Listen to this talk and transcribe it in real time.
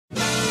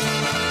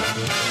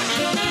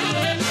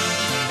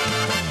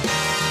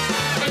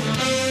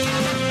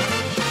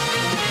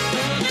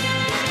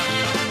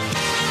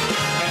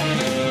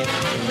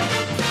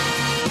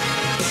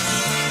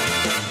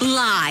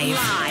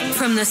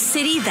from the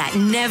city that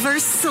never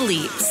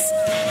sleeps.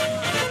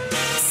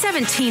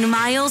 17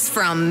 miles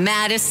from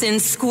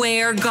Madison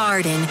Square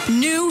Garden,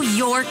 New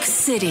York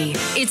City.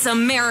 It's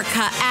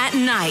America at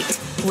Night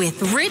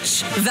with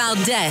Rich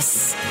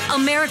Valdez,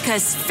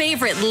 America's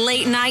favorite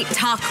late-night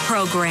talk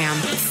program,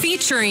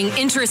 featuring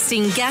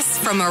interesting guests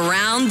from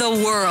around the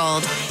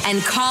world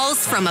and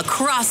calls from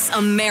across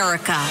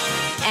America.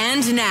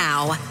 And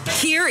now,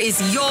 here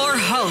is your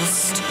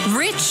host,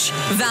 Rich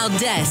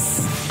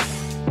Valdez.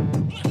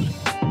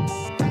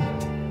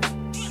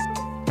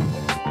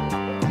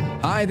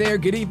 Hi there,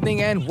 good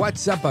evening, and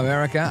what's up,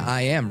 America?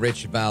 I am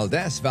Rich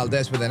Valdez,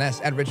 Valdez with an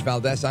S, at Rich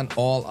Valdez on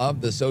all of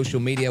the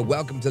social media.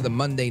 Welcome to the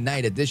Monday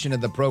night edition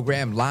of the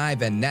program,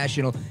 live and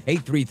national.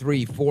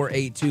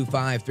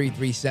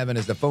 833-482-5337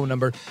 is the phone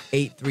number,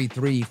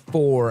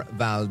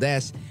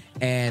 833-4-VALDEZ.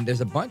 And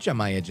there's a bunch on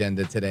my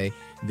agenda today.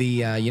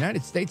 The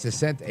United States has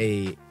sent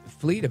a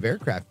fleet of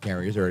aircraft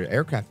carriers, or an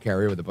aircraft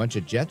carrier with a bunch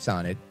of jets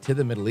on it, to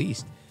the Middle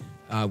East.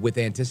 With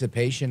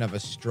anticipation of a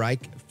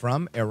strike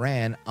from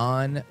Iran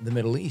on the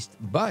Middle East,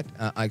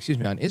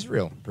 on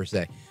Israel, per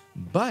se.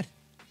 But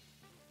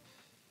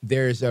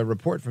there's a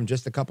report from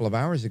just a couple of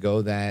hours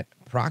ago that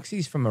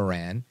proxies from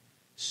Iran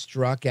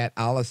struck at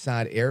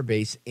Al-Assad Air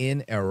Base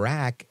in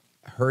Iraq,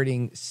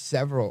 hurting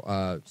several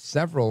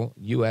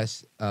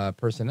U.S.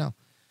 Personnel.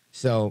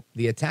 So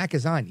the attack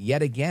is on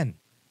yet again,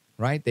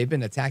 right? They've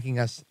been attacking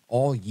us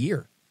all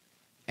year.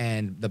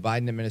 And the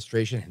Biden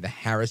administration, the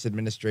Harris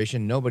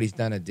administration, nobody's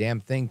done a damn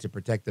thing to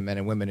protect the men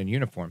and women in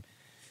uniform.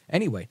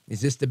 Anyway,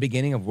 is this the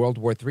beginning of World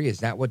War III?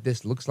 Is that what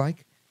this looks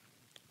like?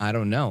 I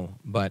don't know,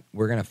 but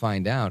we're going to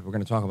find out. We're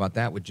going to talk about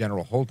that with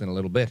General Holt in a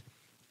little bit.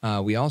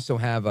 We also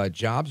have a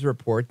jobs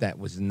report that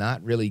was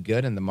not really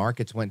good, and the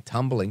markets went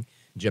tumbling.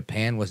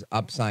 Japan was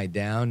upside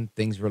down.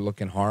 Things were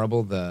looking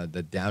horrible.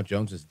 The Dow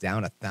Jones was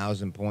down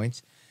 1,000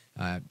 points.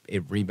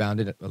 It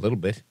rebounded a little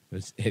bit.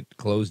 It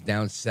closed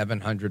down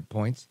 700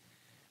 points.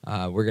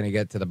 We're going to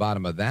get to the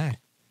bottom of that.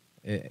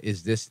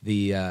 Is this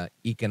the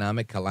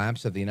economic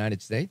collapse of the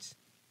United States?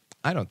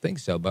 I don't think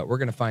so, but we're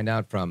going to find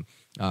out from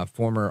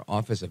former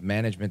Office of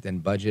Management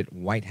and Budget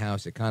White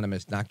House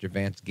economist Dr.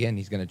 Vance Ginn.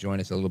 He's going to join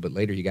us a little bit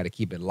later. You got to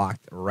keep it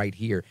locked right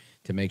here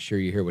to make sure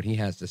you hear what he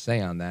has to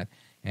say on that.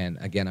 And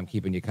again, I'm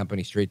keeping you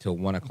company straight till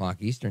 1 o'clock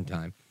Eastern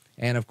time.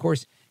 And of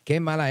course,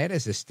 Kamala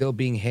Harris is still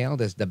being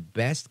hailed as the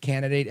best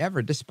candidate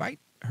ever, despite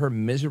her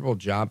miserable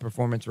job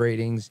performance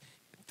ratings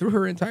through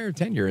her entire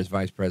tenure as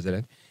vice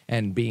president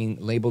and being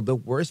labeled the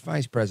worst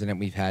vice president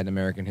we've had in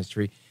American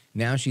history.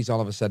 Now she's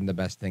all of a sudden the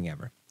best thing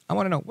ever. I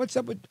want to know, what's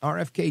up with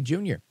RFK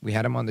Jr.? We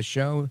had him on the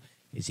show.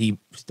 Is he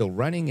still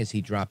running? Is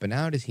he dropping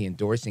out? Is he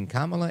endorsing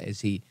Kamala?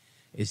 Is he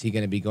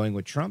going to be going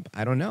with Trump?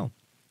 I don't know.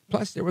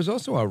 Plus, there was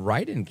also a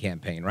write-in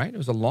campaign, right? It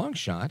was a long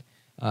shot,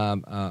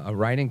 a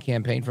write-in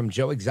campaign from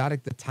Joe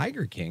Exotic, the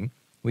Tiger King.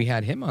 We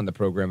had him on the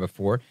program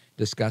before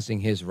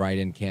discussing his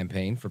write-in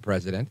campaign for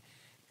president.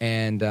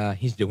 And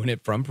he's doing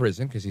it from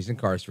prison because he's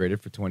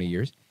incarcerated for 20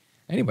 years.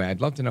 Anyway,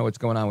 I'd love to know what's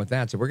going on with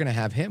that. So we're going to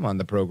have him on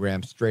the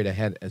program straight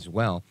ahead as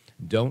well.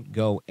 Don't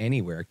go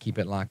anywhere. Keep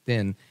it locked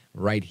in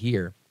right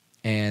here.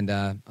 And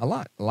a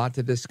lot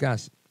to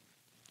discuss.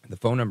 The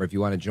phone number, if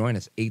you want to join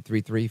us,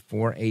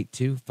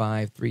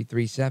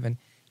 833-482-5337,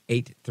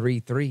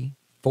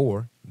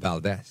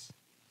 833-4-VALDEZ.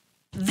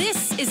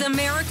 This is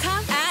America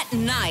at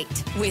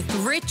Night with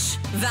Rich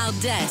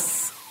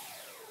Valdez.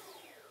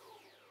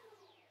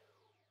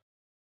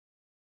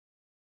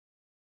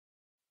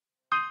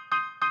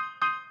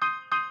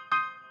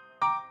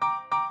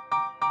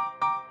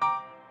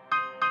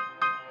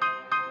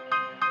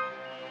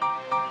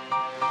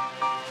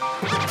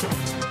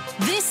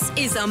 This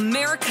is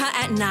America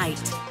at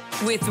Night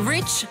with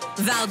Rich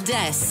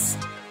Valdez.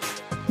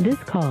 This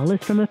call is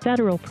from a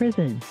federal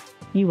prison.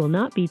 You will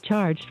not be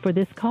charged for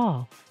this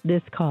call.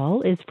 This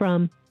call is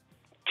from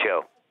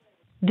Joe.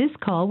 This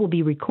call will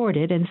be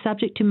recorded and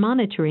subject to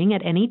monitoring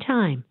at any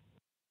time.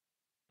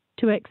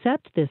 To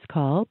accept this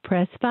call,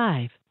 press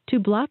 5. To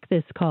block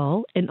this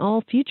call and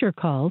all future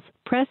calls,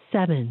 press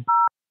 7.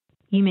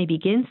 You may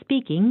begin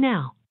speaking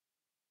now.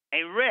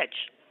 Hey, Rich.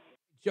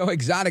 Joe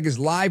Exotic is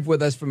live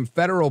with us from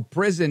federal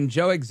prison.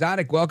 Joe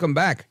Exotic, welcome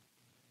back.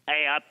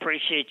 Hey, I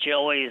appreciate you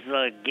always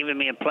giving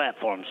me a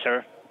platform,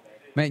 sir.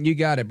 Man, you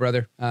got it,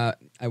 brother.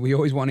 We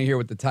always want to hear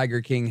what the Tiger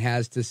King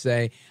has to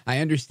say. I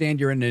understand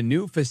you're in a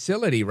new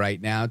facility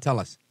right now. Tell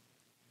us.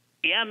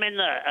 Yeah, I'm in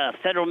the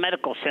Federal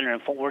Medical Center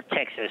in Fort Worth,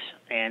 Texas.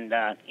 And,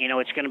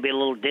 it's going to be a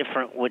little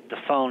different with the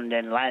phone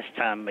than last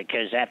time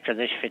because after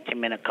this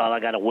 15-minute call, I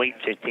got to wait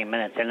 15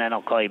 minutes, and then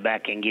I'll call you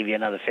back and give you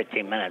another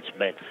 15 minutes.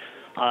 But,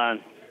 I'm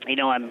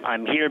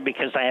here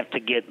because I have to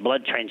get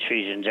blood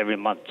transfusions every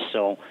month.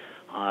 So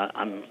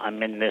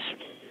I'm in this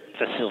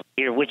facility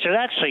here, which is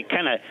actually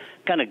kind of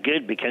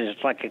good because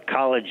it's like a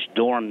college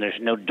dorm.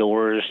 There's no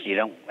doors. You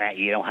don't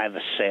have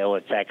a cell.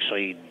 It's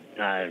actually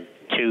 2-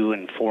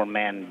 and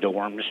 4-man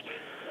dorms.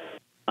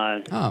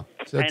 So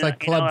it's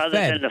like Club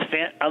Fed.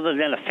 Other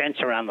than a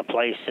fence around the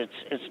place,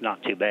 it's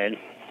not too bad.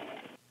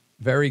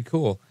 Very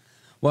cool.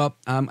 Well,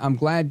 I'm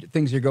glad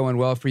things are going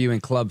well for you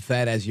in Club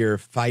Fed as you're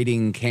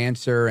fighting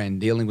cancer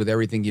and dealing with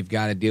everything you've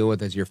got to deal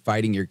with as you're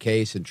fighting your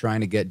case and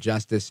trying to get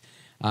justice.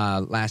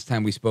 Last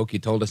time we spoke, you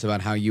told us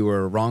about how you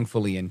were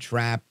wrongfully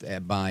entrapped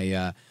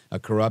by a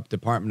corrupt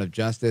Department of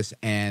Justice,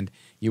 and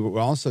you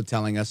were also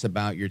telling us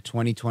about your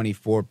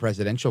 2024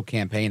 presidential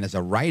campaign as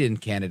a write-in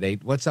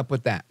candidate. What's up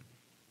with that?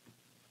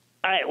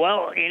 All right.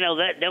 Well,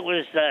 that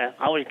was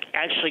I was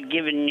actually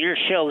giving your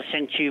show,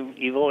 since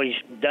you've always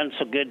done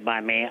so good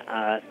by me,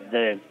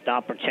 the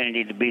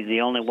opportunity to be the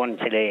only one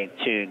today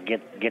to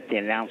get the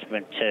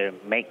announcement, to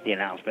make the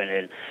announcement.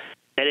 And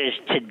that is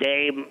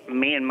today.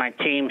 Me and my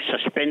team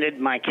suspended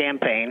my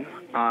campaign.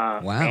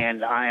 Wow.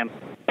 And I am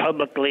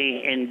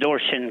publicly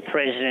endorsing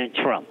President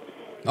Trump.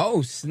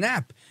 Oh,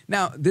 snap.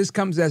 Now, this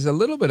comes as a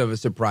little bit of a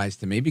surprise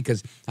to me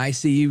because I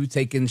see you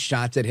taking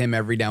shots at him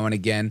every now and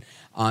again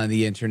on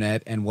the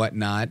internet and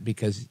whatnot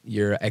because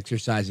you're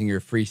exercising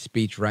your free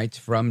speech rights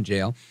from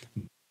jail.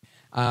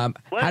 How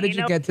did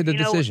you get to the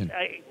decision?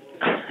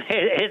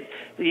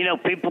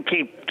 People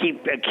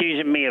keep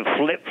accusing me of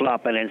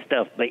flip-flopping and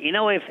stuff. But,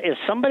 if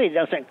somebody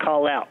doesn't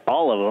call out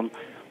all of them,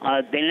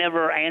 they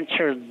never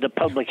answer the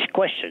public's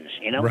questions,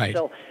 Right.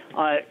 So,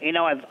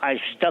 I've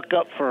stuck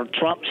up for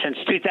Trump since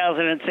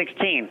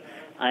 2016.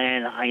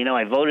 And,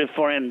 I voted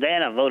for him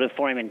then. I voted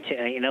for him in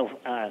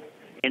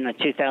the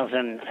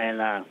 2000,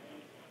 and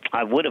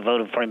I would have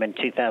voted for him in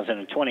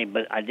 2020,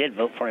 but I did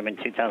vote for him in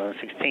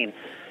 2016.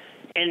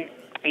 And,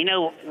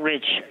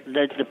 Rich,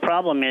 the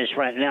problem is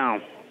right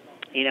now,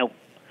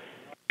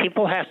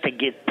 people have to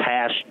get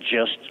past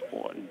just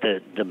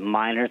the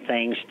minor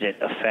things that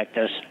affect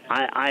us.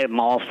 I am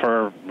all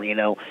for,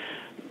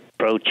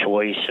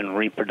 pro-choice and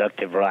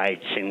reproductive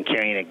rights and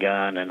carrying a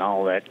gun and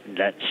all that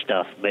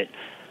stuff, but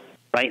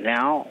right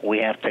now, we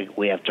have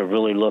to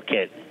really look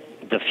at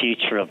the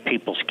future of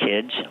people's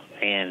kids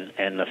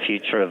and the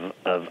future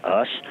of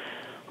us,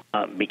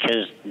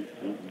 because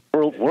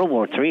World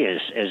War III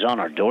is on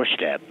our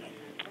doorstep,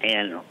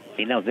 and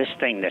this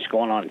thing that's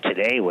going on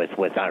today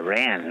with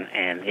Iran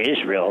and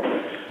Israel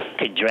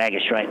could drag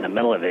us right in the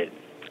middle of it.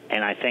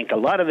 And I think a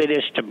lot of it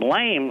is to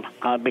blame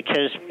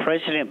because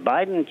President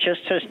Biden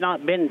just has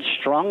not been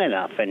strong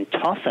enough and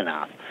tough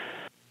enough.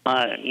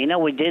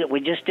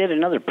 We just did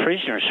another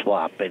prisoner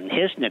swap, and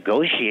his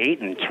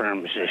negotiating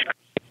terms is.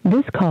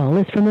 This call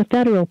is from a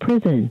federal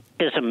prison.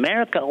 Because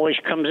America always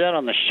comes out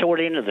on the short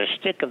end of the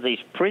stick of these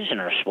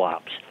prisoner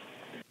swaps.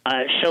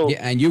 Yeah,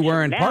 and you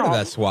weren't part of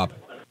that swap.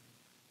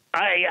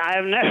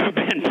 I've never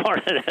been part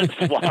of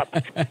that swap.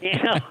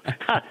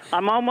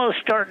 I'm almost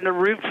starting to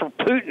root for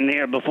Putin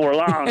here before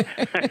long.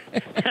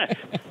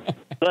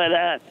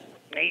 But.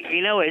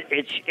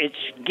 It's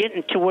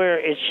getting to where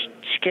it's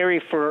scary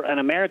for an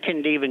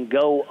American to even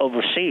go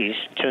overseas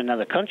to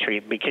another country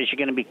because you're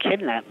going to be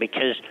kidnapped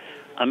because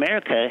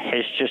America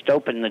has just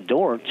opened the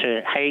door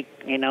to, hey,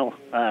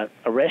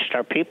 arrest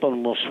our people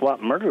and we'll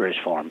swap murderers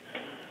for them.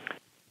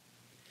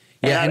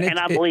 Yeah, and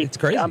I believe it's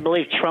crazy. I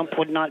believe Trump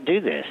would not do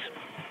this.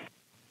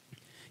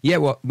 Yeah,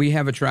 well, we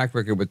have a track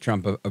record with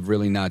Trump of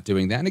really not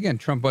doing that. And again,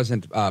 Trump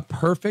wasn't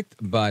perfect,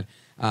 but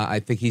I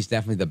think he's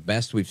definitely the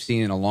best we've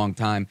seen in a long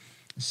time.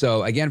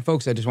 So, again,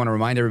 folks, I just want to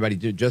remind everybody,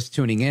 just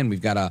tuning in,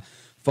 we've got a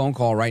phone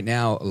call right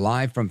now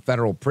live from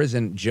federal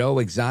prison. Joe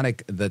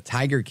Exotic, the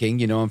Tiger King,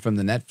 you know him from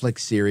the Netflix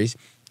series,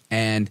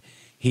 and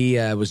he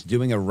was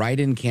doing a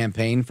write-in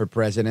campaign for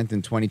president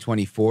in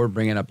 2024,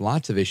 bringing up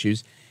lots of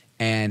issues,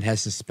 and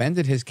has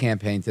suspended his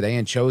campaign today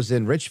and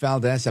chosen Rich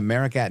Valdez,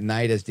 America at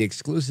Night, as the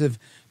exclusive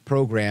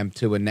program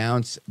to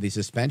announce the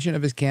suspension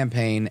of his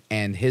campaign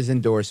and his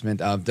endorsement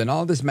of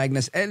Donaldus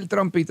Magnus, El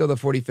Trumpito, the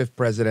 45th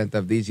president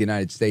of these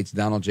United States,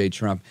 Donald J.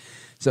 Trump.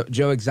 So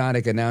Joe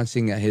Exotic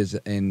announcing his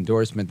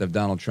endorsement of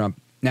Donald Trump.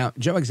 Now,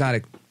 Joe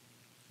Exotic,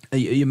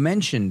 you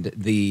mentioned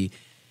the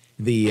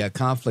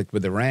conflict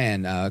with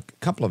Iran a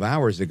couple of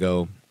hours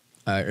ago.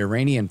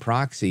 Iranian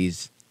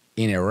proxies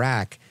in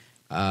Iraq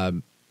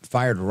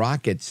fired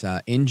rockets,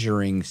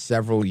 injuring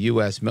several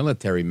U.S.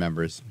 military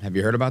members. Have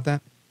you heard about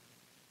that?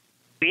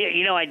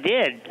 Yeah, I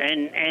did,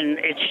 and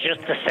it's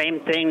just the same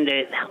thing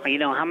that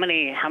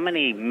how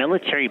many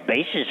military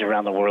bases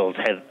around the world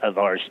of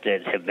ours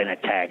that have been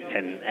attacked,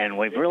 and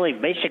we've really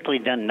basically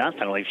done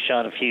nothing. We've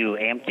shot a few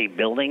empty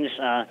buildings,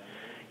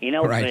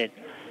 Right.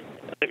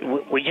 But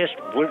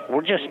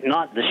we're just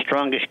not the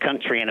strongest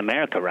country in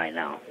America right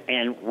now,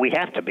 and we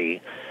have to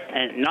be,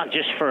 and not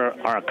just for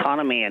our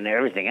economy and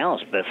everything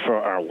else, but for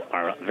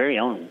our very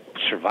own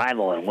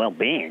survival and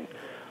well-being.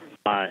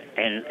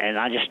 And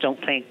I just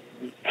don't think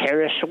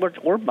Harris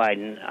or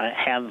Biden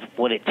have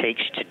what it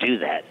takes to do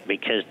that,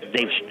 because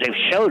they've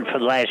showed for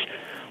the last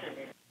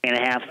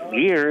 2.5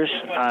 years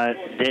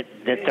that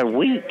they're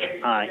weak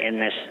in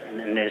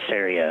this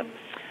area.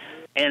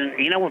 And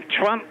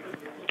Trump,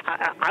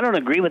 I don't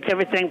agree with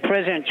everything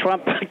President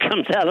Trump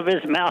comes out of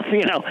his mouth.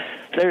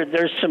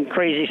 There's some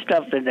crazy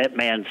stuff that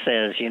man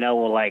says.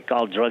 Like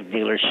all drug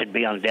dealers should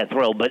be on death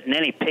row. But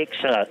then he picks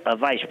a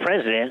vice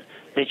president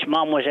that's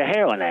mom was a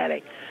heroin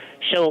addict.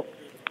 So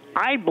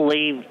I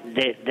believe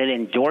that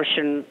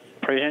endorsing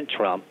President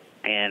Trump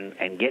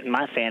and getting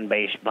my fan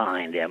base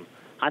behind him,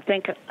 I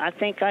think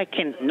I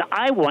can.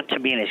 I want to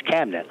be in his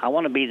cabinet. I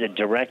want to be the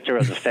director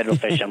of the Federal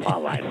Fish and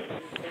Wildlife.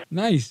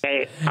 Nice.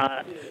 Okay,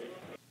 that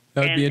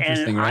would be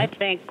interesting,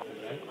 right?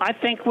 I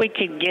think we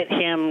could get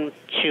him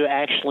to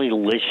actually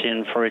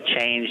listen for a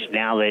change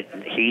now that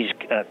he's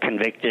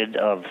convicted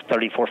of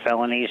 34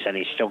 felonies and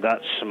he's still got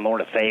some more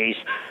to face.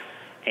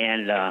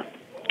 And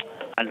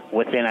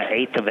within an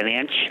eighth of an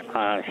inch,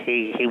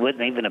 he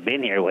wouldn't even have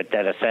been here with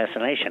that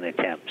assassination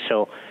attempt.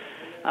 So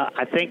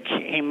I think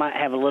he might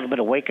have a little bit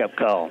of wake-up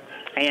call.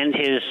 And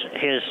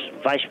his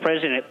vice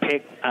president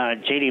pick,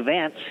 J.D.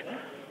 Vance,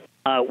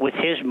 with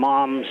his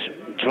mom's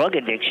drug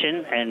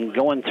addiction and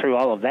going through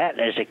all of that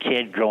as a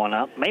kid growing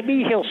up,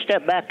 maybe he'll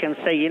step back and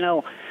say,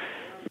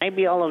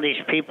 maybe all of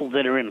these people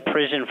that are in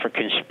prison for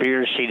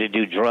conspiracy to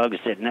do drugs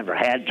that never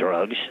had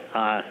drugs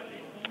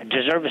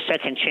deserve a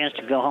second chance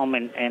to go home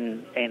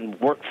and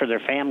work for their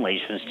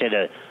families instead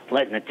of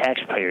letting the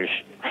taxpayers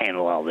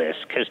handle all this.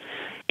 Because,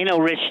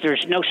 Rich,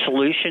 there's no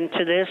solution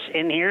to this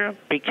in here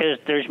because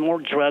there's more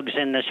drugs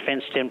in this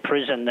fenced-in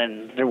prison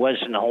than there was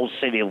in the whole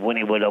city of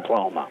Wynnewood,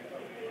 Oklahoma.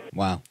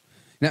 Wow.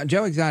 Now,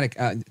 Joe Exotic,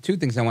 two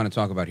things I want to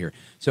talk about here.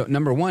 So,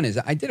 number one is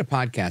I did a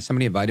podcast.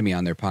 Somebody invited me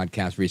on their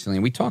podcast recently,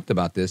 and we talked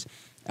about this.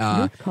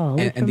 This call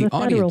is from the a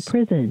federal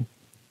prison.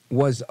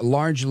 Was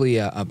largely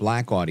a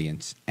black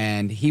audience,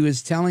 and he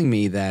was telling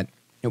me that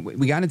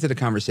we got into the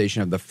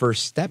conversation of the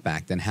First Step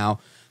Act and how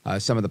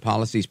some of the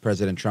policies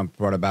President Trump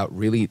brought about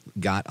really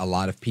got a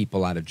lot of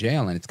people out of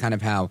jail. And it's kind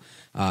of how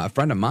a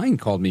friend of mine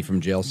called me from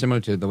jail, similar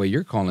to the way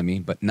you're calling me,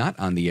 but not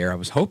on the air. I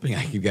was hoping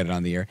I could get it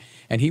on the air.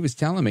 And he was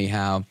telling me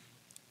how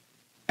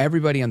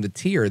everybody on the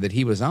tier that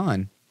he was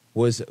on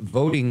was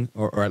voting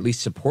or at least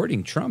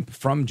supporting Trump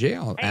from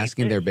jail,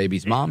 asking their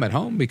baby's mom at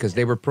home because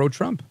they were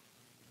pro-Trump.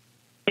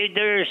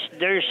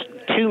 There's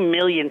 2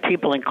 million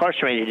people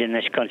incarcerated in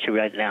this country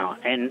right now,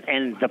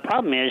 and the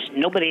problem is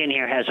nobody in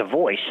here has a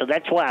voice. So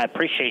that's why I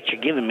appreciate you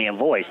giving me a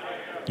voice.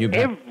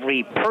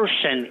 Every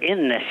person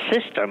in the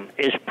system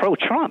is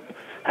pro-Trump.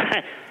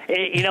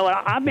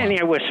 I've been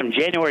here with some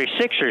January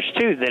 6ers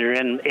too that are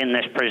in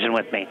this prison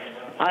with me.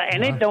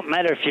 And it don't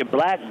matter if you're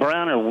black,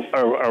 brown,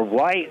 or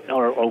white,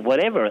 or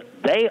whatever.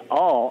 They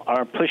all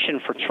are pushing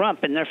for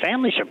Trump, and their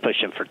families are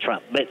pushing for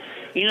Trump. But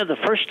the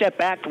First Step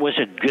Act was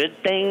a good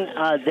thing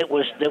that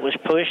was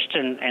pushed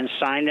and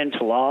signed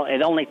into law.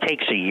 It only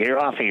takes a year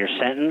off of your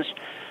sentence,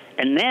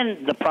 and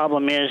then the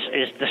problem is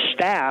the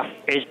staff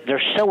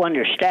they're so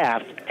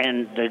understaffed,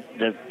 and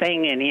the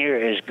thing in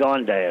here is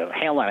gone to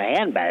hell in a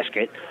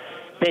handbasket.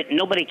 That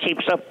nobody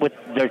keeps up with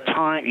their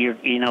time,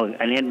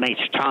 an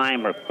inmate's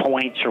time or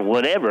points or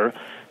whatever.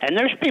 And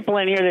there's people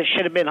in here that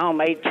should have been home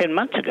 8-10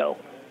 months ago.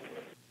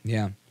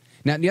 Yeah.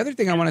 Now, the other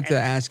thing I wanted to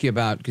ask you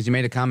about, because you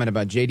made a comment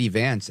about J.D.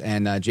 Vance,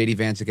 and J.D.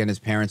 Vance, again, his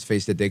parents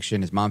faced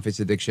addiction, his mom faced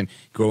addiction,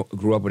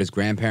 grew up with his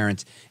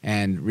grandparents,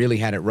 and really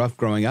had it rough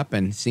growing up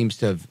and seems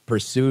to have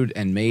pursued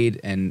and made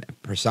and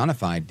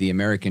personified the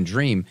American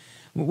dream.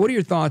 What are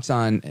your thoughts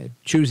on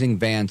choosing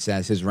Vance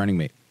as his running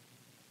mate?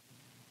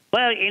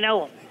 Well,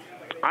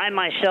 I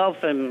myself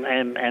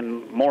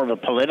am more of a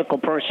political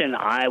person.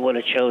 I would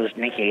have chose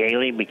Nikki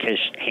Haley because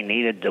he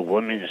needed the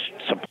women's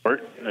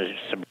support.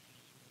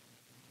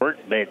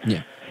 But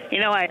yeah.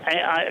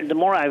 The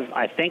more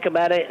I think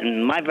about it,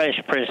 and my vice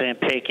president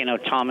pick,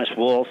 Thomas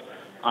Wolf,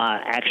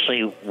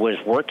 actually was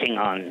working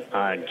on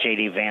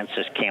J.D.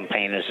 Vance's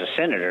campaign as a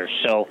senator.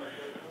 So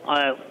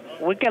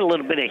we've got a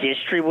little bit of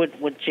history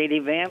with J.D.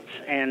 Vance,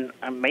 and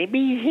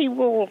maybe he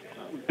will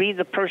be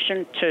the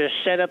person to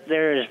set up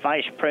there as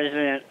vice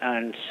president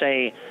and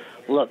say,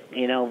 look,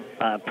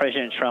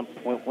 President Trump,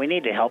 we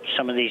need to help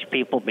some of these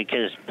people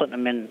because putting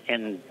them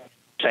in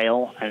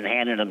sale and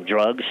handing them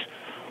drugs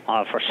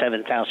for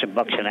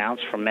 $7,000 an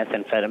ounce for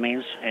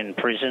methamphetamines in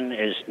prison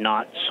is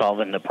not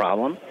solving the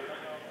problem.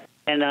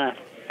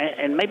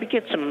 And maybe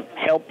get some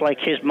help like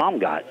his mom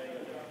got.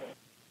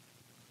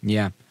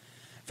 Yeah.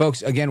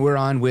 Folks, again, we're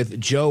on with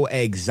Joe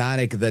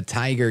Exotic, the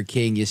Tiger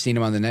King. You've seen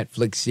him on the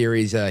Netflix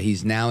series.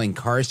 He's now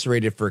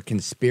incarcerated for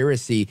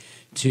conspiracy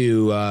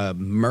to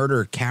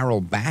murder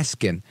Carol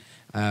Baskin,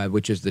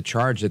 which is the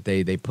charge that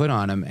they put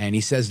on him. And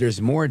he says there's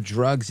more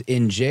drugs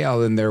in jail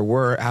than there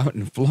were out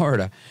in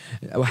Florida.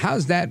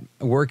 How's that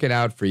working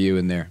out for you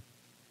in there?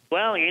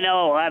 Well,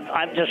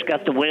 I've just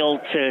got the will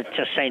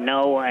to say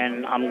no,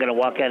 and I'm going to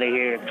walk out of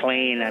here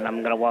clean, and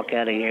I'm going to walk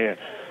out of here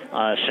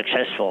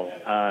successful.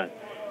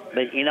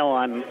 But,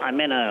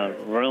 I'm in a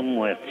room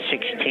with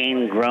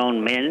 16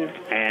 grown men,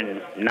 and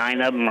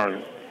 9 of them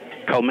are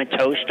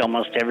comatose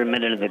almost every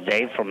minute of the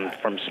day from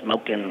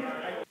smoking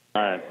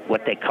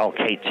what they call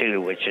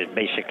K2, which is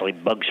basically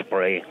bug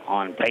spray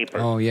on paper.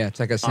 Oh, yeah. It's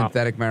like a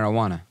synthetic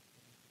marijuana.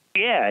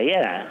 Yeah.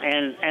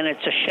 And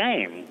it's a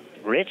shame,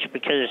 Rich,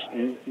 because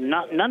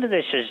none of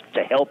this is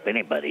to help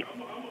anybody.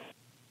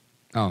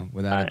 Oh,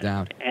 without a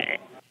doubt.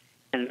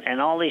 And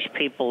all these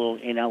people,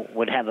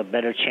 would have a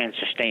better chance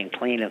of staying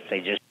clean if they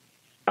just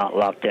not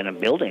locked in a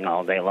building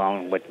all day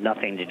long with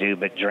nothing to do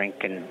but drink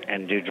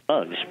and do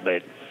drugs.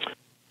 But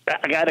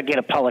I got to get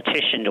a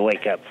politician to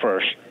wake up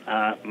first.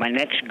 My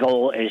next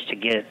goal is to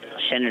get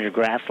Senator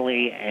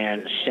Grassley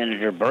and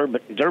Senator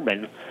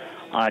Durbin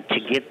to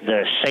get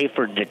the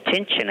Safer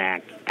Detention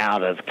Act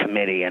out of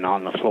committee and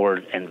on the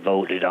floor and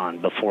voted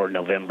on before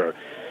November,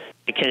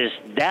 because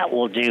that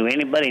will do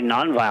anybody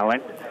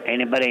nonviolent,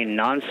 anybody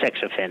non-sex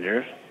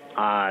offender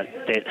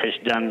that has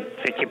done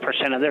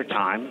 50% of their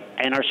time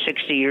and are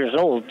 60 years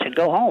old to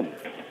go home.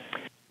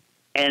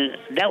 And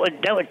that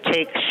would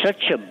take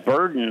such a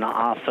burden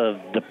off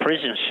of the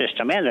prison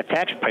system and the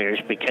taxpayers,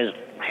 because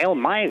hell,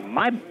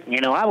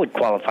 I would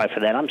qualify for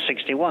that. I'm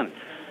 61,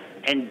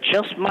 and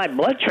just my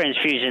blood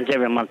transfusions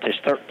every month is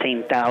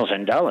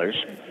 $13,000.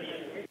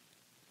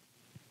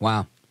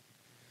 Wow.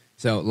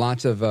 So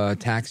lots of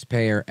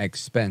taxpayer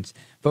expense.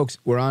 Folks,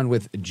 we're on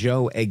with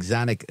Joe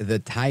Exotic, the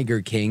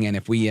Tiger King, and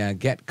if we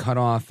get cut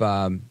off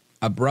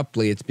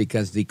abruptly, it's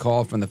because the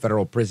call from the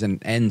federal prison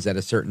ends at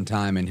a certain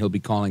time, and he'll be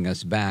calling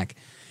us back.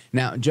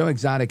 Now, Joe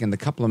Exotic, in the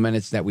couple of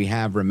minutes that we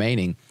have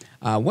remaining,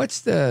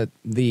 what's the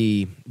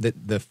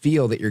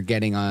feel that you're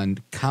getting on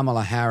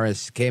Kamala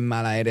Harris, que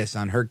mala eres,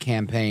 on her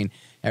campaign?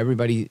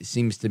 Everybody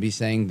seems to be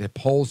saying the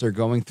polls are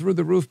going through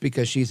the roof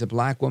because she's a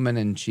black woman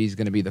and she's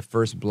going to be the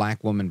first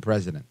black woman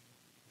president.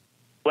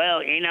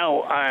 Well,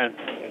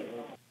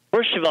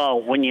 first of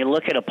all, when you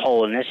look at a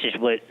poll, and this is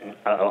what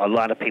a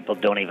lot of people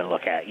don't even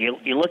look at, you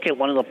look at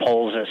one of the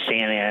polls at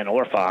CNN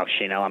or Fox,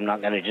 I'm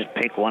not going to just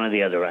pick one or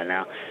the other right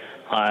now.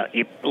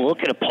 You look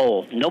at a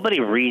poll, nobody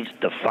reads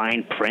the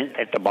fine print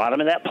at the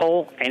bottom of that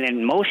poll, and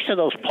in most of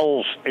those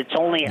polls, it's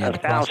only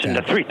 1,000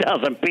 to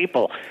 3,000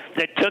 people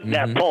that took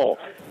that poll.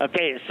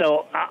 Okay,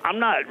 so I'm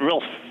not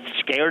real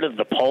scared of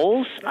the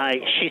polls.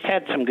 She's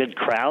had some good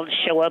crowds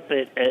show up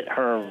at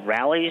her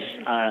rallies,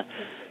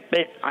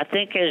 but I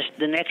think as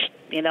the next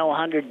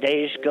 100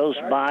 days goes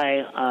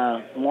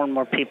by, more and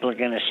more people are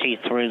going to see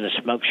through the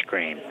smoke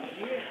screen.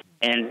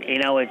 And,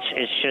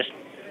 it's just,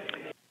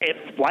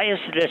 why is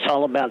this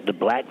all about the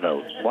black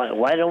vote?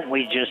 Why don't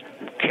we just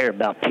care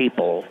about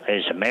people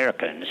as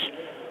Americans?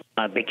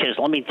 Because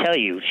let me tell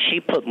you, she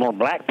put more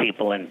black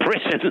people in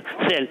prison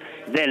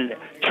than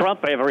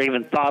Trump ever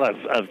even thought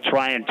of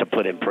trying to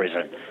put in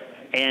prison.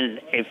 And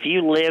if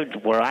you lived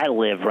where I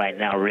live right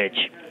now, Rich,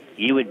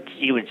 you would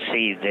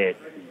see that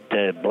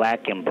the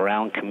black and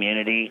brown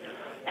community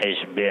has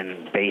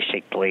been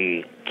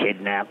basically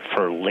kidnapped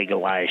for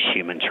legalized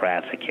human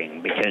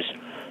trafficking, because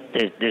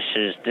this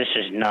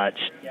is nuts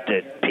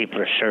that people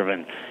are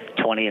serving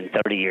 20 and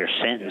 30-year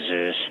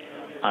sentences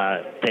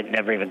that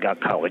never even got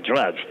caught with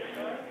drugs.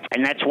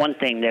 And that's one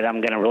thing that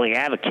I'm going to really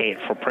advocate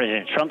for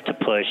President Trump to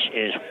push,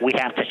 is we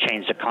have to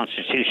change the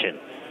Constitution.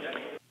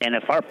 And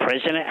if our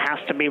president has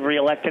to be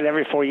reelected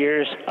every 4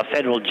 years, a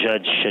federal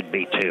judge should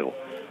be too.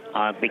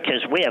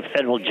 Because we have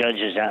federal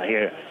judges out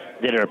here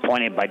that are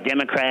appointed by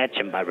Democrats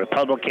and by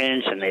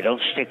Republicans, and they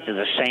don't stick to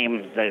the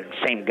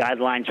same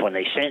guidelines when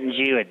they sentence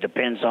you. It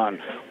depends on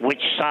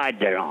which side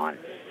they're on.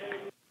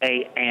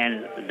 Okay?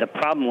 And the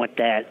problem with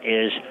that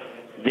is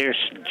there's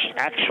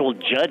actual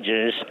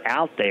judges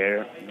out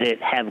there that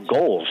have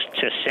goals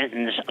to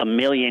sentence 1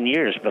 million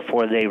years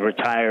before they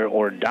retire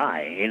or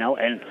die. And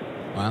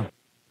wow.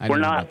 we're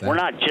not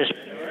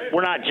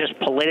just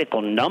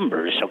political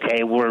numbers.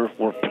 Okay, we're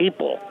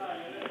people.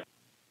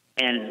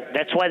 And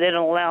that's why they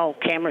don't allow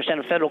cameras in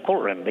a federal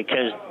courtroom,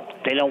 because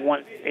they don't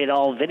want it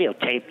all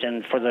videotaped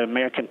and for the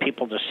American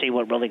people to see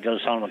what really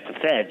goes on with the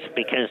feds.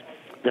 Because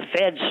the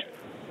feds,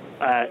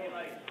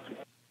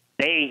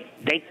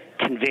 they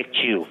convict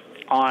you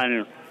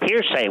on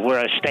hearsay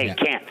where a state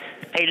can't.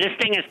 Hey, this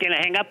thing is going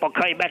to hang up. I'll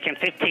call you back in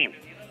 15.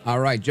 All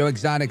right, Joe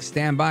Exotic,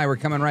 stand by. We're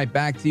coming right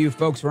back to you.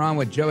 Folks, we're on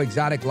with Joe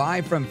Exotic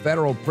live from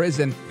federal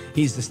prison.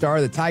 He's the star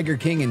of the Tiger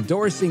King,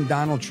 endorsing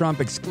Donald Trump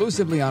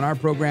exclusively on our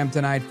program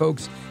tonight.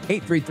 Folks,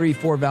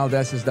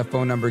 833-4-VALDEZ is the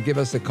phone number. Give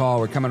us a call.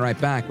 We're coming right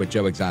back with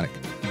Joe Exotic.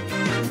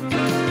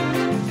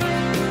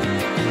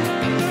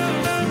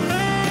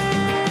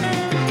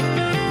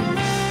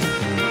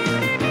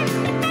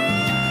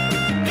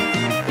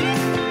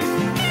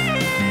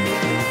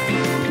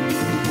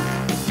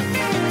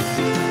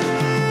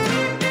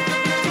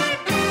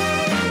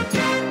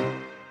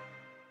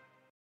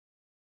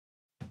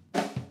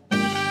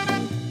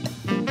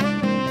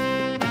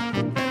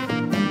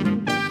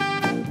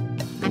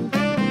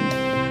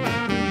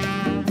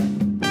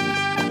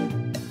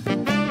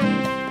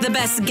 The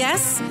best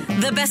guests,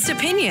 the best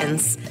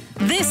opinions.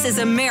 This is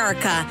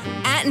America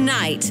at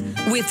Night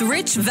with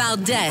Rich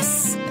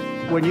Valdez.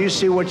 When you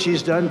see what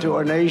she's done to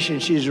our nation,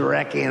 she's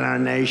wrecking our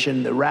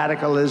nation. The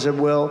radicalism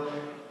will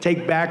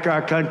take back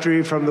our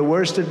country from the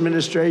worst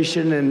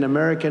administration in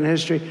American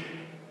history.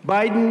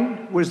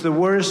 Biden was the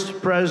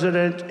worst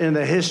president in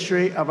the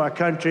history of our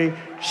country.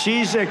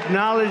 She's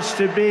acknowledged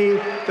to be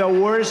the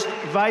worst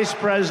vice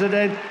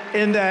president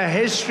in the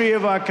history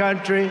of our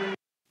country.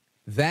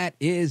 That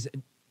is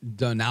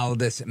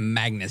Donaldus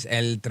Magnus,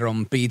 El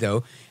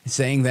Trompito,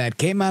 saying that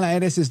Kamala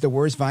Harris is the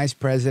worst vice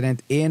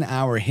president in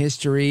our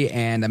history.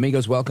 And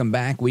amigos, welcome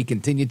back. We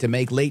continue to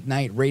make late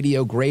night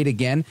radio great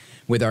again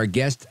with our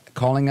guest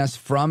calling us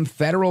from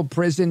federal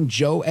prison,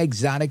 Joe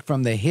Exotic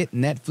from the hit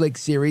Netflix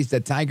series,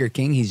 The Tiger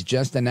King. He's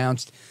just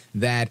announced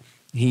that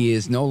he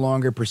is no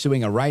longer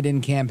pursuing a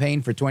write-in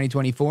campaign for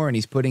 2024, and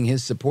he's putting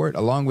his support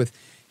along with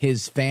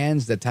his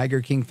fans, the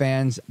Tiger King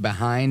fans,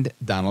 behind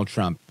Donald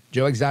Trump.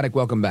 Joe Exotic,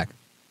 welcome back.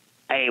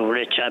 Hey,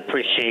 Rich, I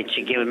appreciate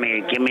you giving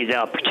me the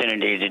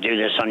opportunity to do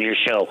this on your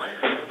show.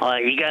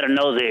 You got to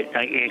know that,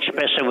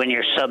 especially when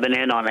you're subbing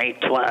in on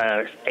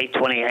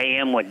 8:20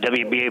 a.m. with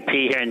WBAP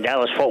here in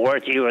Dallas-Fort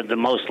Worth, you are the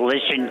most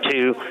listened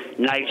to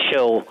night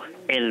show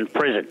in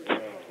prison.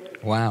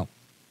 Wow.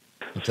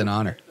 It's an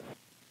honor.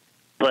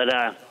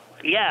 But,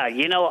 yeah,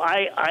 you know,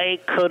 I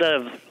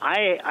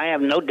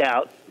have no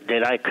doubt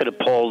that I could have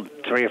pulled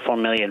 3 or 4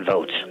 million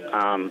votes.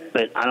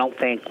 But I don't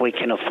think we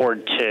can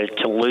afford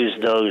to lose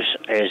those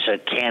as a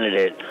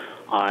candidate.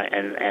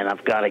 And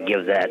I've got to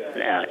give that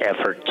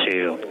effort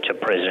to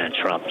President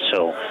Trump.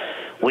 So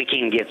we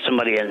can get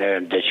somebody in there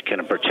that's going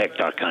to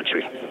protect our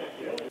country.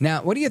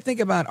 Now, what do you think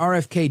about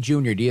RFK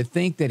Jr.? Do you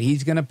think that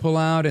he's going to pull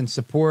out and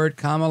support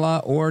Kamala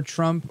or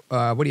Trump?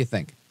 What do you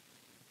think?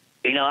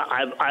 You know,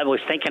 I was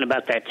thinking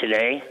about that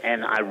today,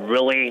 and I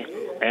really,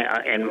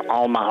 in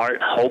all my heart,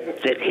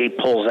 hope that he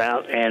pulls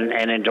out and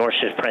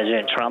endorses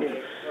President Trump.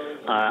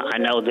 I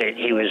know that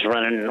he was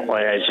running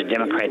as a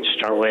Democrat to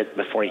start with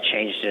before he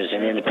changed as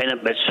an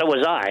independent, but so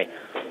was I,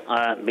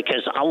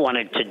 because I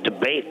wanted to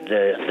debate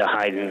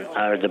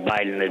the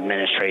Biden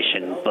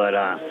administration, but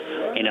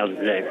you know,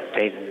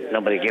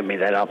 nobody gave me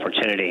that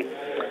opportunity.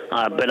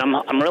 But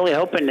I'm really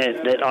hoping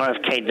that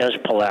RFK does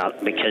pull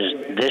out,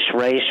 because this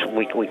race,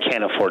 we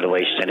can't afford to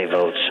waste any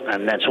votes.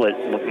 And that's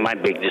what my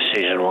big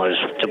decision was,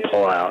 to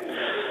pull out.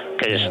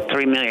 Because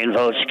 3 million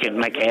votes could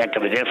make a heck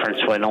of a difference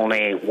when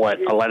only,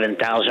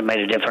 11,000 made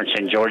a difference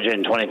in Georgia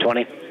in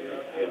 2020?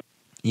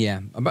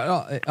 Yeah,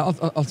 but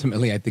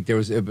ultimately, I think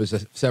it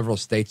was several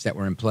states that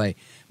were in play.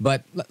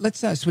 But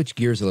let's switch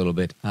gears a little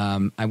bit.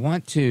 I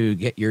want to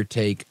get your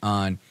take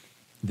on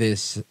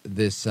this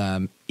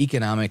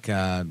economic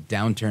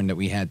downturn that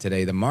we had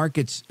today. The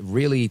markets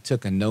really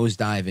took a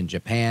nosedive in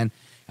Japan.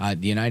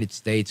 The United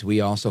States,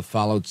 we also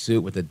followed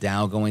suit with the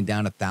Dow going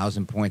down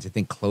 1,000 points, I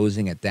think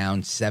closing at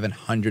down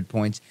 700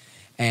 points.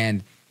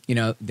 And, you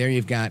know, there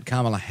you've got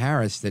Kamala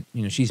Harris that,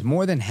 you know, she's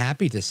more than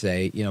happy to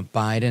say, you know,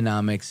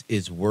 Bidenomics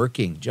is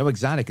working. Joe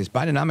Exotic, is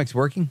Bidenomics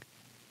working?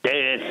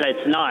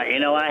 It's not. You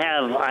know, I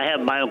have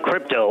my own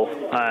crypto,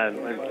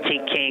 T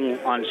King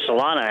on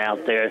Solana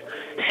out there,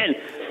 and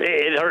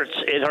it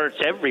hurts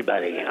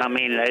everybody. I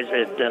mean,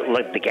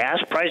 look, the gas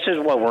prices,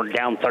 we're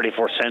down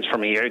 34 cents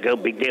from a year ago.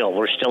 Big deal.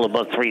 We're still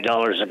above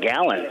 $3 a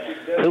gallon.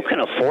 Who can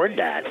afford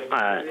that?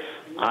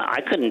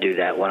 I couldn't do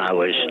that when I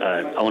was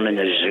owning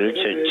the zoo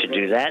to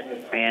do that.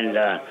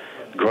 And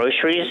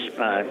groceries,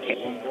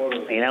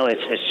 you know,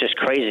 it's just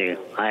crazy.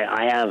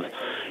 I have,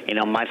 you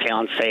know, my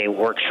fiance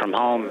works from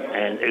home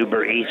and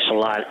Uber Eats a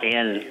lot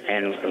in,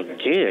 and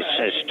geez,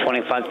 it's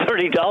 $25,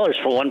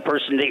 $30 for one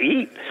person to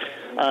eat.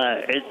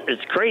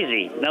 It's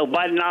crazy. No,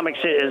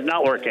 Bidenomics is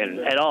not working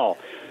at all.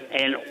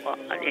 And,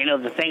 you know,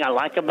 the thing I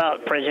like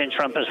about President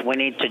Trump is we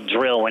need to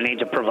drill. We need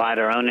to provide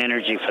our own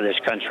energy for this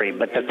country.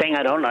 But the thing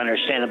I don't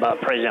understand about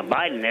President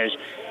Biden is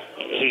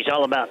he's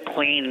all about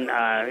clean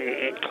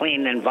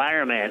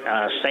environment,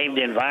 saved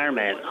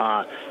environment,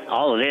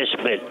 all of this.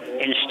 But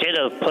instead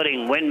of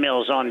putting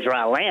windmills on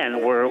dry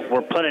land,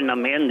 we're putting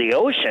them in the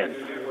ocean,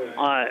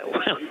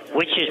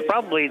 which is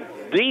probably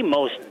the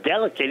most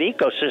delicate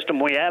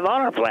ecosystem we have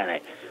on our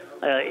planet.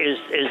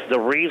 Is the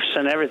reefs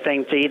and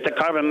everything to eat the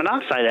carbon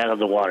monoxide out of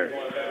the water,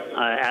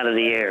 out of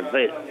the air.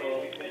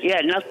 But yeah,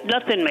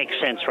 nothing makes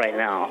sense right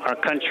now. Our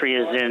country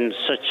is in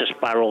such a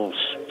spiral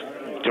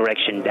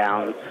direction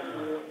down.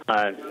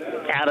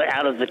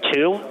 Out of the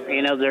two,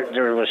 you know,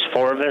 there was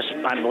 4 of us,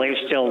 I believe,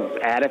 still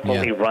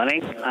adequately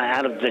running.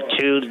 Out of the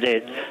 2,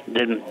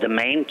 the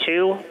main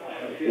 2,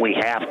 we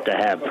have to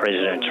have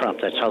President Trump.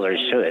 That's all there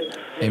is to it.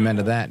 Amen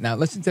to that. Now,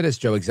 listen to this,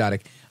 Joe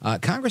Exotic.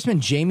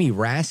 Congressman Jamie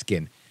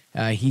Raskin,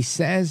 he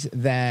says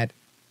that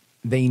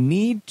they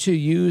need to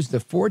use the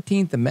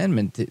 14th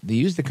Amendment, to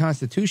use the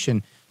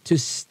Constitution, to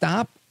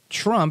stop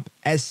Trump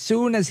as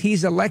soon as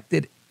he's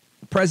elected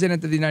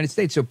President of the United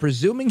States. So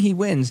presuming he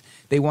wins,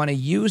 they want to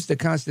use the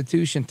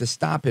Constitution to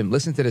stop him.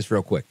 Listen to this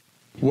real quick.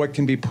 What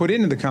can be put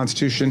into the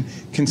Constitution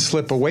can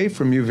slip away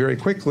from you very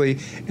quickly.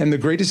 And the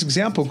greatest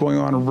example going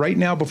on right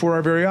now before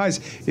our very eyes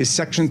is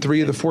Section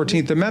 3 of the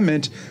 14th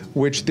Amendment,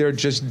 which they're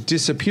just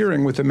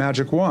disappearing with a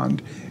magic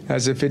wand,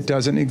 as if it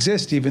doesn't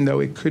exist, even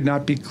though it could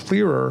not be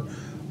clearer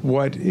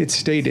what it's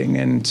stating.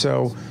 And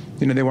so,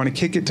 you know, they want to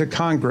kick it to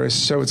Congress,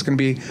 so it's going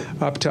to be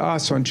up to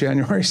us on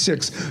January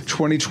 6,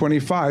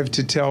 2025,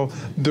 to tell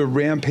the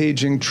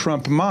rampaging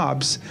Trump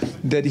mobs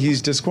that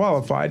he's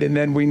disqualified. And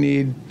then we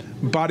need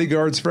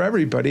bodyguards for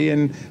everybody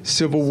in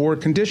Civil War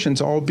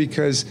conditions, all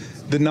because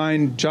the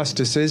 9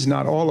 justices,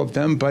 not all of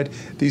them, but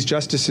these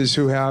justices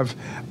who have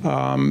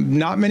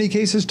not many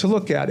cases to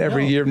look at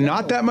every year,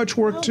 not that much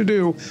work to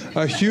do,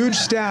 a huge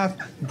staff,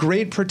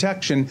 great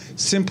protection,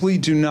 simply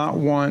do not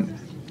want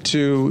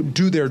to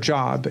do their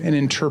job and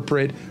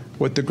interpret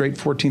what the great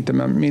 14th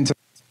Amendment means.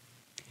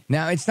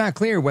 Now, it's not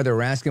clear whether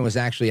Raskin was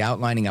actually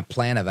outlining a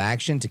plan of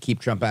action to keep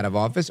Trump out of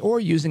office or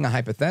using a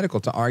hypothetical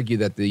to argue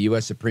that the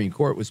U.S. Supreme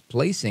Court was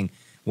placing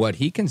what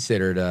he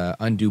considered an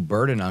undue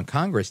burden on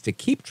Congress to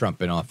keep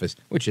Trump in office,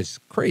 which is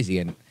crazy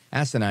and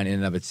asinine in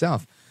and of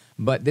itself.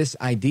 But this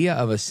idea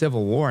of a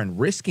civil war and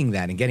risking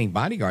that and getting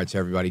bodyguards for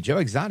everybody, Joe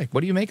Exotic,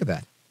 what do you make of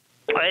that?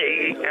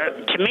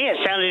 To me, it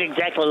sounded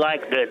exactly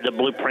like the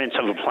blueprints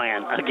of a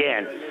plan.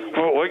 Again,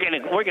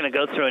 we're gonna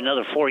go through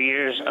another 4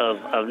 years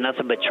of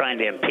nothing but trying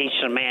to impeach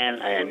the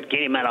man and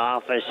get him out of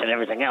office and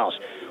everything else.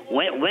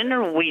 When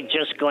are we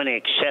just going to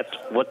accept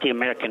what the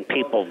American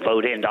people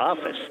vote into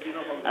office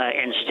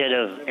instead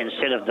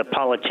of the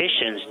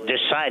politicians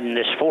deciding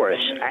this for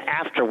us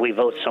after we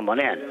vote someone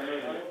in?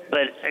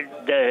 But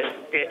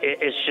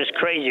it's just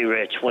crazy,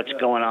 Rich, what's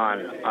going on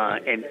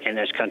in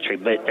this country.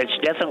 But it's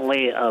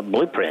definitely a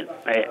blueprint.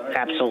 It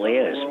absolutely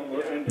is.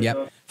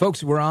 Yep.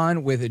 Folks, we're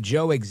on with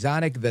Joe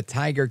Exotic, the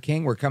Tiger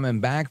King. We're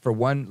coming back for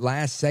one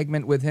last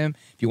segment with him.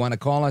 If you want to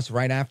call us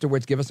right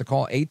afterwards, give us a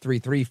call,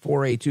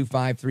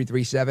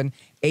 833-482-5337,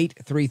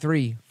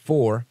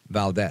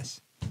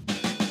 833-4-VALDEZ.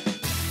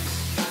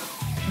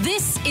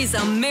 This is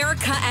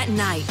America at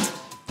Night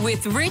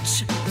with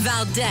Rich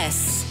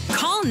Valdez.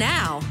 Call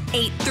now,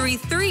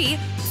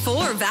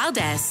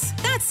 833-4-VALDEZ.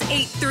 That's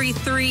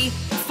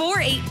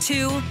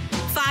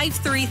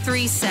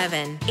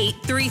 833-482-5337.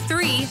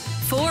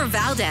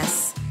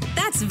 833-4-VALDEZ.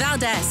 That's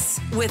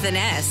Valdez with an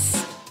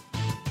S.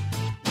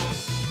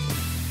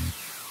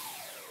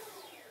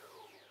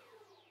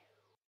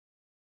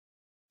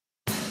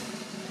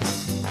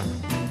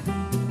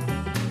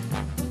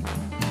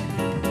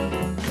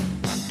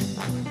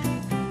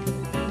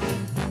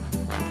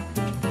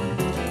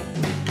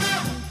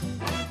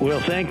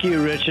 Well, thank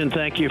you, Rich, and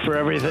thank you for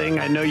everything.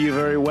 I know you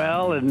very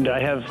well, and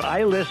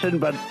I listen,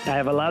 but I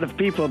have a lot of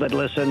people that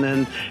listen,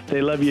 and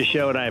they love your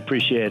show, and I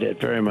appreciate it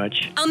very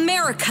much.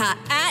 America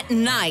at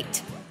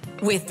Night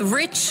with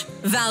Rich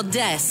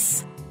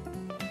Valdez.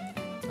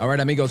 All right,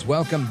 amigos,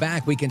 welcome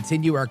back. We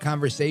continue our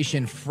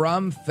conversation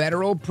from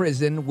federal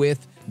prison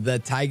with the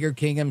Tiger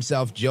King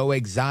himself, Joe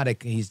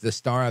Exotic. He's the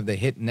star of the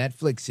hit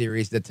Netflix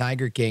series, The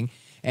Tiger King,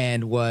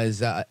 and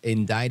was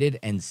indicted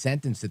and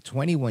sentenced to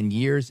 21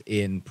 years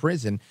in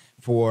prison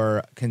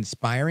for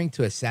conspiring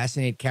to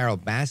assassinate Carol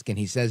Baskin.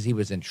 He says he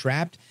was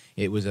entrapped.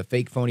 It was a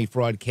fake, phony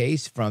fraud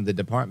case from the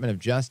Department of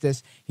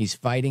Justice. He's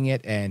fighting it,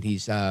 and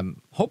he's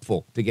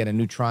hopeful to get a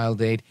new trial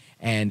date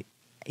and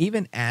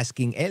even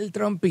asking El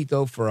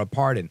Trompito for a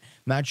pardon.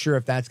 Not sure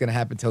if that's going to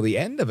happen till the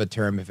end of a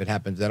term, if it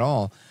happens at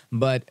all.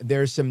 But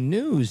there's some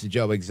news,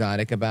 Joe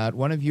Exotic, about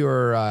one of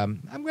your,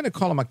 I'm going to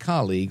call him a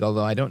colleague,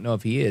 although I don't know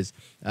if he is,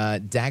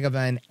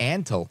 Dagavan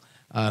Antle,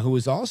 who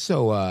is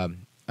also a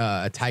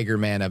Tiger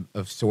man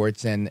of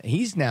sorts, and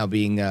he's now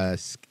being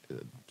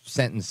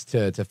sentenced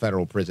to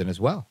federal prison as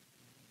well.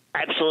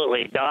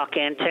 Absolutely. Doc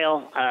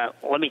Antle,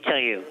 let me tell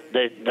you,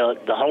 the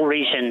whole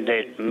reason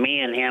that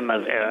me and him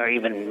are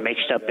even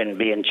mixed up in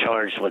being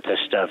charged with this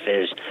stuff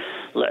is,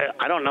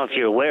 I don't know if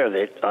you're aware of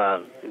it,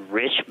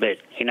 Rich, but,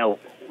 you know,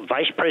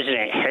 Vice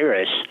President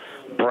Harris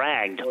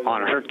bragged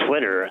on her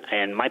Twitter,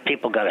 and my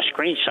people got a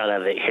screenshot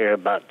of it here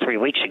about 3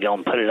 weeks ago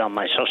and put it on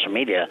my social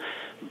media,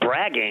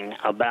 bragging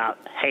about,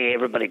 hey,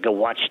 everybody go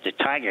watch The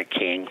Tiger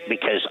King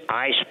because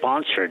I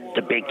sponsored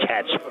the Big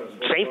Cats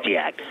Safety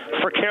Act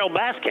for Carol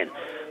Baskin.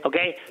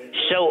 Okay,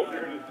 so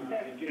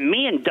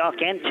me and Doc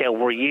Antle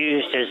were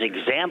used as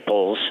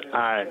examples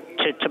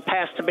to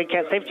pass the Big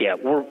Cat Safety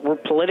Act. We're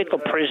political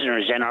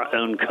prisoners in our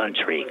own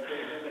country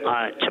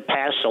to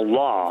pass a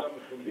law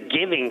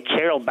giving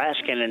Carol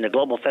Baskin and the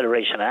Global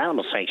Federation of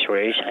Animal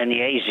Sanctuaries and the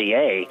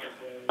AZA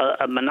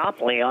a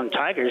monopoly on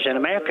tigers in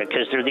America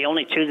because they're the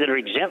only two that are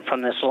exempt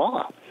from this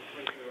law.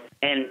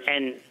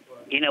 And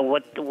you know,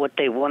 what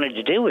they wanted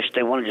to do is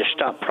they wanted to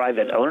stop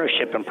private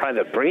ownership and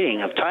private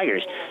breeding of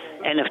tigers.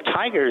 And if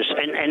tigers,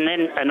 and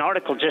then an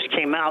article just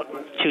came out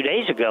 2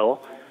 days ago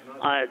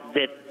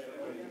that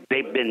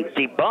they've been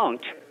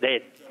debunked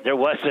that there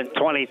wasn't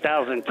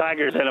 20,000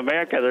 tigers in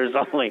America. There's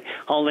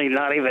only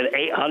not even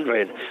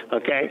 800.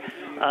 Okay,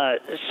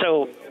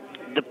 so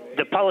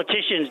the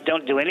politicians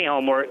don't do any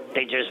homework.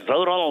 They just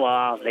vote on a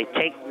law. They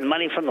take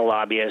money from the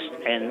lobbyists,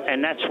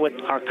 and that's what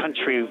our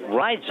country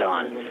rides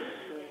on.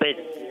 But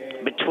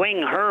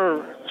between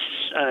her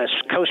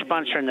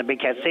co-sponsoring the Big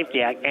Cat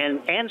Safety Act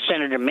and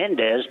Senator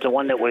Mendez, the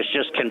one that was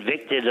just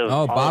convicted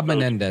of Bob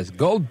Menendez,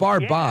 Gold Bar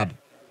Bob.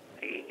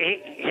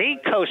 He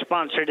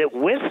co-sponsored it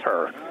with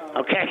her.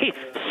 Okay,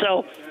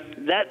 so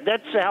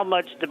that's how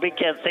much the Big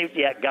Cat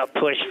Safety Act got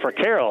pushed for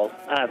Carol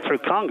through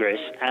Congress.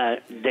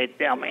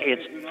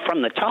 It's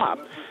from the top.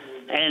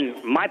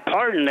 And my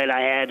pardon that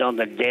I had on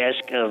the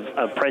desk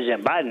of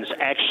President Biden's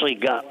actually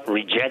got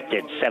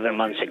rejected 7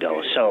 months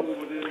ago. So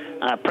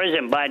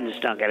President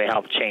Biden's not going to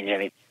help change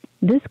anything.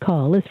 This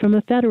call is from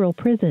a federal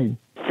prison.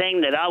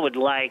 Thing that I would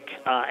like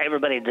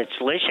everybody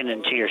that's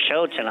listening to your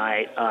show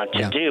tonight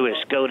to do is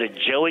go to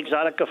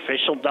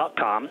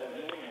joeexoticofficial.com,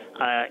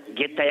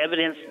 get the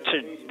evidence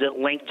the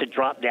link to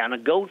drop down,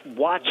 and go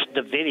watch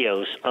the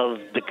videos of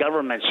the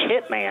government's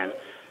hitman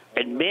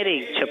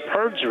admitting to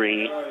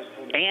perjury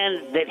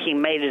and that he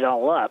made it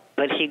all up.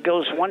 But he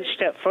goes one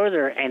step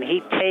further, and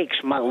he takes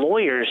my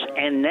lawyers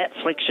and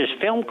Netflix's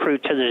film crew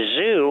to the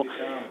zoo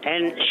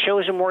and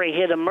shows them where he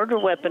hid a murder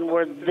weapon,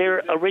 where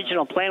their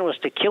original plan was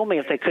to kill me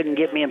if they couldn't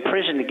get me in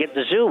prison to get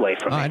the zoo away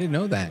from me. I didn't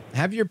know that.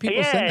 Have your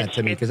people send that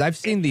to me, because I've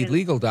seen the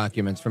legal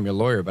documents from your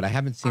lawyer, but I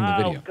haven't seen the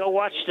video. Go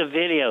watch the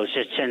videos.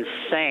 It's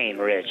insane,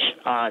 Rich.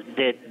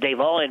 That they've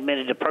all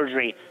admitted to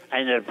perjury,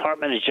 and the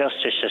Department of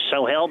Justice is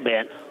so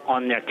hell-bent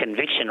on their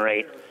conviction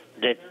rate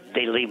that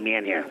they leave me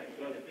in here.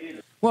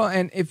 Well,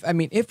 and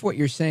if what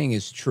you're saying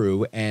is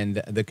true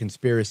and the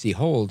conspiracy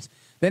holds,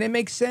 then it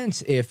makes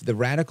sense if the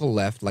radical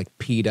left, like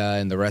PETA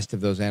and the rest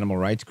of those animal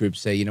rights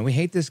groups, say, we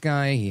hate this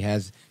guy. He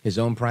has his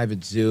own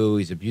private zoo.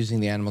 He's abusing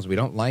the animals. We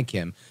don't like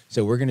him.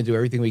 So we're going to do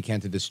everything we can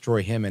to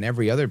destroy him and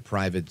every other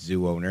private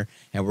zoo owner.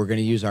 And we're going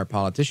to use our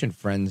politician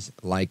friends,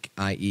 like,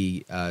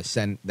 i.e.,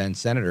 then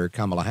Senator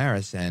Kamala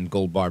Harris and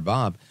Gold Bar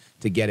Bob,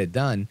 to get it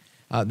done.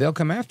 They'll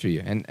come after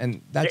you.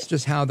 And that's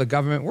just how the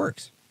government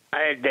works.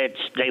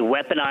 They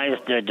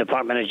weaponized the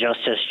Department of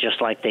Justice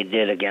just like they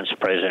did against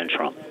President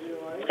Trump.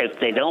 If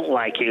they don't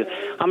like you,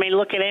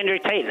 look at Andrew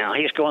Tate now.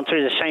 He's going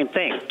through the same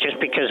thing just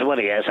because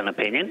he has an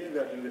opinion.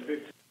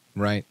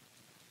 Right.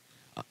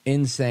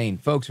 Insane.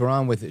 Folks, we're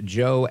on with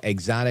Joe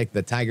Exotic,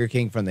 the Tiger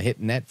King from the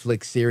hit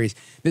Netflix series.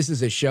 This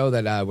is a show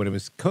that when it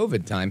was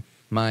COVID time,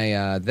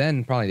 my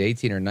then probably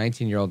 18 or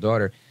 19-year-old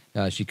daughter,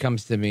 she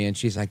comes to me and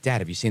she's like,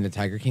 Dad, have you seen the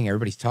Tiger King?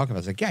 Everybody's talking about it. I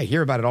was like, yeah, I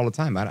hear about it all the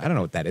time. I don't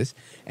know what that is.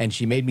 And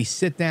she made me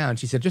sit down.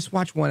 She said, just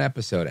watch one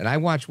episode. And I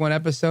watched one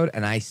episode,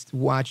 and I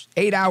watched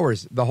 8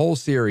 hours, the whole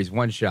series,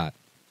 one shot.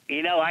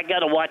 I got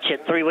to watch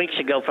it 3 weeks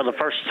ago for the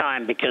first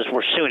time because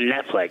we're suing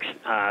Netflix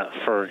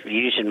for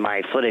using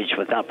my footage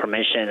without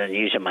permission and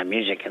using my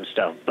music and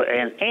stuff,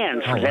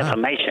 and for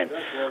defamation.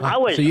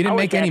 Wow. So you didn't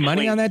make any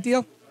money on that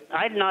deal?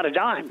 I had not a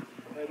dime.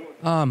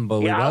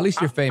 Unbelievable. Yeah, at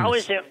least you're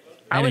famous.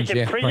 I was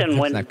in prison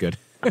when not good.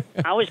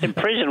 I was in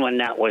prison when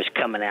that was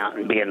coming out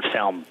and being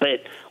filmed.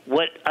 But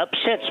what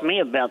upsets me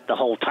about the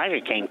whole Tiger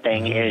King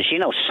thing is,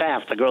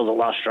 Saf, the girl that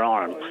lost her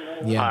arm.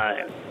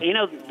 Yeah.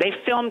 They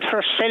filmed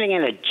her sitting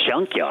in a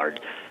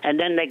junkyard, and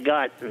then they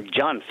got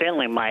John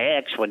Finley, my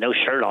ex, with no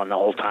shirt on the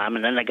whole time,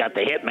 and then they got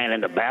the hitman in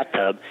the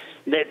bathtub.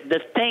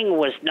 The thing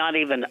was not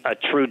even a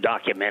true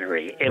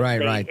documentary.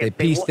 Right. They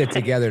pieced it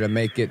together to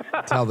make it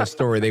tell the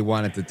story they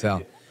wanted to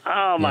tell.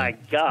 Oh, my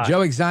God.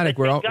 Joe Exotic,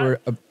 we're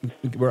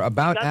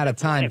about out of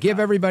time. Give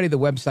everybody the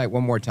website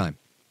one more time.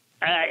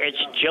 It's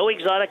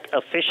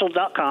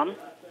joeexoticofficial.com,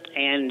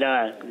 and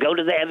go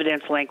to the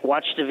evidence link,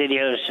 watch the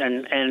videos,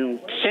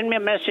 and send me a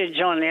message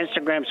on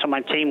Instagram so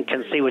my team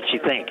can see what you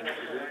think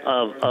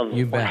of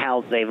how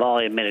they've all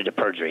admitted to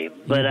perjury.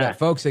 But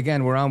folks,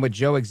 again, we're on with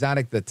Joe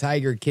Exotic, the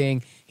Tiger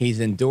King.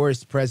 He's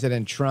endorsed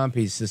President Trump.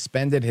 He's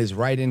suspended his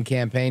write-in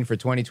campaign for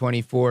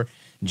 2024.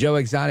 Joe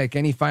Exotic,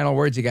 any final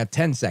words? You got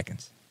 10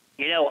 seconds.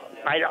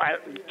 I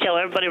tell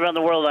everybody around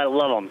the world I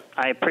love them.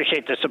 I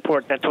appreciate the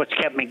support. That's what's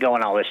kept me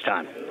going all this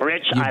time.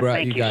 Rich,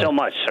 thank you so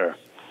much, sir.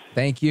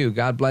 Thank you.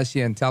 God bless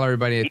you, and tell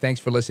everybody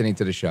thanks for listening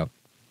to the show.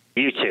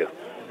 You too.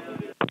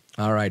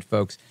 All right,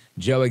 folks.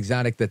 Joe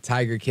Exotic, the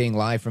Tiger King,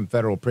 live from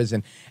federal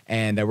prison.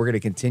 And we're going to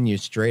continue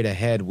straight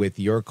ahead with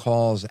your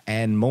calls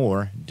and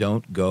more.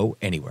 Don't go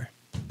anywhere.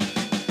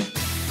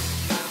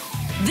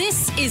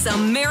 This is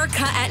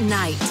America at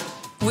Night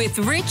with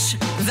Rich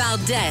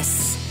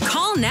Valdez.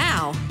 Call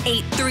now,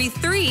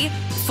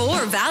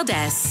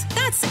 833-4-VALDEZ.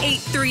 That's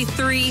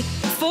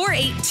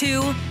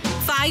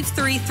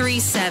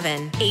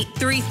 833-482-5337.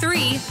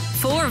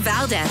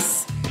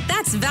 833-4-VALDEZ.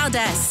 That's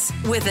Valdez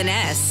with an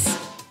S.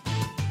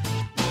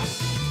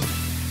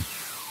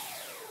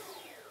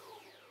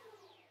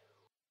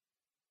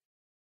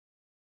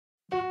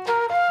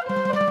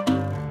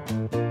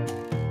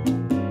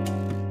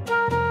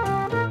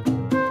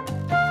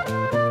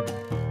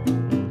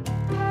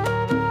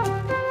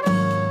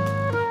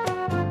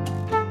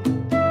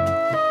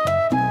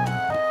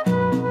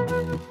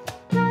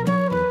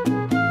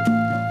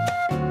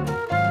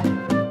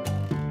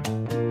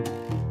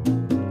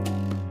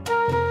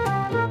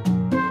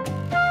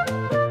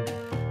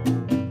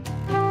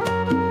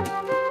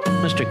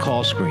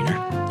 Call screener,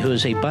 who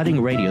is a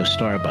budding radio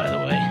star, by the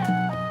way.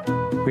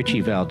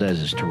 Richie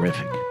Valdez is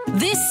terrific.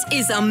 This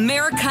is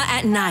America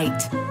at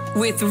Night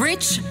with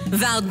Rich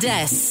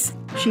Valdez.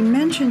 She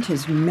mentioned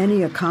his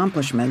many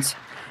accomplishments,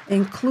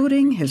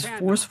 including his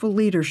forceful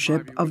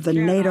leadership of the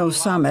NATO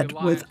summit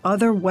with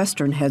other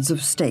Western heads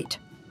of state.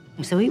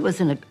 So he was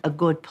in a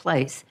good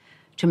place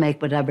to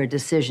make whatever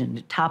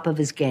decision, top of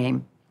his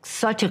game.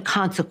 such a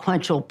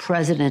consequential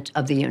president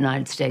of the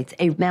United States,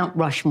 a Mount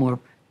Rushmore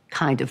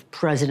kind of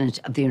president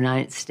of the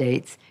United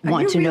States.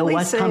 Want to know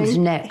what comes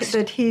next.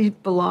 That he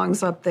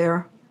belongs up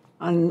there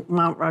on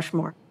Mount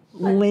Rushmore?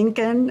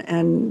 Lincoln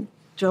and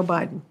Joe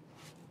Biden.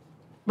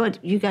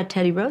 But you got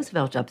Teddy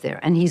Roosevelt up there,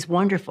 and he's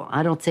wonderful.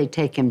 I don't say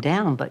take him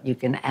down, but you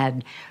can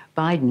add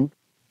Biden.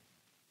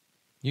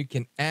 You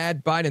can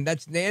add Biden.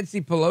 That's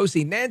Nancy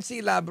Pelosi,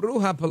 Nancy La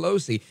Bruja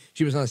Pelosi.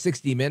 She was on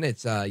 60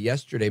 Minutes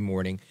yesterday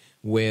morning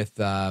with,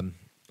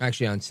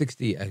 actually on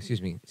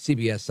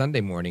CBS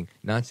Sunday morning,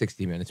 not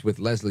 60 Minutes, with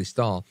Leslie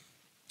Stahl.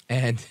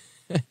 And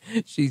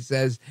she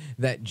says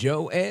that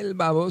Joe El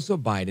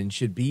Baboso Biden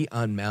should be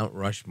on Mount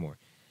Rushmore.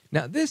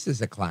 Now, this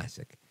is a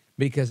classic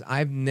because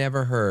I've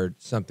never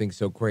heard something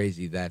so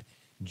crazy that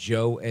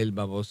Joe El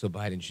Baboso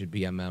Biden should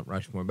be on Mount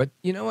Rushmore. But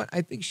you know what?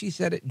 I think she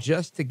said it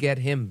just to get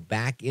him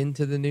back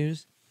into the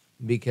news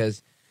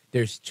because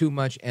there's too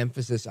much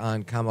emphasis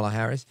on Kamala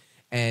Harris.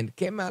 And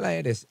Kamala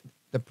Harris,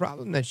 the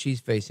problem that she's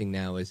facing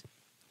now is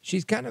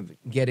she's kind of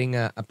getting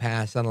a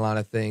pass on a lot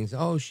of things.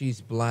 Oh, she's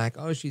black.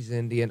 Oh, she's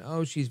Indian.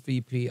 Oh, she's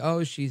VP.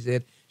 Oh, she's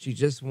it. She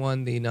just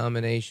won the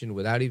nomination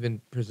without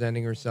even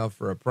presenting herself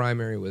for a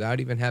primary, without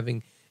even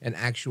having an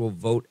actual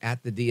vote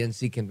at the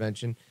DNC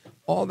convention.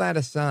 All that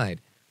aside,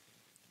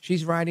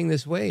 she's riding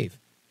this wave.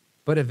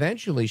 But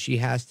eventually she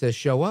has to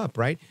show up,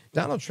 right?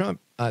 Donald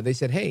Trump, they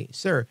said, hey,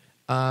 sir,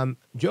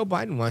 Joe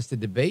Biden wants to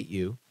debate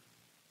you,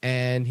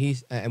 and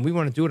we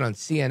want to do it on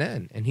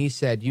CNN. And he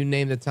said, you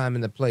name the time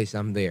and the place,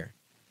 I'm there.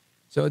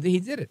 So he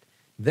did it.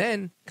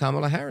 Then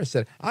Kamala Harris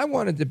said, I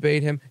want to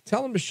debate him.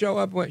 Tell him to show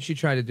up. When she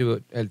tried to do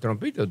what El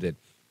Trompito did.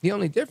 The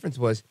only difference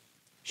was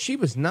she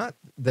was not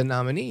the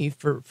nominee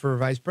for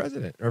vice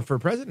president, or for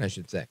president, I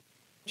should say.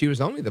 She was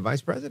only the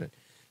vice president.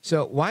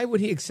 So why would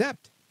he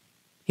accept?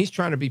 He's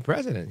trying to be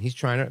president. He's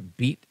trying to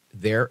beat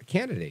their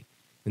candidate.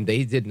 And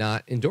they did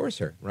not endorse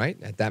her, right?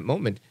 At that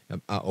moment,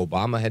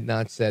 Obama had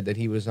not said that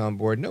he was on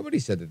board. Nobody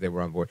said that they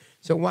were on board.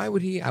 So why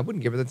would he? I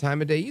wouldn't give her the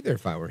time of day either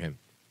if I were him.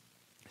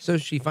 So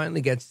she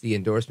finally gets the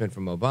endorsement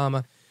from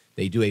Obama.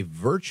 They do a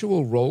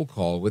virtual roll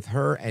call with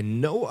her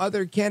and no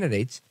other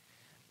candidates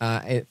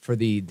for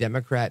the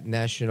Democrat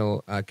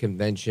National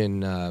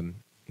Convention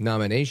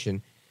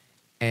nomination.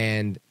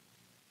 And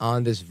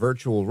on this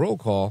virtual roll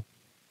call,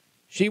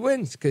 she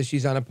wins because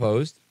she's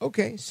unopposed.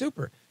 Okay,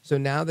 super. So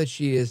now that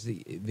she is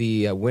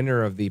the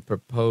winner of the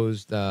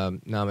proposed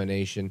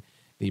nomination,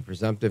 the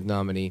presumptive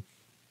nominee,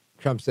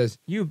 Trump says,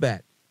 you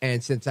bet.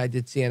 And since I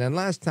did CNN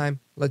last time,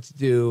 let's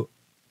do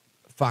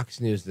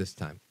Fox News this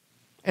time.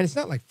 And it's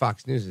not like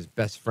Fox News is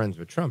best friends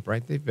with Trump,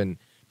 right? They've been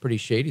pretty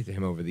shady to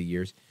him over the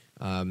years.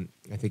 I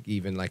think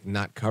even like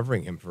not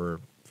covering him for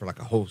like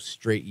a whole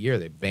straight year.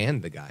 They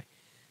banned the guy.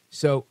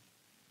 So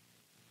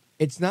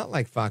it's not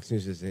like Fox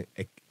News is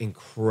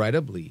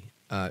incredibly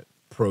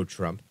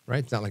pro-Trump, right?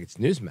 It's not like it's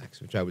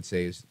Newsmax, which I would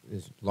say is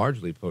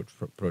largely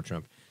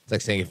pro-Trump. It's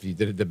like saying if you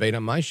did a debate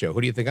on my show,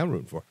 who do you think I'm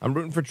rooting for? I'm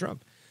rooting for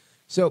Trump.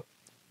 So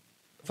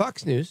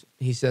Fox News,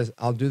 he says,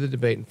 I'll do the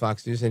debate in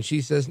Fox News. And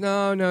she says,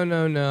 no,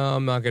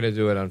 I'm not going to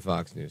do it on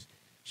Fox News.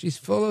 She's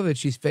full of it.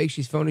 She's fake.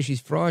 She's phony.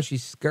 She's fraud.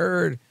 She's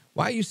scared.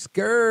 Why are you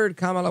scared,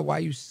 Kamala? Why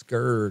are you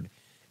scared?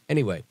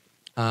 Anyway,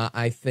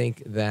 I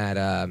think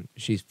that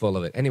she's full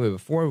of it. Anyway,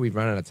 before we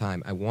run out of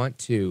time, I want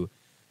to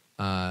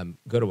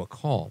go to a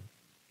call.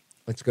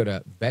 Let's go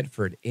to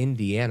Bedford,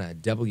 Indiana,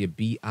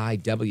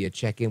 WBIW.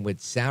 Check in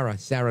with Sarah.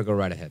 Sarah, go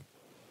right ahead.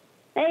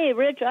 Hey,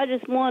 Rich, I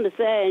just wanted to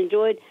say I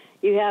enjoyed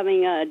you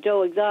having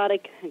Joe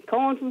Exotic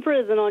calling from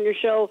prison on your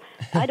show.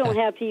 I don't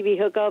have TV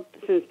hookup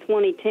since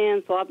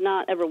 2010, so I've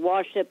not ever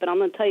watched it, but I'm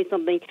going to tell you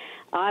something.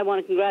 I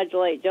want to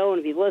congratulate Joe, and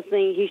if he's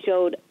listening, he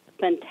showed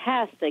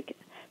fantastic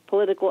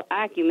political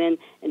acumen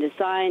in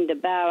deciding to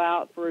bow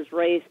out for his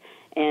race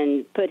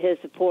and put his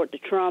support to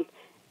Trump.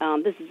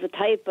 This is the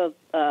type of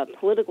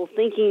political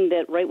thinking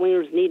that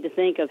right-wingers need to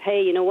think of,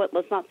 hey, you know what,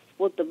 let's not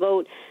split the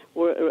vote.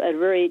 We're at a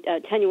very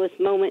tenuous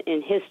moment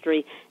in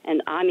history.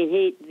 And, I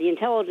mean, the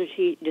intelligence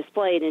he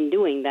displayed in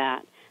doing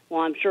that,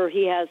 well, I'm sure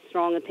he has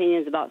strong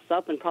opinions about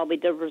stuff and probably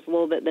differs a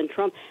little bit than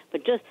Trump,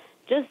 but just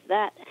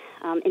that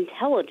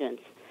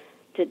intelligence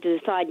to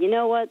decide, you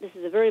know what, this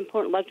is a very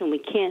important election. We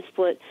can't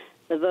split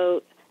the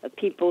vote of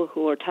people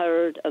who are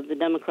tired of the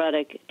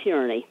Democratic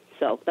tyranny.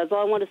 So that's all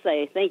I want to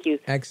say. Thank you.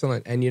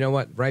 Excellent. And you know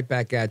what? Right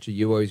back at you.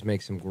 You always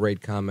make some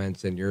great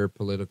comments, and your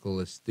political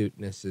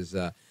astuteness is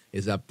up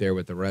there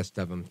with the rest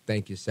of them.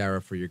 Thank you,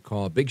 Sarah, for your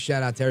call. Big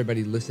shout out to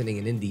everybody listening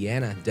in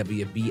Indiana.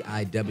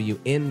 WBIW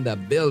in the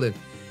building.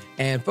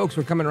 And folks,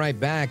 we're coming right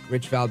back.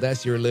 Rich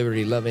Valdez, your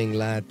liberty-loving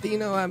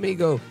Latino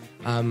amigo.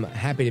 I'm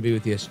happy to be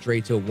with you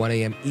straight till 1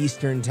 a.m.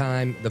 Eastern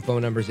Time. The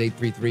phone number is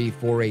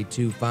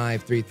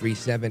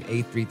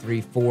 833-482-5337,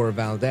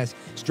 833-4-Valdez.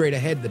 Straight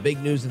ahead, the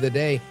big news of the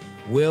day.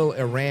 Will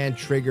Iran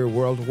trigger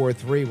World War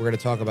III? We're going to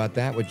talk about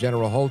that with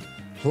General Holt.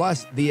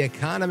 Plus, the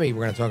economy.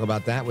 We're going to talk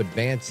about that with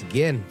Vance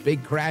Ginn.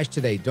 Big crash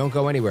today. Don't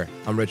go anywhere.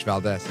 I'm Rich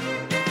Valdez.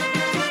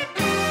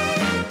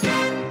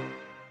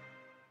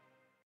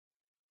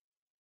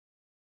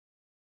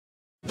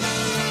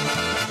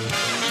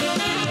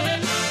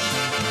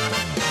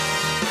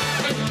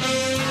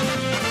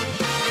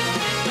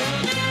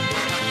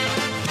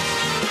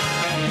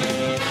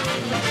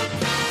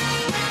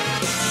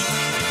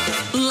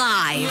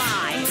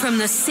 from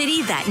the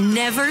city that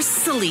never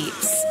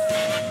sleeps.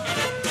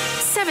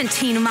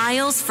 17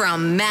 miles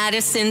from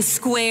Madison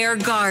Square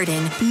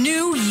Garden,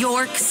 New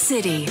York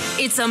City.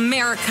 It's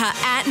America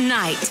at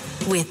Night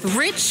with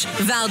Rich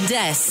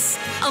Valdez,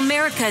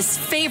 America's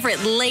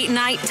favorite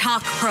late-night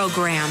talk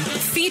program,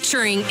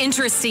 featuring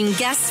interesting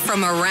guests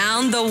from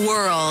around the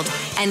world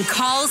and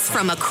calls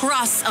from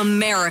across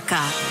America.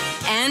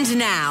 And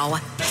now,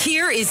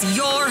 here is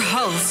your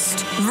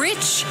host,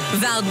 Rich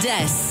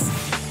Valdez.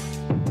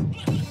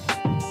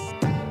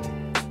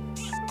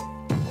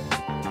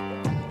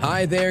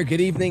 Hi there,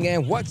 good evening,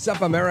 and what's up,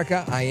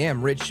 America? I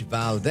am Rich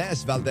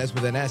Valdez, Valdez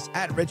with an S,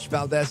 at Rich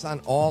Valdez on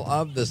all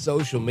of the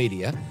social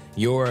media.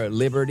 Your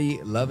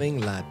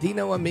liberty-loving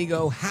Latino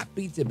amigo,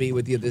 happy to be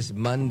with you this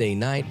Monday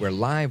night. We're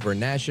live, we're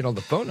national. The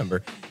phone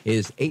number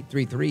is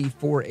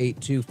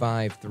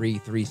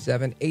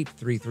 833-482-5337,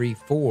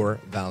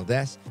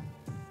 833-4-VALDEZ.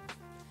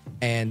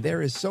 And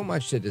there is so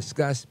much to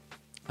discuss.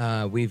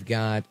 We've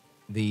got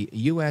the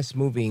U.S.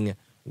 moving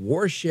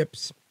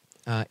warships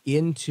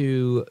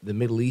into the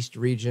Middle East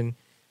region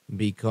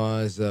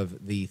because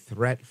of the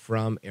threat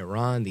from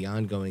Iran, the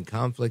ongoing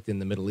conflict in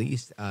the Middle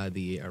East.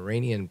 The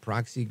Iranian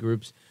proxy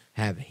groups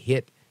have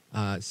hit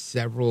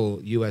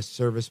several U.S.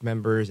 service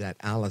members at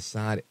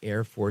Al-Assad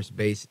Air Force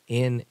Base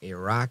in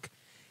Iraq.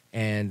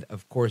 And,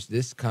 of course,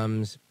 this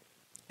comes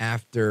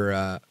after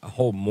a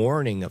whole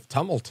morning of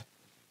tumult,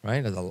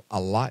 right? There's a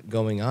lot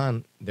going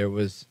on. There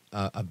was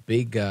a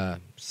big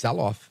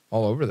sell-off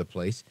all over the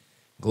place.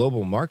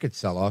 Global market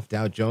sell-off.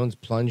 Dow Jones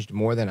plunged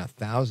more than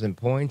 1,000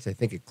 points. I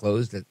think it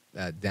closed at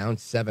down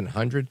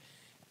 700.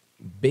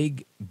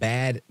 Big,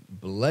 bad,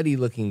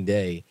 bloody-looking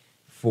day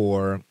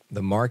for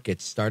the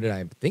markets. Started,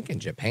 I think,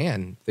 in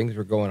Japan. Things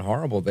were going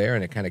horrible there,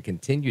 and it kind of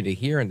continued to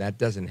here, and that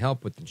doesn't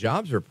help with the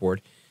jobs report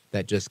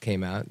that just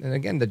came out. And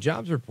again, the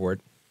jobs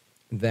report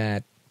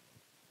that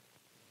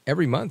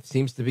every month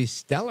seems to be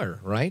stellar,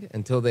 right?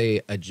 Until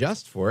they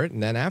adjust for it,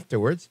 and then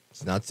afterwards,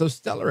 it's not so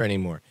stellar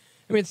anymore.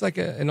 I mean, it's like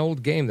an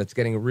old game that's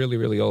getting really,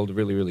 really old,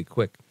 really, really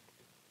quick.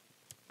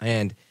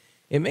 And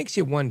it makes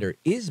you wonder,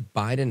 is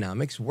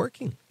Bidenomics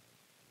working?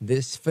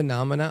 This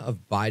phenomena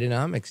of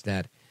Bidenomics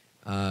that,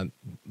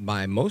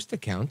 by most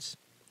accounts,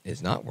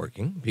 is not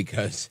working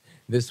because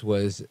this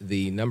was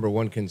the number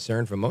one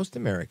concern for most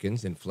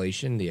Americans,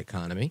 inflation, the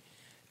economy,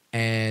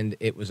 and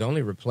it was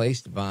only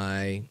replaced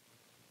by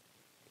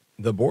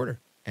the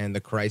border and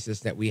the crisis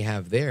that we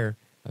have there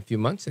a few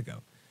months ago.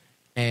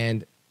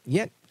 And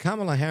yet,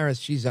 Kamala Harris,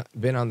 she's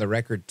been on the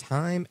record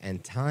time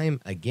and time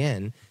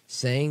again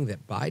saying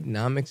that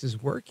Bidenomics is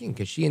working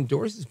because she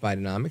endorses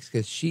Bidenomics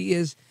because she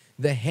is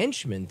the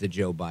henchman to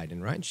Joe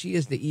Biden, right? She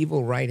is the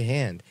evil right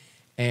hand.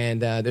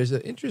 And there's an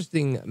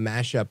interesting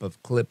mashup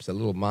of clips, a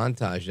little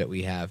montage that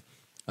we have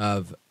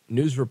of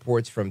news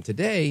reports from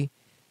today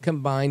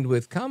combined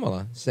with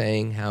Kamala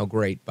saying how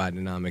great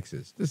Bidenomics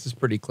is. This is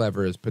pretty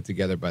clever as put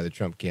together by the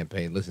Trump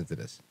campaign. Listen to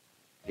this.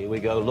 Here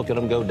we go. Look at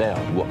them go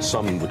down. What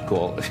some would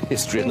call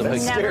history in the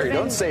making.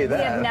 Don't say that.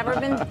 We have never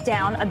been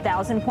down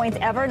 1,000 points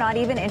ever, not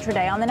even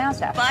intraday on the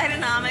NASDAQ.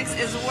 Bidenomics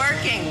is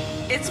working.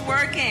 It's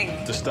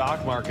working. The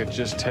stock market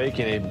just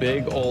taking a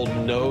big old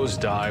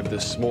nosedive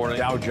this morning.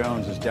 Dow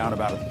Jones is down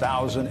about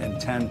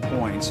 1,010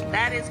 points.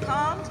 That is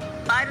called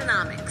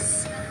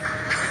Bidenomics.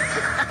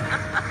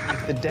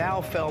 The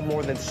Dow fell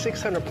more than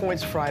 600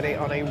 points Friday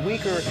on a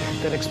weaker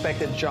than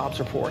expected jobs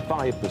report.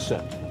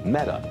 5%.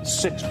 Meta,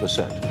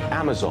 6%.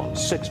 Amazon,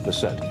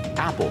 6%.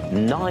 Apple,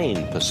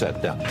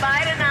 9% down.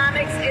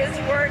 Bidenomics is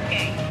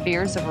working.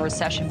 Fears of a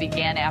recession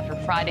began after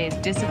Friday's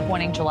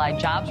disappointing July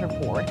jobs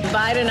report.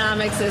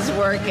 Bidenomics is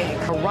working.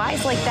 A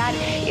rise like that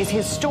is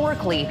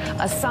historically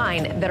a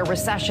sign that a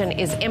recession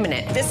is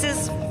imminent. This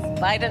is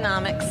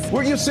Bidenomics.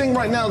 What you're seeing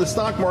right now in the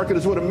stock market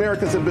is what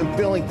Americans have been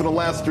feeling for the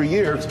last 3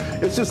 years.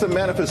 It's just a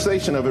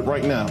manifestation of it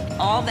right now.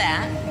 All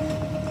that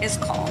is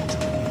called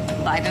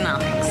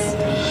Bidenomics.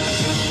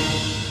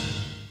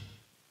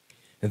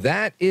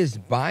 That is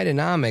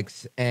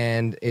Bidenomics,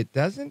 and it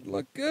doesn't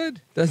look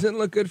good. Doesn't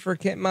look good for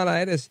Kamala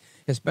Harris,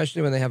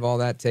 especially when they have all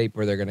that tape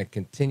where they're going to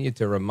continue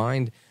to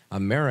remind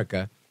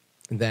America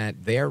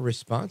that they're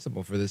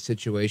responsible for the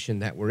situation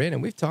that we're in.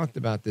 And we've talked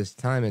about this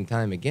time and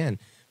time again,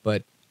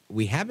 but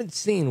we haven't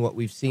seen what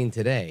we've seen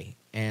today.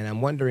 And I'm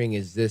wondering,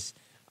 is this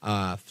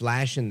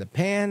flash in the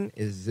pan?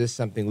 Is this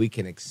something we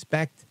can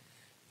expect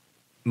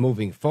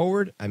moving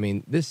forward? I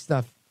mean, this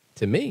stuff,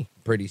 to me,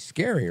 pretty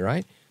scary,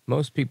 right?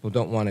 Most people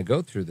don't want to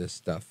go through this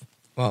stuff.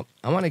 Well,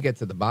 I want to get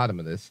to the bottom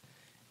of this,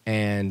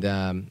 and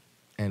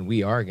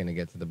we are going to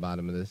get to the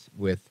bottom of this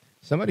with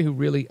somebody who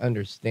really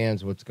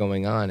understands what's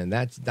going on, and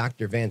that's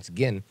Dr. Vance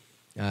Ginn.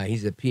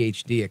 He's a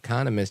PhD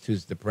economist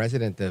who's the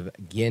president of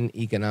Ginn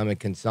Economic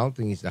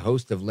Consulting. He's the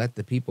host of Let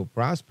the People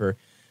Prosper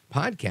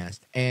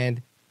podcast,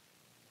 and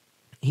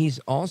he's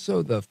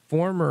also the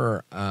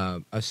former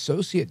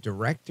associate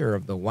director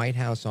of the White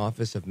House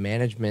Office of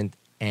Management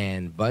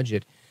and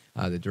Budget,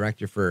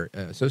 the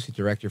associate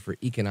director for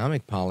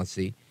economic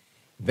policy.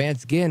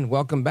 Vance Ginn,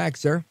 welcome back,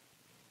 sir.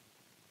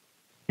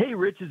 Hey,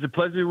 Rich, it's a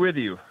pleasure to be with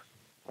you.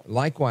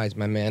 Likewise,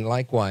 my man,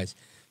 likewise.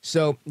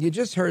 So you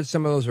just heard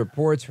some of those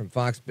reports from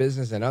Fox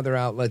Business and other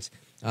outlets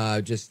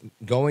just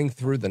going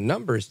through the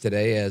numbers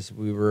today as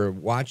we were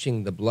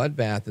watching the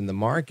bloodbath in the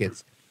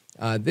markets.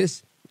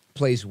 This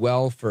plays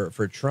well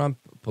for Trump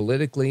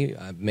politically,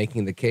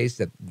 making the case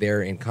that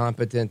they're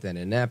incompetent and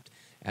inept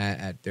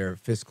at their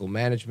fiscal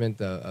management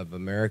of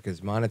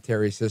America's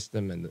monetary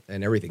system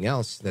and everything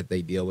else that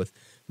they deal with.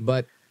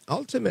 But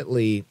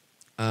ultimately,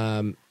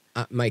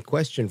 my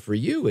question for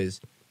you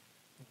is,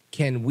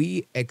 can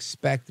we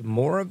expect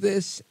more of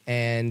this?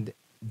 And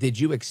did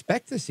you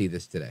expect to see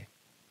this today?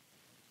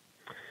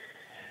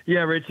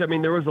 Yeah, Rich, I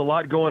mean, there was a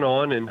lot going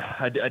on, and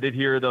I did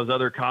hear those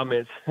other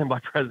comments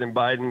by President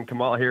Biden,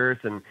 Kamala Harris,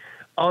 and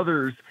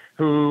others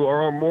who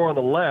are more on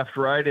the left,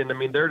 right? And, I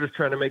mean, they're just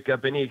trying to make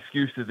up any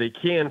excuses they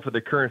can for the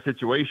current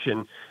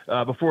situation.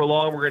 Before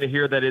long, we're going to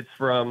hear that it's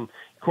from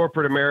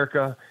corporate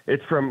America,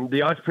 it's from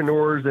the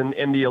entrepreneurs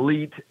and the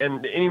elite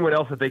and anyone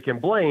else that they can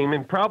blame,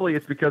 and probably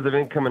it's because of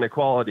income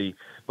inequality.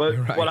 But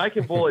what I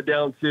can boil it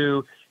down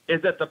to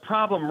is that the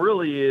problem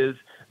really is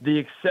the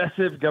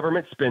excessive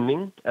government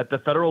spending at the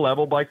federal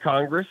level by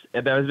Congress,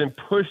 and that has been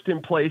pushed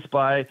in place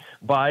by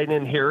Biden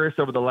and Harris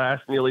over the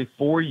last nearly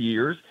 4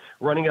 years,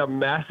 running up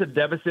massive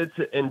deficits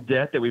and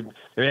debt that we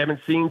haven't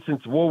seen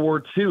since World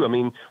War II. I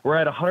mean, we're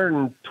at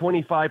 125%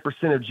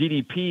 of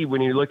GDP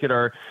when you look at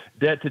our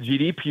debt to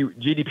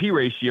GDP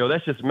ratio.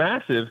 That's just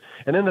massive.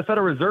 And then the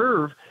Federal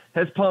Reserve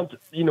has pumped,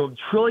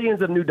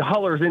 trillions of new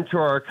dollars into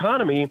our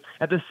economy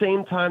at the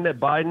same time that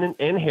Biden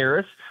and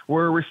Harris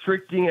were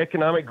restricting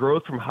economic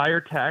growth from higher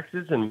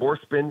taxes and more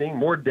spending,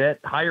 more debt,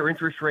 higher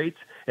interest rates,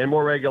 and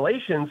more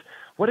regulations.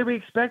 What did we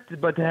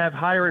expect but to have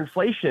higher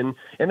inflation?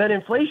 And that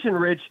inflation,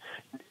 Rich,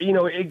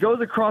 it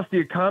goes across the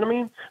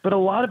economy, but a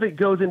lot of it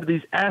goes into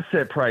these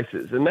asset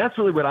prices. And that's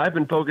really what I've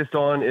been focused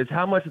on, is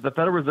how much of the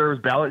Federal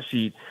Reserve's balance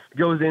sheet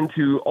goes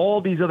into all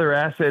these other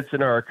assets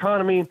in our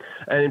economy,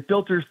 and it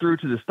filters through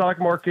to the stock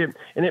market,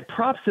 and it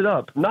props it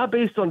up, not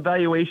based on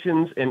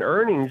valuations and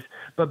earnings,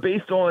 but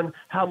based on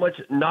how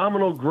much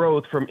nominal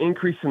growth from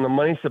increasing the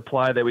money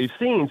supply that we've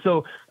seen.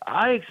 So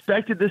I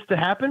expected this to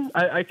happen.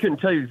 I couldn't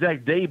tell you the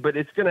exact date, but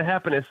it's going to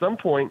happen at some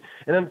point.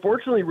 And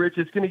unfortunately, Rich,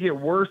 it's going to get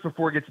worse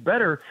before it gets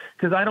better,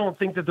 because I don't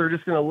think that they're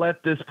just going to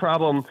let this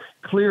problem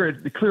clear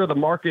the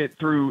market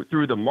through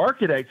the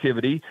market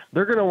activity.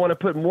 They're going to want to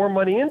put more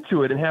money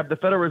into it and have the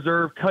Federal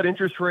Reserve cut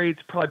interest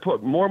rates, probably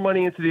put more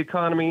money into the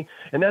economy,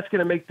 and that's going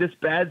to make this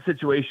bad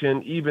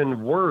situation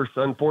even worse,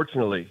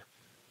 unfortunately.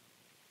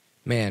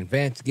 Man,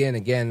 Vance Ginn,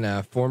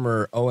 again,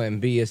 former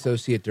OMB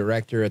Associate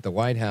Director at the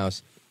White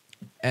House.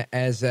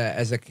 As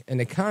an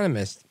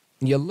economist,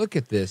 you look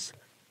at this,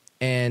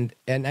 and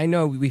I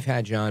know we've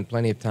had you on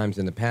plenty of times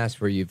in the past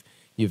where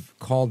you've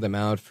called them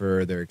out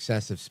for their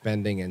excessive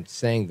spending and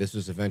saying this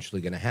was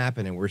eventually going to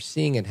happen, and we're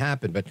seeing it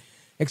happen. But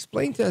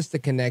explain to us the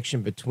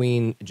connection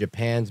between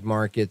Japan's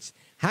markets.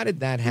 How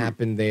did that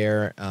happen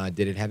there?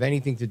 Did it have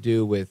anything to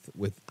do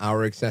with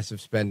our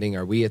excessive spending?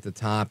 Are we at the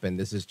top, and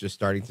this is just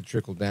starting to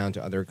trickle down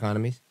to other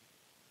economies?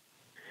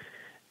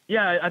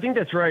 Yeah, I think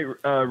that's right,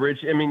 Rich.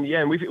 I mean,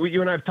 yeah, and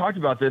you and I have talked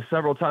about this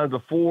several times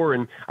before,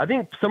 and I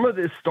think some of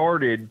this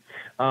started,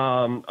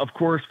 of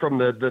course, from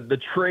the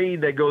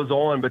trade that goes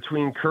on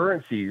between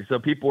currencies. So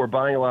people were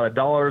buying a lot of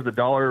dollars. The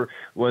dollar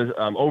was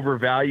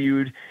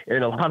overvalued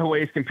in a lot of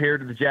ways compared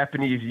to the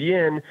Japanese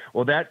yen.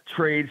 Well, that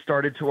trade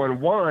started to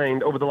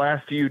unwind over the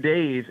last few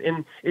days,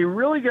 and it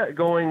really got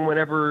going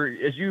whenever,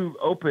 as you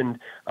opened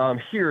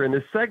here in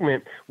this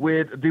segment,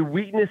 with the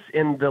weakness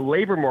in the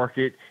labor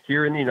market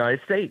here in the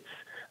United States.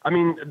 I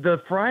mean,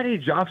 the Friday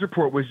jobs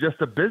report was just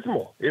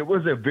abysmal. It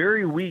was a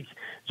very weak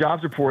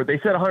jobs report. They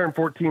said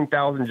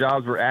 114,000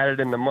 jobs were added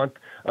in the month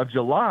of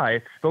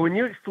July. But when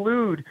you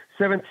exclude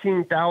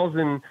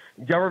 17,000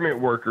 government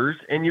workers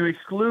and you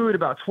exclude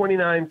about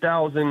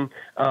 29,000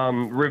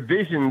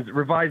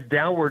 revised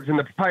downwards in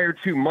the prior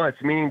 2 months,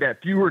 meaning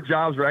that fewer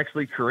jobs were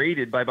actually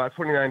created by about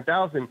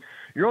 29,000,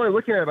 you're only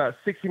looking at about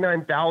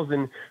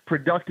 69,000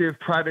 productive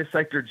private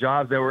sector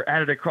jobs that were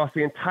added across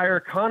the entire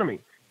economy.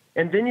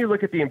 And then you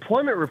look at the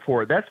employment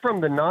report. That's from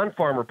the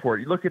non-farm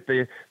report. You look at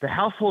the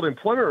household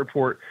employment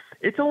report.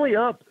 It's only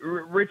up,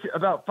 Rich,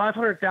 about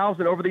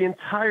 500,000 over the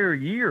entire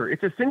year.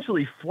 It's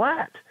essentially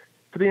flat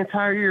for the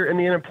entire year. And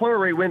the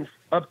unemployment rate went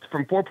up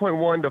from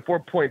 4.1 to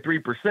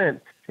 4.3%.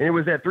 And it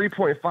was at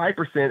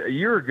 3.5% a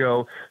year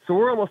ago. So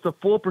we're almost a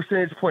full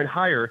percentage point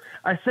higher.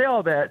 I say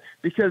all that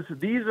because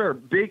these are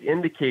big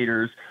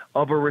indicators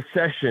of a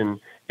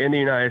recession in the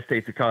United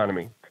States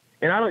economy.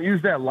 And I don't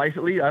use that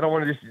lightly. I don't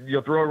want to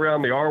just throw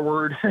around the R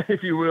word,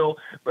 if you will.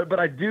 But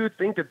I do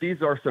think that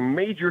these are some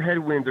major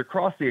headwinds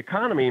across the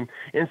economy.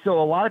 And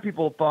so a lot of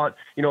people thought,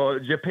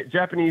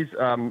 Japanese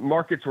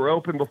markets were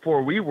open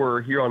before we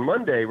were here on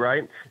Monday,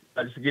 right?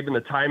 Just given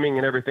the timing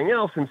and everything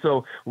else. And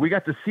so we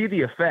got to see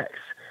the effects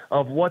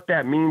of what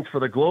that means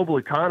for the global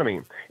economy.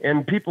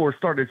 And people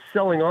started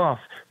selling off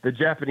the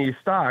Japanese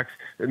stocks,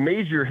 a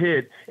major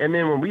hit. And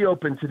then when we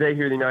opened today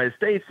here in the United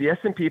States, the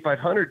S&P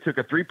 500 took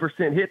a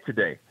 3% hit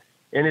today.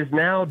 and is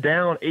now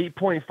down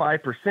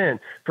 8.5%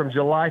 from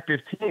July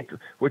 15th,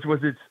 which was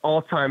its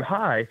all-time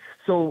high.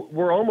 So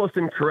we're almost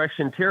in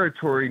correction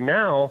territory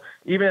now,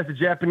 even as the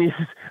Japanese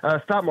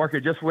stock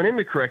market just went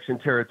into correction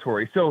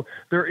territory. So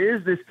there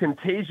is this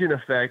contagion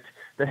effect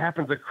that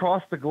happens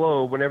across the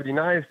globe whenever the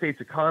United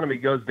States economy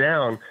goes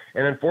down,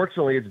 and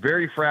unfortunately it's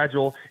very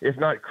fragile, if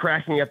not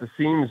cracking at the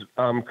seams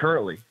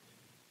currently.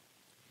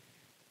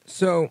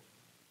 So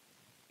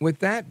with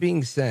that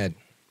being said,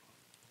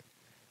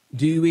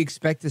 do you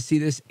expect to see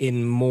this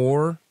in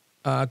more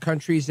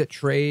countries that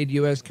trade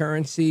U.S.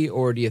 currency,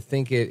 or do you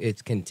think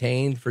it's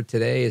contained for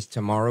today? Is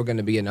tomorrow going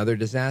to be another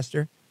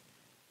disaster?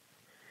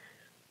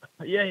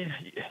 Yeah,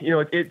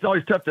 it's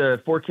always tough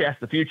to forecast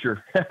the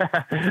future,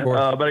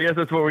 but I guess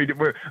that's what we're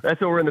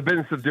in the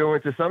business of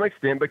doing to some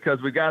extent,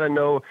 because we got to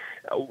know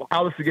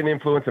how this is going to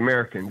influence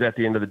Americans at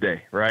the end of the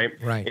day, right?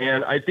 Right.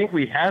 And I think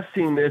we have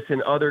seen this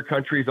in other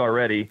countries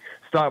already.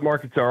 Stock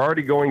markets are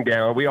already going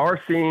down. We are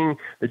seeing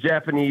the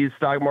Japanese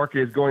stock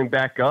market is going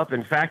back up.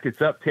 In fact,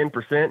 it's up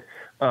 10%.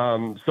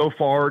 So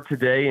far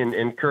today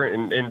in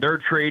current in their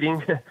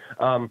trading.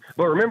 But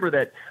remember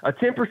that a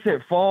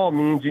 10% fall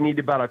means you need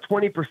about a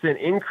 20%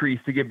 increase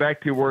to get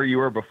back to where you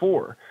were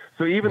before.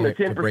 So even the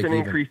 10%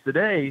 increase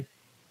today,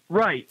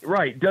 right,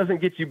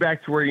 doesn't get you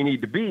back to where you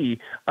need to be.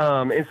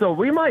 And so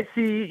we might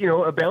see,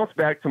 a bounce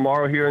back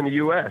tomorrow here in the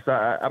U.S.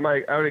 I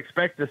would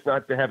expect this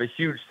not to have a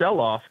huge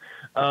sell-off.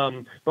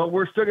 But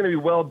we're still going to be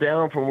well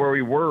down from where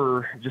we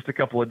were just a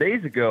couple of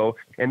days ago,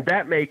 and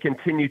that may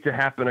continue to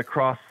happen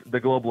across the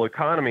global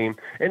economy.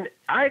 And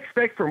I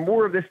expect for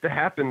more of this to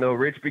happen, though,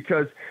 Rich,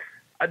 because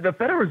the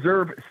Federal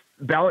Reserve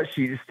balance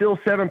sheet is still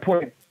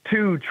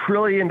 $7.2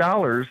 trillion,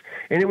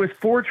 and it was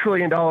 $4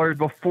 trillion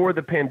before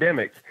the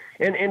pandemic.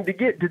 And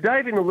to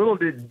dive in a little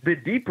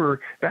bit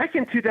deeper, back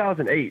in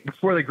 2008,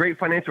 before the great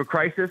financial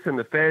crisis and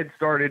the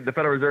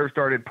Federal Reserve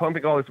started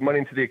pumping all this money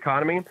into the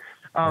economy,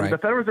 the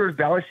Federal Reserve's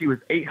balance sheet was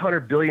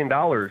 $800 billion,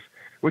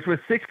 which was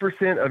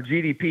 6% of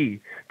GDP.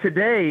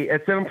 Today,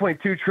 at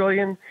 $7.2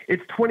 trillion,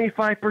 it's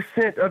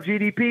 25% of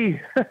GDP.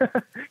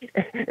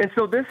 And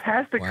so this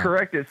has to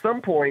correct at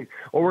some point,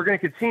 or we're going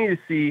to continue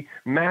to see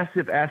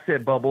massive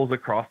asset bubbles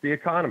across the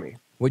economy.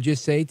 Would you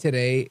say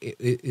today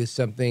is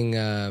something,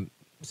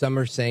 some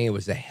are saying it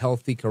was a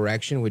healthy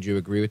correction? Would you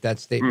agree with that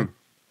statement?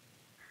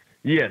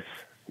 Yes.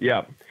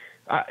 Yeah.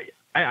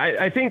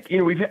 I think,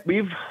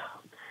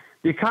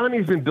 the economy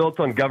has been built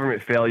on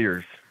government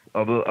failures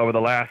over the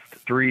last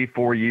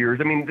 3-4 years.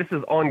 I mean, this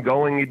is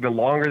ongoing even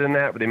longer than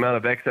that with the amount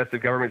of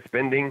excessive government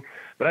spending.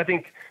 But I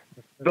think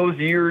those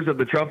years of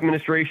the Trump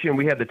administration,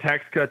 we had the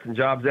Tax Cuts and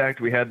Jobs Act.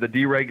 We had the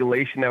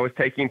deregulation that was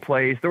taking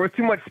place. There was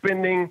too much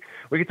spending.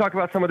 We could talk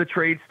about some of the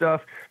trade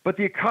stuff, but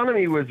the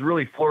economy was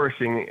really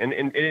flourishing, and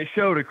it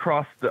showed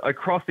across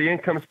the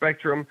income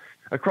spectrum,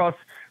 across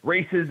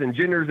races and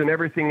genders and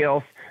everything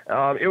else.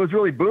 It was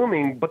really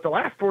booming, but the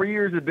last 4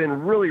 years have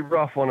been really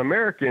rough on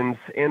Americans.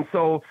 And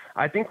so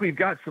I think we've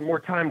got some more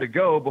time to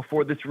go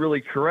before this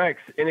really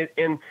corrects. And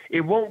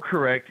it won't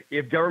correct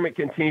if government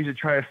continues to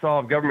try to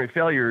solve government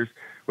failures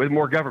with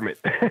more government.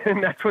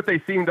 And that's what they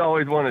seem to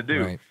always want to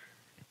do. Right.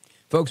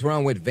 Folks, we're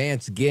on with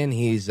Vance Ginn.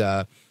 He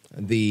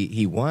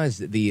was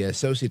the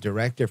Associate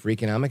Director for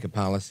Economic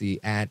Policy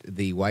at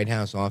the White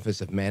House Office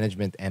of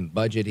Management and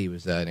Budget. He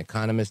was an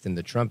economist in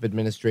the Trump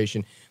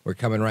administration. We're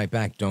coming right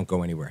back. Don't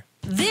go anywhere.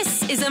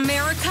 This is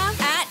America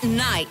at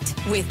Night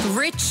with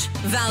Rich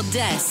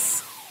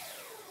Valdez.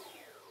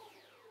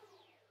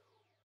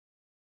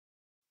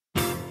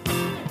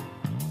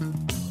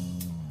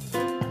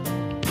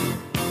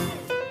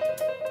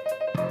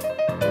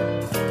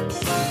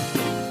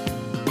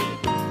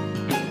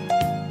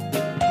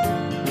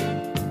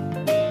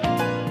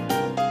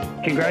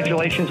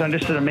 Congratulations on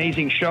just an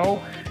amazing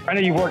show. I know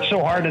you've worked so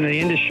hard in the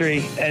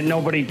industry, and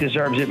nobody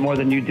deserves it more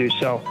than you do.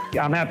 So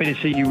I'm happy to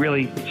see you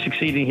really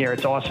succeeding here.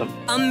 It's awesome.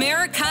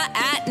 America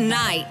at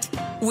Night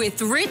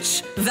with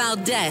Rich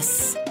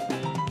Valdez.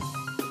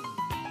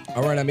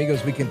 All right,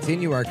 amigos, we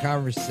continue our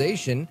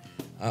conversation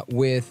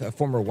with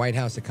former White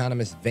House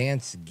economist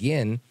Vance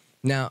Ginn.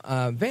 Now,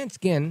 Vance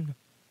Ginn,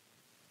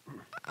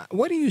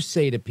 what do you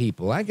say to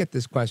people? I get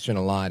this question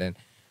a lot, and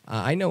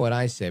I know what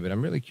I say, but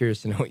I'm really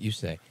curious to know what you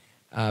say.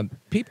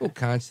 People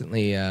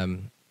constantly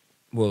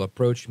will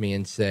approach me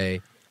and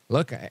say,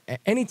 look,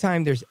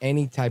 anytime there's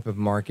any type of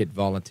market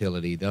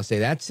volatility, they'll say,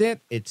 that's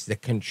it. It's the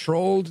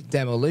controlled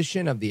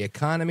demolition of the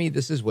economy.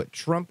 This is what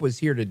Trump was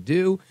here to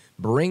do,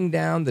 bring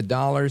down the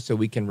dollar so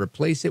we can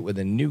replace it with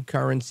a new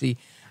currency.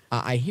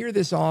 I hear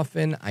this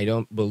often. I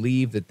don't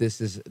believe that this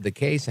is the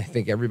case. I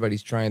think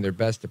everybody's trying their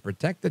best to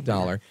protect the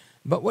dollar.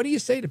 But what do you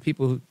say to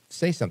people who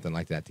say something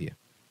like that to you?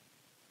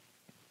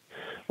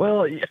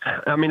 Well,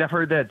 I mean, I've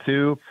heard that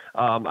too.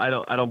 I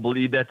don't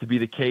believe that to be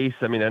the case.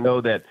 I mean, I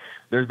know that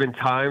there's been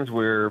times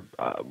where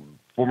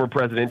former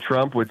President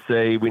Trump would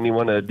say we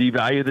want to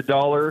devalue the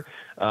dollar,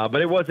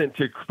 but it wasn't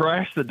to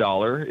crash the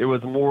dollar. It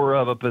was more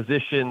of a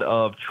position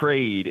of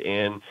trade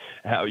and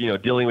how,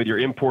 dealing with your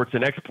imports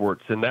and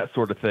exports and that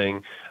sort of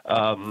thing.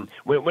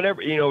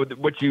 Whenever,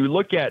 what you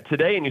look at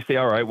today and you say,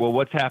 all right, well,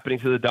 what's happening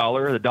to the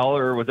dollar? The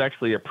dollar was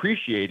actually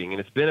appreciating, and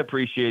it's been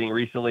appreciating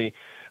recently.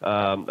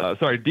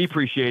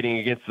 Depreciating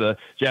against the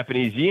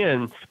Japanese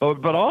yen,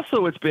 but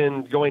also it's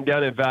been going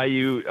down in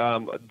value.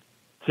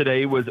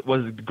 Today was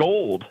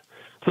gold.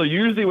 So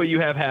usually what you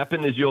have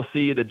happen is you'll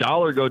see the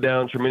dollar go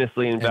down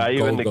tremendously in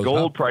value and the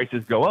gold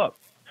prices go up.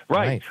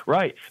 Right.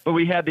 But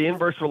we had the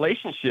inverse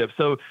relationship.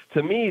 So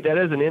to me, that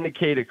doesn't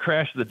indicate a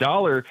crash of the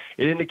dollar.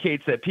 It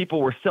indicates that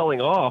people were selling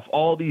off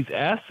all these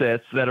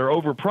assets that are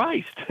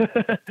overpriced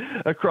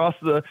across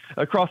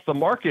the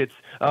markets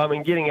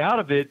and getting out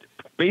of it,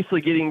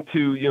 basically getting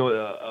to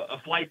a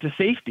flight to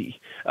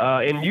safety.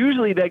 And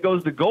usually that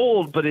goes to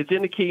gold, but it's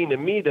indicating to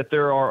me that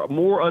there are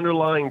more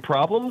underlying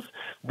problems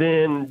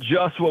than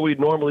just what we'd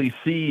normally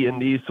see in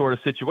these sort of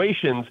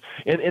situations.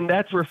 And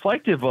that's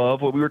reflective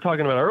of what we were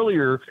talking about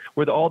earlier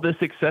with all this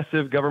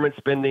excessive government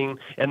spending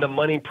and the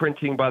money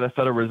printing by the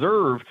Federal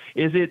Reserve.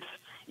 It's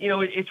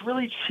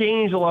really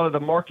changed a lot of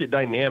the market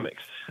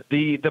dynamics.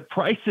 The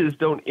prices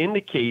don't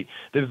indicate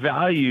the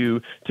value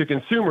to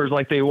consumers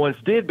like they once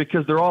did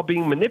because they're all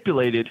being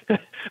manipulated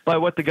by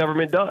what the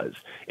government does.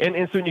 And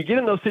so when you get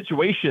in those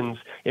situations,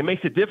 it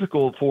makes it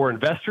difficult for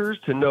investors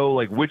to know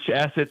like which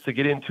assets to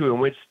get into and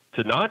which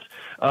to not.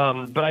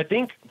 But I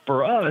think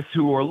for us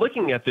who are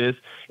looking at this,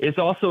 it's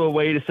also a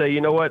way to say,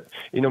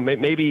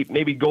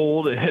 maybe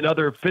gold and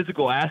other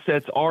physical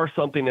assets are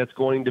something that's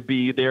going to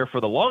be there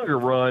for the longer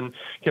run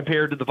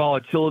compared to the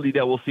volatility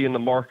that we'll see in the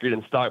market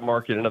and stock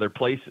market and other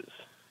places.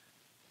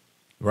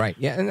 Right.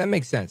 Yeah, and that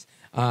makes sense.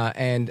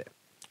 I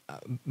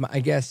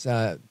guess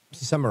to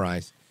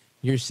summarize,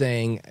 you're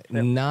saying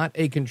not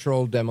a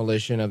controlled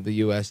demolition of the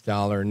U.S.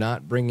 dollar,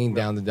 not bringing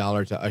down the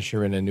dollar to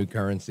usher in a new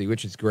currency,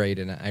 which is great,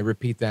 and I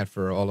repeat that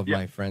for all of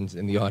my friends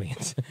in the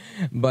audience.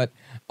 But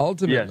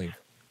ultimately,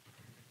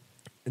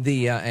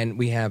 and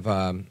we have,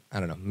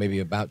 maybe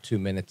about 2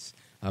 minutes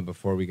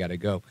before we got to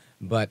go.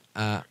 But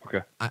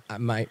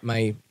my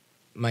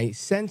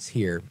sense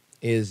here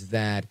is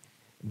that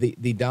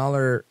the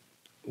dollar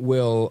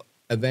will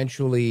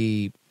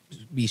eventually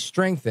be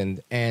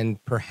strengthened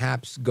and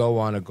perhaps go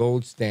on a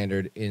gold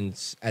standard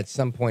at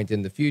some point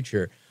in the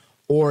future,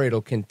 or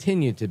it'll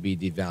continue to be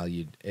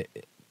devalued.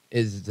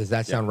 Does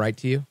that sound right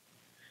to you?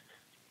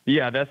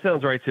 Yeah, that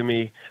sounds right to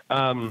me.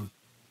 And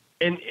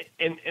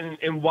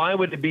why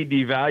would it be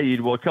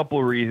devalued? Well, a couple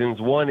of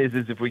reasons. One is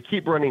if we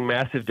keep running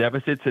massive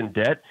deficits in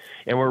debt,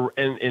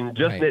 and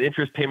just net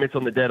interest payments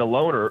on the debt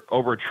alone are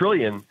over $1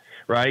 trillion,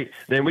 right?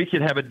 Then we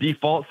could have a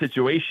default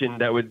situation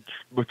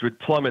which would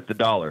plummet the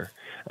dollar.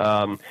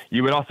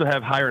 You would also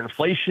have higher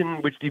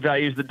inflation, which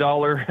devalues the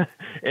dollar,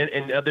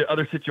 and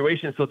other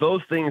situations. So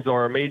those things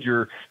are a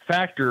major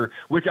factor,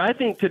 which I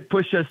think could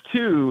push us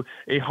to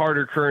a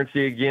harder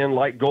currency again,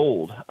 like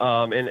gold,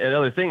 and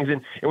other things.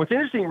 And what's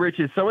interesting, Rich,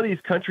 is some of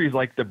these countries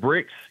like the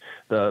BRICS,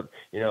 Do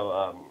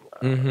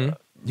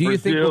you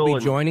think we'll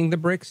be joining the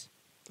BRICS,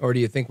 or do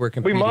you think we're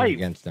competing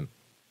against them?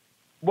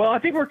 Well, I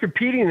think we're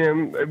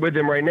competing with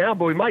them right now,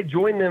 but we might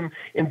join them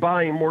in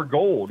buying more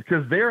gold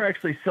because they're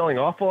actually selling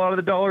off a lot of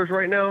the dollars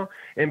right now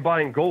and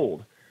buying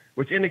gold,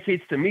 which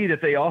indicates to me that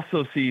they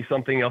also see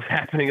something else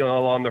happening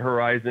along the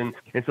horizon.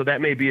 And so that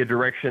may be a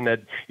direction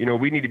that,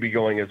 we need to be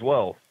going as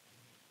well.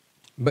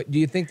 But do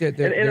you think that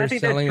they're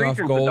selling off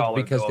gold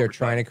because they're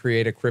trying to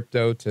create a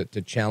crypto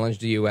to challenge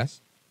the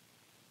U.S.?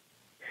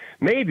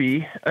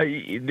 Maybe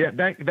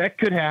that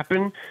could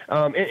happen.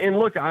 And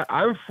look,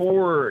 I'm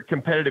for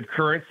competitive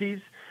currencies.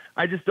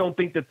 I just don't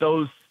think that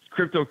those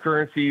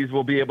cryptocurrencies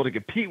will be able to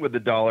compete with the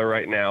dollar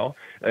right now,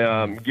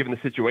 given the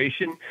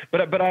situation.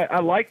 But I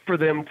like for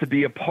them to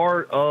be a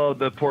part of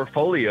the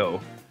portfolio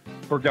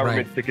for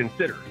governments to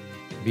consider.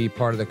 Be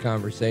part of the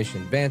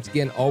conversation. Vance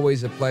Ginn,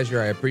 always a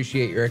pleasure. I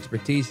appreciate your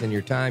expertise and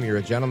your time. You're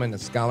a gentleman, a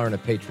scholar, and a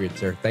patriot,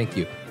 sir. Thank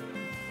you.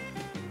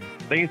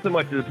 Thank you so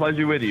much. It's a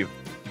pleasure with you.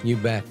 You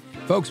bet.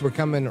 Folks, we're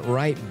coming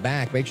right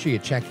back. Make sure you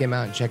check him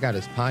out and check out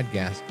his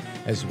podcast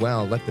as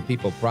well. Let the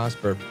people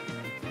prosper.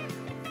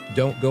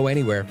 Don't go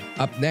anywhere.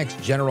 Up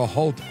next, General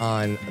Holt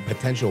on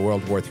potential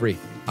World War III.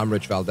 I'm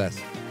Rich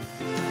Valdez.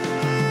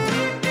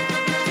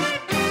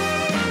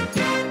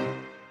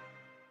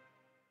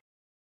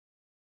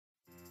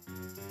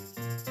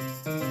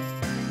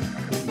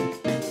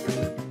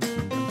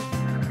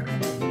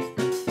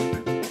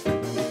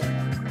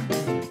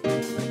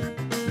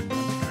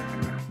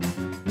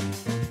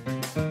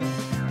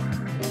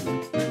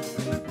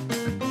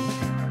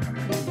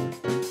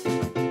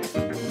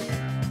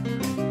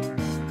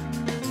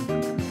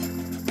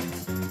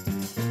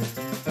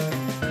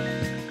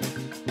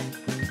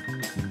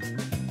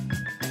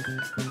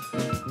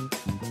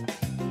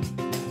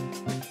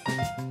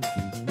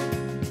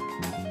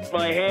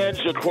 My hands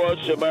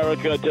across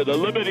America to the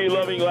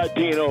liberty-loving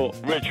Latino,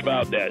 Rich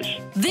Valdez.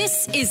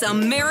 This is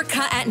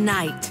America at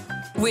Night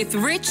with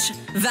Rich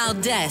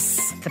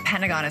Valdez. The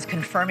Pentagon is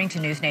confirming to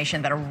News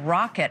Nation that a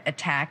rocket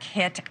attack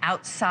hit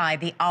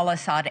outside the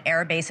Al-Assad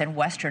air base in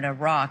western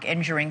Iraq,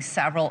 injuring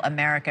several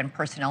American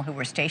personnel who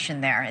were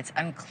stationed there. It's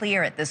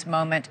unclear at this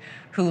moment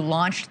who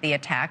launched the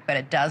attack, but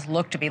it does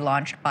look to be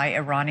launched by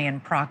Iranian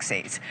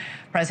proxies.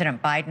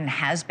 President Biden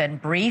has been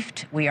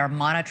briefed. We are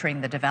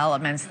monitoring the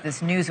developments.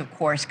 This news, of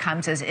course,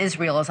 comes as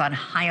Israel is on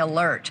high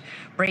alert,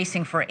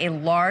 bracing for a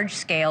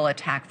large-scale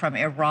attack from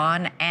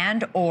Iran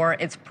and or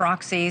its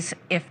proxies,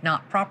 if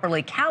not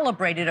properly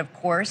calibrated, of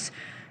course.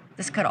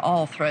 This could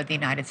all throw the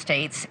United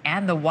States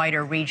and the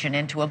wider region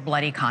into a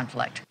bloody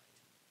conflict.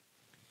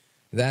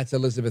 That's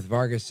Elizabeth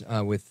Vargas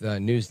with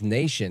News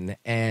Nation.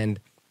 And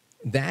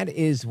that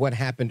is what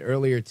happened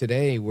earlier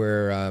today,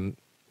 where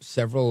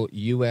several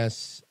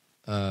U.S.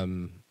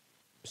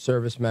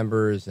 Service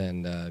members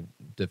and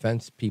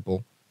defense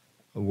people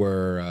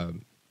were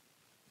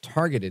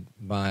targeted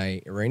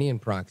by Iranian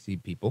proxy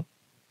people.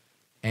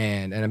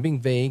 And I'm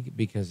being vague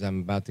because I'm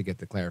about to get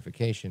the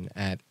clarification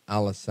at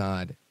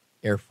Al-Assad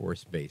Air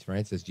Force Base, right?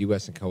 It says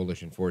U.S. and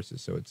coalition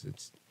forces, so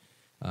it's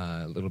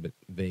a little bit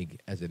vague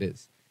as it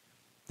is.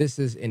 This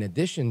is in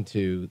addition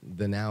to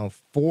the now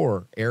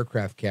 4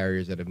 aircraft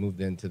carriers that have moved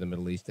into the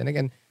Middle East. And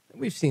again,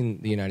 we've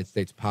seen the United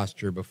States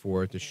posture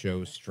before to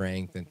show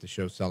strength and to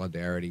show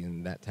solidarity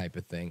and that type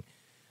of thing.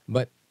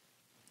 But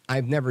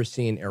I've never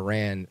seen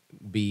Iran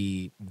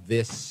be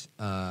this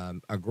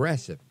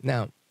aggressive.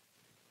 Now,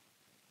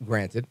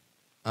 granted,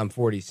 I'm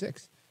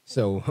 46.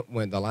 So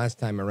when the last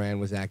time Iran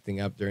was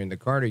acting up during the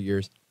Carter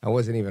years, I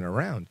wasn't even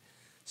around.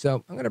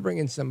 So I'm going to bring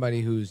in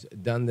somebody who's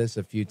done this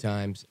a few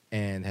times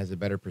and has a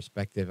better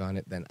perspective on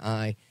it than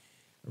I.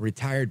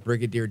 Retired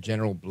Brigadier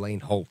General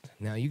Blaine Holt.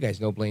 Now, you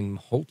guys know Blaine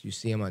Holt. You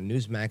see him on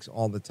Newsmax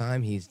all the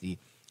time. He's the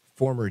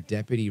former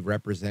deputy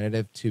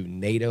representative to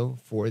NATO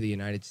for the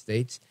United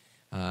States,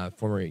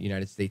 former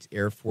United States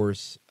Air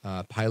Force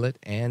pilot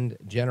and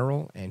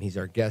general, and he's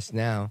our guest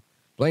now.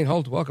 Blaine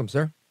Holt, welcome,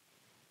 sir.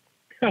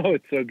 Oh,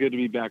 it's so good to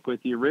be back with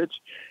you, Rich.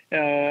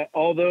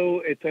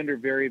 Although it's under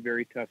very,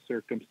 very tough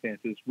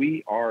circumstances,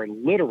 we are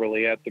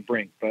literally at the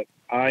brink, but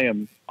I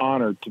am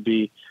honored to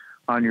be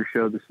on your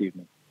show this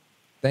evening.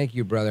 Thank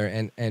you, brother,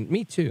 and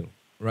me too.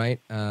 Right?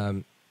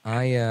 I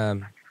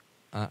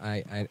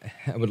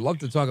would love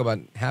to talk about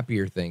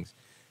happier things,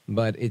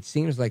 but it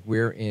seems like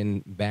we're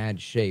in bad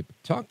shape.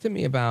 Talk to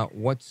me about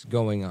what's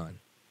going on.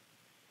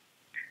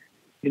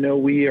 You know,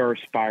 we are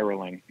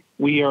spiraling.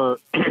 We are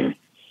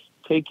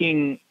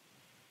taking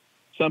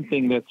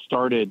something that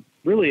started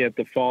really at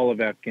the fall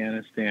of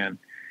Afghanistan.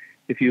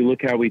 If you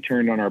look how we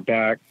turned on our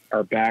back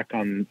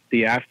on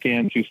the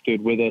Afghans who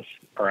stood with us,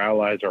 our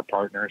allies, our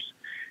partners,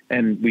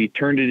 and we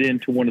turned it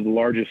into one of the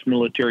largest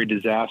military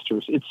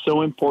disasters. It's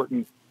so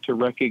important to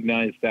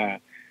recognize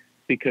that,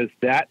 because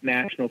that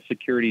national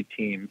security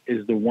team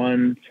is the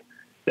ones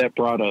that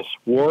brought us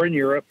war in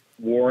Europe,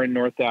 war in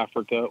North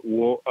Africa,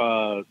 war,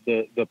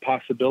 the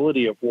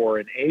possibility of war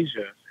in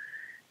Asia,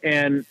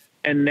 and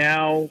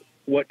now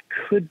what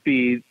could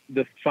be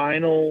the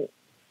final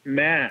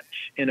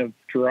match in a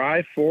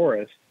dry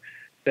forest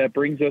that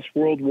brings us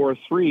World War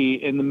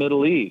III in the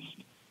Middle East.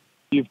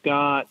 You've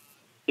got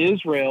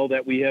Israel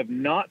that we have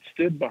not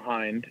stood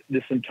behind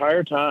this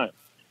entire time.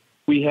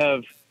 We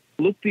have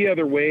looked the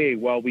other way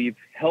while we've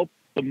helped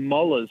the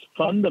mullahs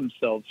fund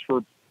themselves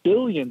for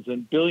billions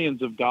and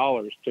billions of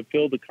dollars to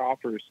fill the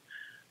coffers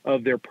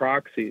of their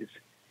proxies,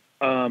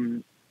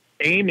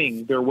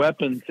 aiming their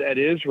weapons at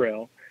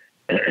Israel.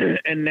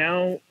 And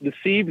now this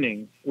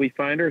evening, we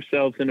find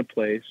ourselves in a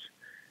place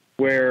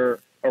where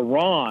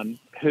Iran,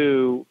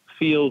 who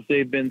feels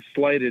they've been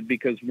slighted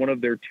because one of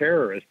their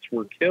terrorists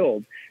were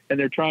killed, and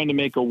they're trying to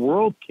make a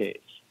world case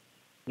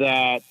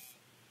that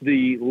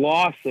the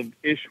loss of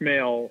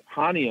Ismail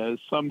Haniyeh is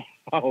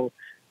somehow...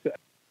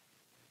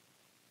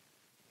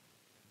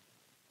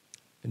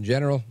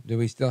 General, do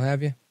we still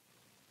have you?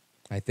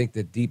 I think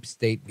the deep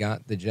state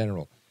got the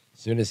general as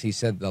soon as he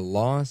said the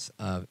loss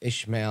of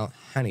Ismail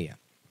Haniyeh.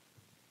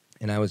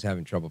 And I was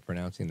having trouble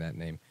pronouncing that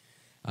name.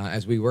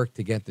 As we work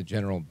to get the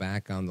general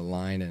back on the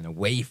line and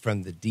away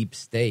from the deep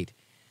state.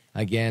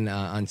 Again,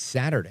 on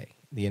Saturday,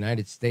 the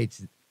United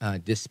States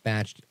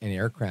dispatched an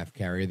aircraft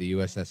carrier, the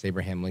USS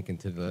Abraham Lincoln,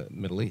 to the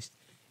Middle East.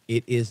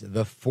 It is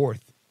the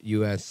 4th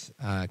U.S.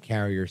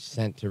 carrier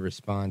sent to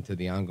respond to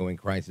the ongoing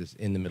crisis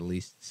in the Middle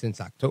East since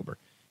October.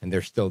 And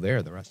they're still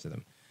there, the rest of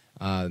them.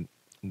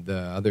 The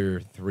other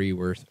 3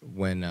 were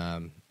when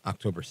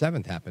October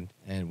 7th happened,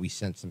 and we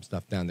sent some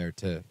stuff down there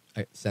to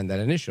send that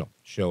initial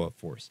show of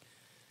force.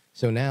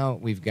 So now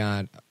we've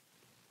got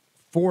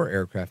 4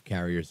 aircraft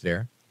carriers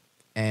there,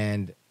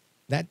 and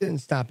that didn't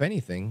stop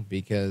anything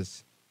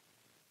because,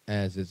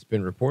 as it's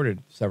been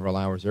reported several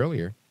hours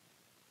earlier,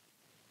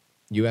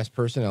 U.S.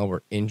 personnel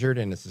were injured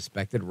in a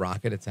suspected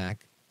rocket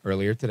attack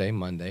earlier today,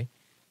 Monday,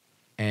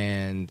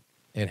 and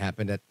it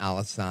happened at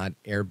Al-Assad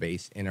Air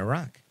Base in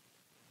Iraq.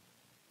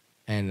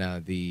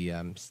 And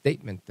the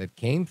statement that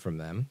came from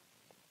them,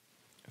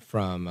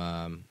 from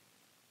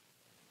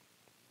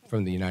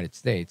the United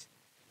States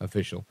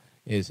official,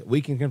 is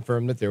we can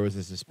confirm that there was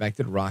a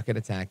suspected rocket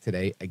attack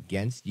today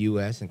against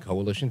U.S. and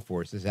coalition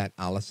forces at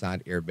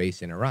Al-Assad Air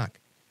Base in Iraq.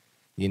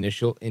 The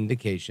initial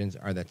indications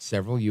are that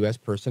several U.S.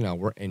 personnel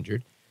were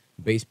injured.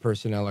 Base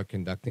personnel are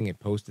conducting a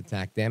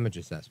post-attack damage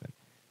assessment.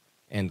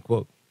 End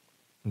quote.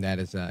 That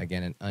is,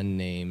 again, an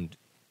unnamed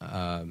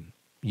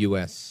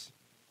U.S.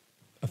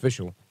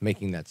 official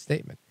making that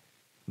statement.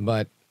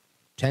 But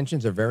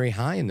tensions are very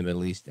high in the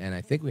Middle East, and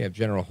I think we have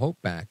General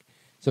Holt back.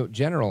 So,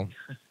 General,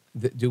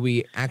 do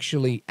we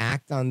actually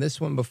act on this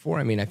one before?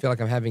 I mean, I feel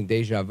like I'm having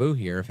deja vu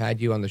here. I've had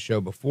you on the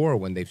show before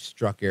when they've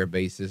struck air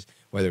bases,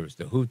 whether it was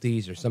the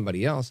Houthis or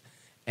somebody else,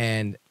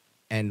 and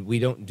we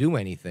don't do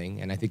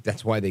anything. And I think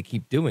that's why they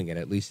keep doing it,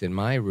 at least in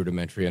my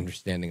rudimentary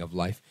understanding of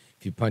life.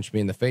 If you punch me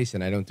in the face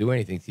and I don't do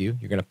anything to you,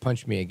 you're going to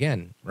punch me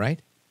again,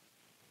 right?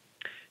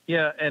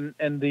 Yeah, and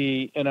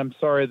I'm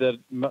sorry that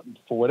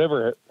for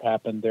whatever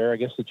happened there, I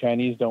guess the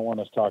Chinese don't want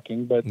us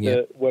talking, but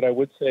what I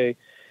would say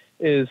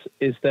is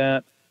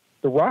that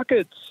the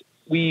rockets,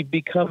 we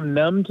become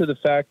numb to the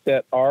fact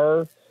that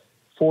our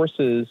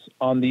forces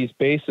on these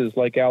bases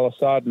like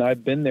Al-Assad, and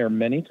I've been there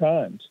many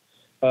times,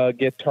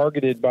 get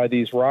targeted by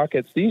these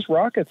rockets. These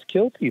rockets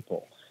kill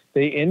people.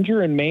 They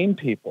injure and maim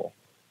people.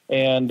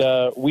 And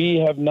we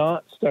have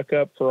not stuck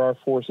up for our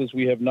forces.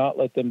 We have not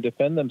let them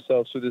defend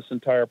themselves through this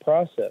entire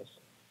process.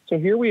 So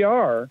here we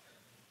are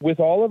with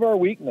all of our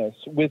weakness,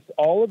 with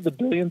all of the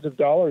billions of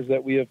dollars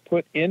that we have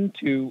put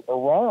into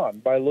Iran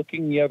by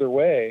looking the other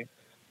way.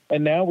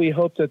 And now we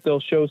hope that they'll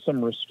show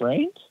some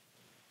restraint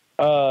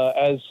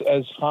as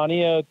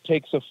Hania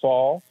takes a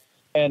fall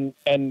and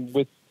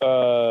with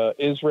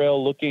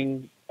Israel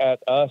looking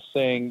at us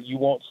saying, you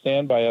won't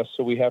stand by us,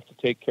 so we have to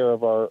take care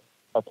of our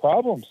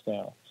problems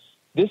now.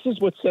 This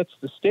is what sets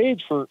the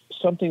stage for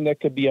something that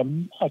could be a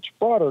much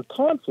broader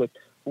conflict.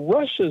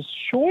 Russia's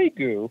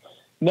Shoigu,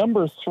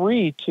 number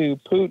 3 to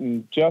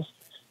Putin, just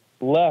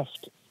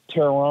left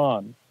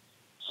Tehran.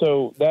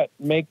 So that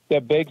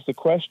begs the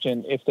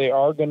question, if they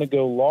are going to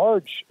go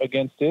large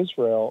against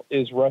Israel,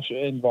 is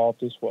Russia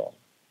involved as well?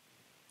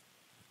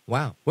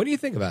 Wow. What do you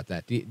think about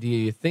that? Do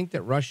you think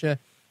that Russia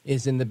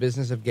is in the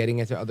business of getting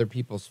into other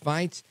people's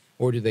fights,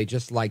 or do they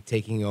just like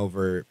taking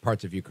over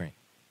parts of Ukraine?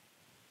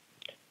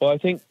 Well, I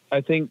think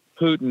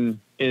Putin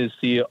is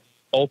the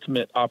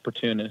ultimate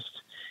opportunist.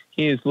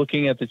 He is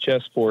looking at the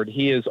chessboard.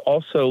 He is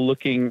also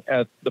looking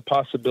at the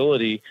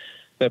possibility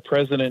that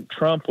President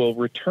Trump will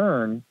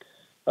return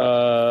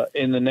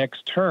in the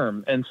next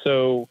term. And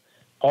so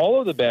all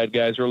of the bad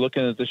guys are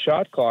looking at the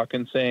shot clock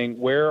and saying,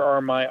 where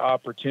are my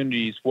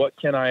opportunities? What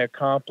can I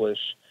accomplish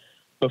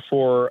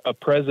before a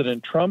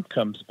President Trump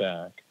comes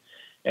back?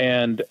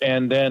 And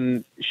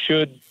then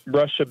should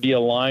Russia be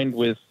aligned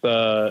with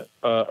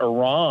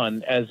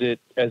Iran as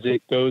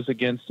it goes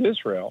against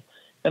Israel?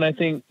 And I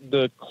think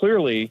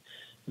clearly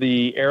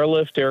the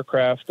airlift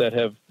aircraft that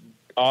have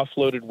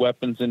offloaded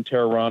weapons in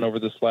Tehran over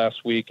this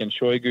last week and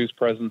Shoigu's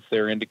presence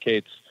there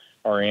indicates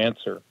our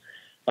answer.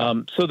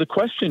 So the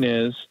question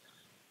is,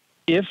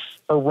 if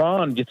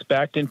Iran gets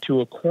backed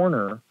into a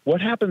corner, what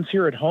happens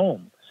here at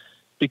home?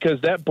 Because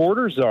that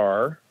border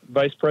czar,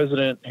 Vice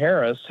President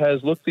Harris,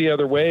 has looked the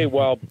other way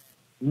while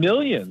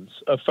millions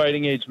of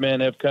fighting-age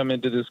men have come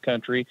into this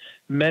country,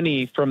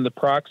 many from the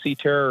proxy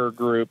terror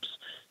groups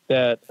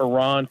that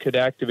Iran could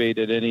activate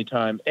at any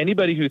time.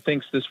 Anybody who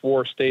thinks this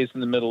war stays in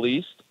the Middle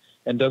East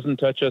and doesn't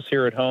touch us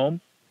here at home,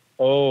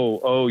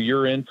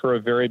 you're in for a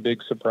very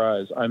big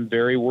surprise. I'm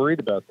very worried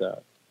about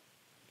that.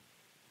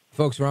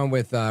 Folks, we're on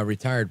with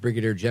retired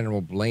Brigadier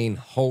General Blaine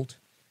Holt,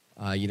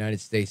 United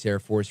States Air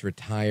Force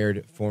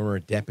retired, former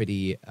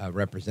deputy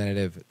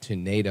representative to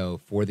NATO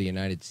for the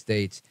United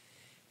States.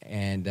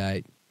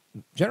 And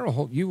General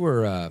Holt, you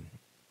were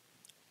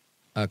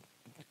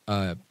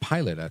a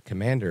pilot, a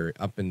commander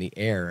up in the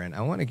air, and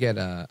I want to get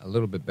a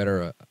little bit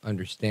better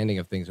understanding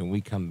of things when we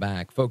come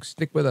back. Folks,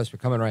 stick with us. We're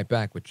coming right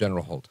back with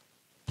General Holt.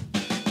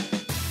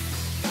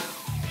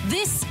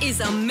 This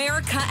is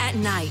America at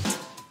Night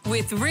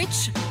with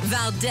Rich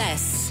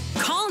Valdez.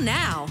 Call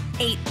now,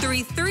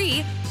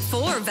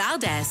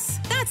 833-4-VALDEZ.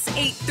 That's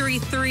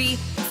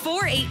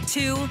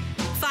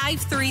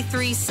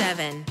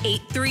 833-482-5337.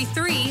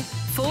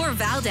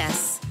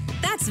 833-4-VALDEZ.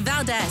 That's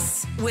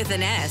Valdez with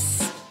an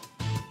S.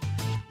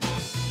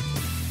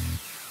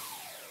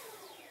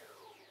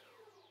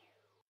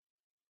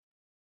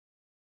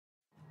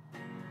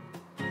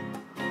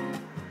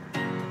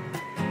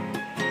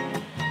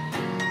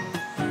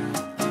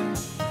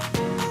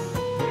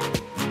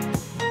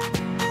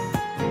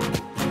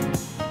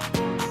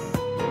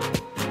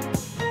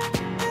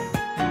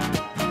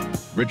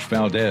 Rich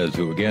Valdez,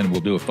 who, again, will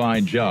do a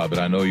fine job,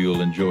 and I know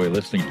you'll enjoy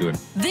listening to him.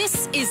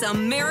 This is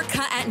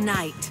America at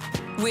Night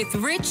with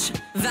Rich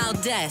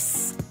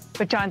Valdez.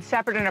 But, John,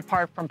 separate and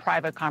apart from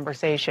private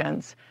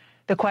conversations,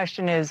 the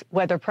question is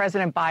whether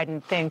President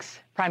Biden thinks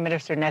Prime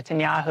Minister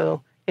Netanyahu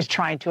is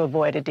trying to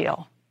avoid a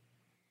deal.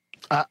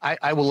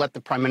 I will let the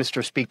prime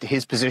minister speak to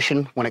his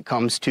position when it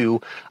comes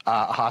to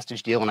a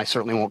hostage deal, and I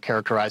certainly won't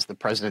characterize the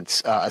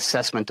president's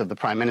assessment of the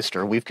prime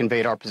minister. We've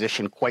conveyed our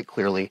position quite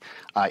clearly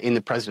in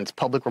the president's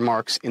public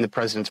remarks, in the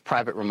president's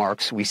private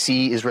remarks. We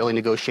see Israeli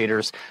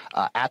negotiators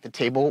at the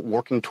table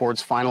working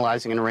towards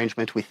finalizing an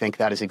arrangement. We think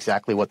that is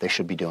exactly what they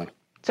should be doing.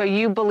 So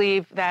you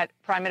believe that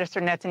Prime Minister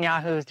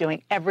Netanyahu is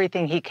doing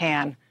everything he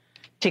can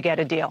to get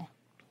a deal?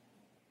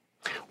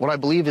 What I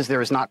believe is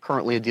there is not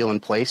currently a deal in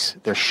place.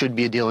 There should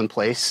be a deal in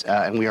place,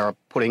 and we are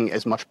putting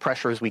as much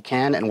pressure as we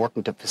can and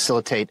working to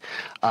facilitate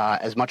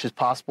as much as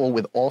possible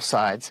with all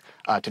sides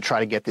to try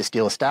to get this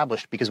deal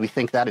established, because we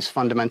think that is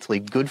fundamentally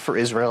good for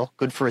Israel,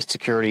 good for its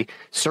security,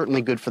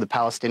 certainly good for the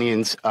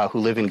Palestinians who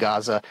live in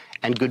Gaza,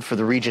 and good for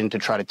the region to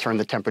try to turn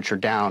the temperature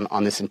down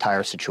on this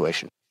entire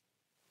situation.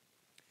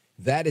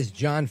 That is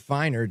John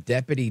Feiner,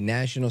 Deputy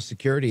National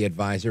Security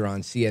Advisor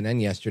on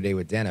CNN yesterday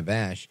with Dana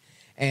Bash.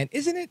 And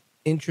isn't it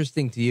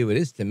interesting to you, it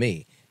is to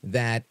me,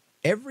 that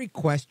every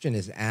question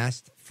is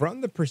asked from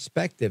the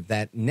perspective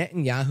that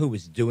Netanyahu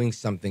is doing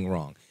something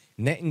wrong.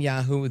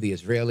 Netanyahu, the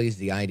Israelis,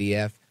 the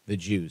IDF, the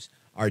Jews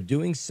are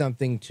doing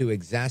something to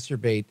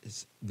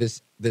exacerbate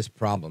this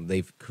problem.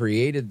 They've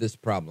created this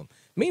problem.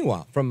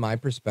 Meanwhile, from my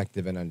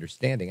perspective and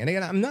understanding, and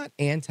again, I'm not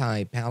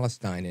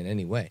anti-Palestine in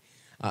any way,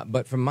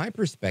 but from my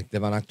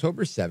perspective, on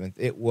October 7th,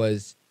 it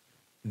was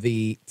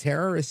the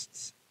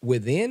terrorists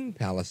within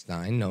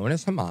Palestine, known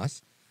as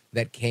Hamas,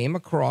 that came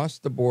across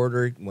the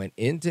border, went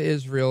into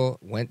Israel,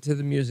 went to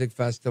the music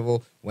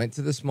festival, went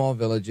to the small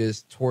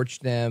villages,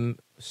 torched them,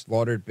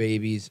 slaughtered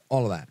babies,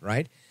 all of that,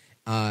 right?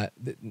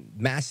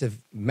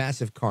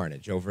 Massive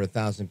carnage, over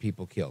 1,000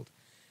 people killed.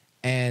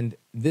 And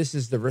this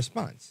is the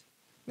response.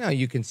 Now,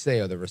 you can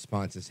say, oh, the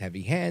response is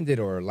heavy-handed,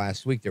 or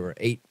last week there were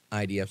 8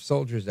 IDF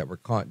soldiers that were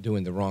caught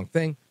doing the wrong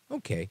thing.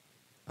 Okay,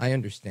 I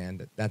understand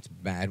that that's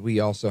bad.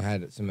 We also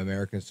had some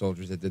American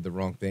soldiers that did the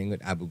wrong thing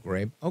at Abu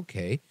Ghraib.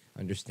 Okay,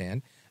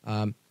 understand.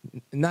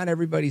 Not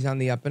everybody's on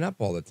the up and up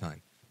all the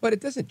time, but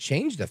it doesn't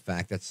change the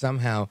fact that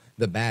somehow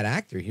the bad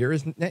actor here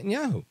is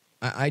Netanyahu.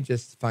 I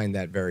just find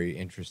that very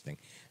interesting,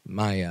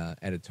 my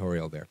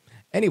editorial there.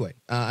 Anyway,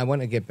 I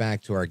want to get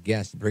back to our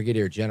guest,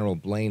 Brigadier General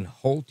Blaine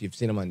Holt. You've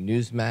seen him on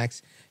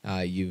Newsmax.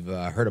 You've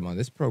heard him on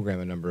this program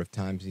a number of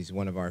times. He's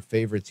one of our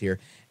favorites here,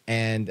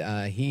 and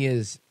he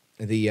is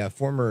the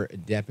former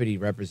deputy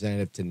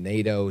representative to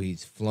NATO.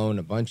 He's flown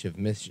a bunch of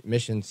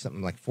missions,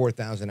 something like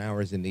 4,000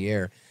 hours in the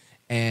air.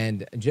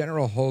 And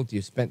General Holt,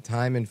 you've spent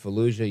time in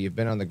Fallujah. You've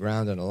been on the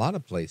ground in a lot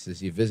of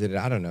places. You visited,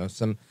 I don't know,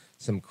 some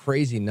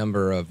crazy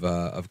number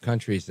of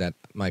countries that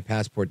my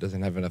passport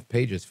doesn't have enough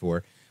pages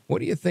for. What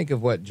do you think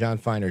of what John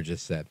Feiner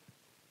just said?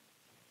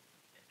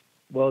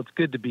 Well, it's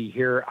good to be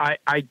here.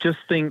 I just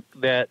think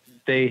that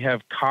they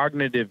have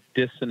cognitive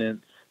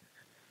dissonance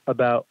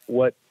about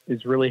what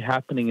is really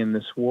happening in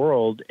this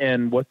world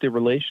and what the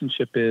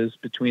relationship is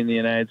between the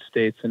United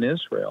States and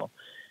Israel.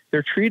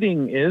 They're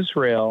treating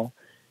Israel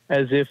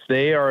as if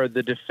they are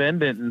the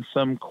defendant in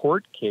some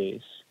court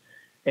case,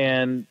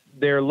 and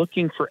they're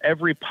looking for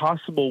every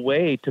possible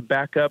way to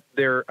back up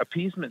their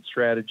appeasement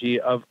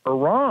strategy of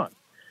Iran.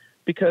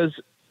 Because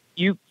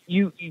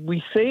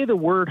we say the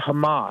word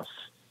Hamas,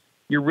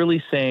 you're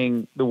really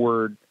saying the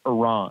word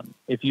Iran.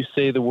 If you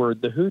say the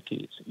word the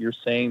Houthis, you're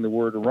saying the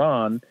word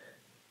Iran.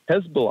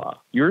 Hezbollah,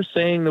 you're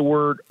saying the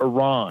word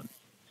Iran.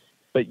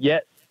 But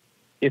yet,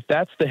 if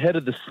that's the head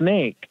of the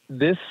snake,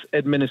 this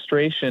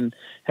administration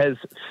has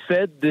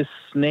fed this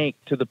snake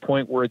to the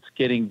point where it's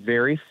getting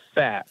very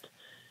fat.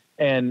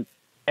 And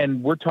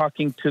we're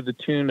talking to the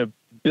tune of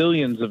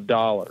billions of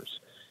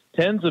dollars,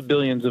 tens of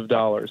billions of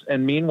dollars.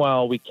 And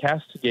meanwhile, we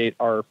castigate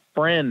our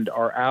friend,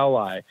 our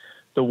ally,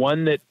 the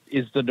one that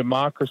is the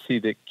democracy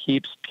that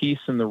keeps peace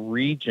in the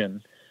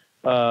region.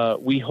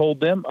 We hold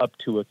them up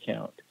to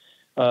account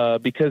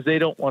because they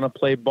don't want to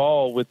play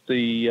ball with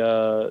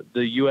the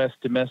U.S.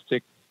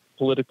 domestic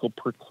political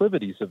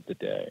proclivities of the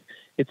day.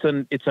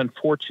 It's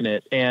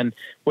unfortunate. And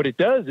what it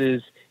does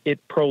is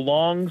it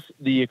prolongs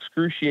the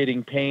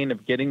excruciating pain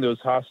of getting those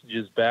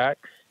hostages back.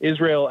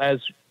 Israel, as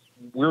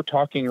we're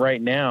talking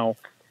right now,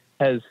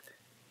 has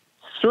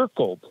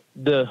circled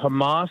the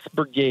Hamas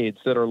brigades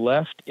that are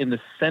left in the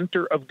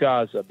center of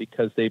Gaza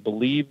because they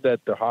believe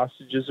that the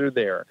hostages are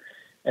there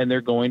and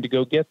they're going to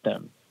go get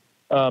them.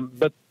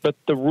 But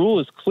the rule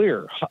is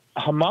clear.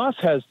 Hamas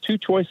has two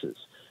choices: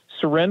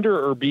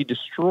 surrender or be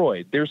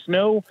destroyed. There's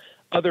no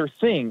other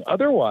thing.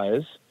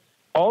 Otherwise,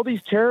 all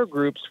these terror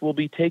groups will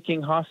be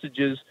taking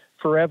hostages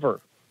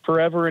forever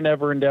and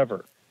ever and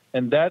ever.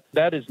 And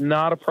that is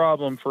not a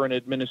problem for an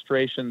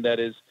administration that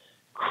is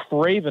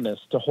cravenous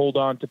to hold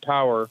on to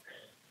power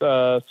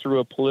through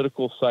a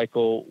political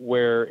cycle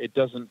where it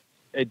doesn't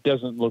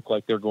look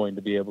like they're going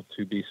to be able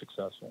to be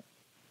successful.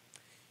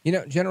 You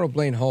know, General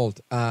Blaine Holt,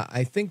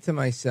 I think to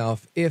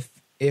myself, if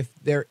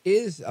there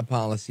is a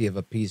policy of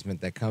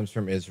appeasement that comes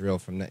from Israel,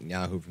 from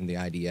Netanyahu, from the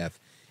IDF,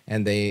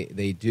 and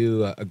they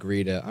do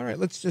agree to, all right,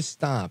 let's just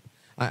stop.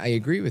 I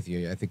agree with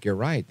you. I think you're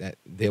right that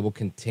they will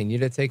continue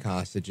to take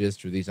hostages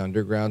through these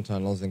underground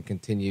tunnels and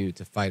continue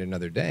to fight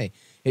another day.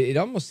 It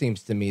almost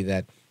seems to me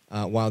that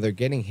while they're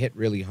getting hit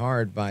really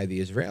hard by the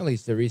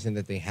Israelis, the reason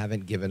that they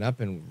haven't given up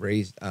and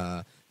raised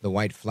the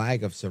white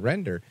flag of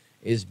surrender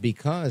is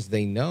because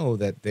they know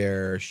that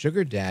their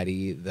sugar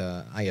daddy,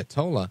 the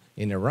Ayatollah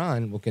in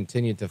Iran, will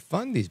continue to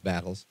fund these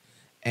battles.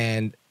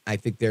 And I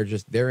think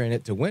they're in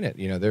it to win it.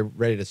 You know, they're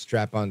ready to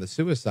strap on the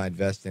suicide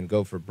vest and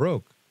go for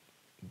broke.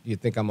 You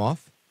think I'm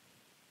off?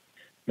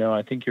 No,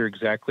 I think you're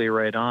exactly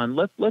right on.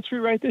 Let's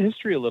rewrite the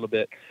history a little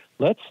bit.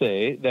 Let's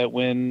say that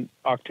when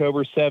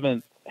October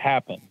 7th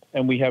happened,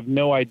 and we have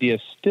no idea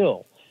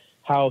still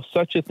how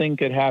such a thing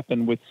could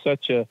happen with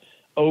such a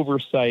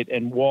oversight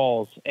and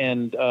walls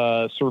and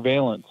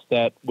surveillance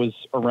that was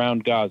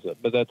around Gaza,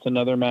 but that's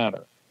another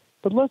matter.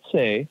 But let's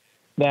say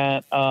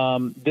that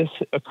this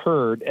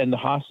occurred and the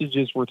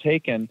hostages were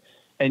taken,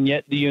 and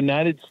yet the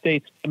United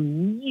States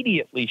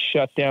immediately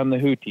shut down the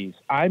Houthis.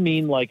 I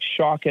mean, like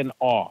shock and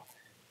awe,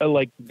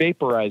 like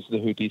vaporize the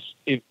Houthis.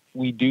 If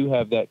we do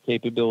have that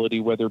capability,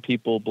 whether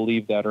people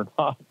believe that or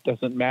not,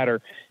 doesn't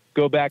matter.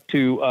 Go back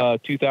to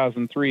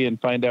 2003 and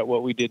find out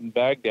what we did in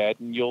Baghdad,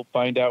 and you'll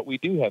find out we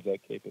do have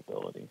that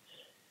capability.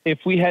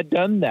 If we had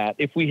done that,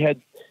 if we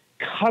had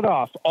cut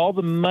off all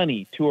the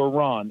money to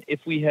Iran,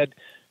 if we had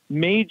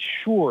made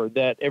sure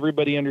that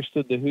everybody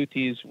understood the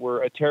Houthis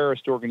were a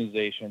terrorist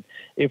organization,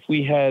 if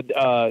we had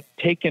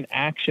taken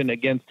action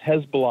against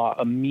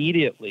Hezbollah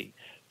immediately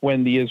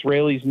when the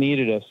Israelis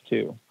needed us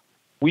to,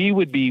 we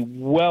would be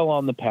well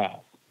on the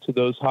path to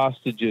those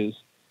hostages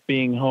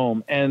being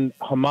home and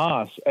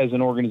Hamas as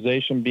an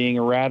organization being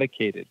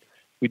eradicated.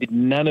 We did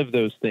none of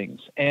those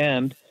things.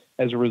 And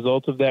as a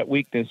result of that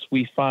weakness,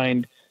 we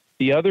find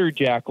the other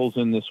jackals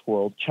in this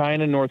world,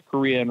 China, North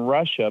Korea, and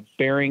Russia,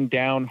 bearing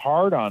down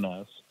hard on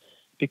us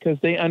because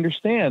they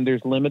understand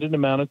there's limited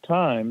amount of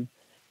time.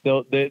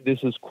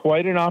 This is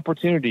quite an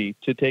opportunity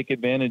to take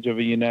advantage of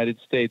a United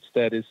States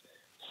that is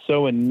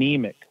so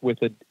anemic with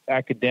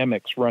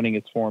academics running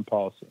its foreign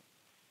policy.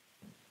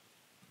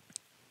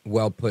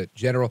 Well put,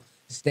 General.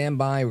 Stand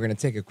by. We're going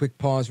to take a quick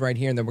pause right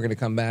here, and then we're going to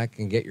come back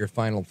and get your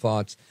final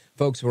thoughts.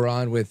 Folks, we're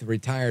on with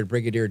retired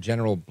Brigadier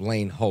General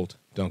Blaine Holt.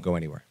 Don't go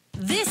anywhere.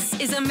 This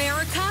is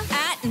America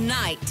at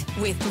Night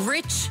with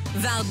Rich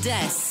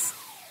Valdez.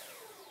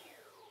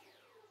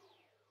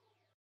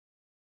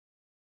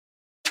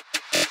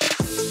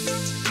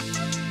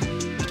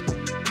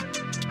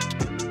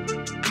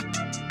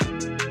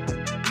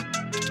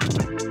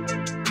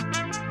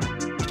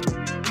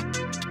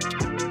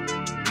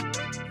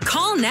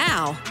 Call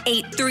now,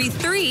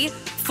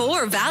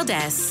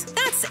 833-4-VALDEZ.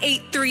 That's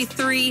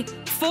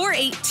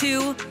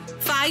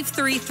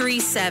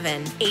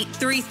 833-482-5337.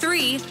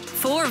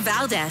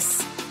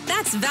 833-4-VALDEZ.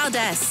 That's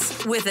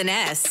Valdez with an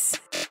S.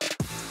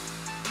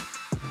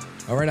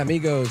 All right,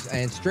 amigos,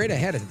 and straight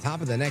ahead at the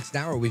top of the next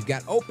hour, we've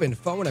got Open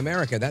Phone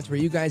America. That's where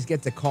you guys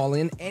get to call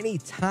in any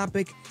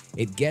topic.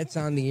 It gets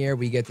on the air.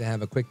 We get to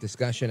have a quick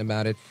discussion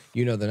about it.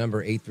 You know the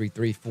number,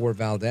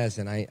 833-4-VALDEZ,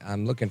 and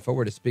I'm looking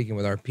forward to speaking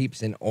with our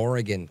peeps in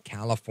Oregon,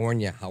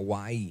 California,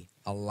 Hawaii,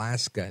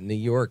 Alaska, New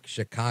York,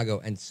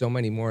 Chicago, and so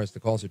many more as the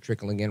calls are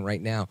trickling in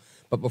right now.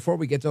 But before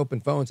we get to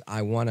open phones,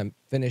 I want to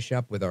finish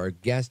up with our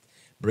guest,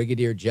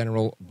 Brigadier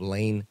General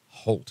Blaine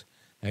Holt.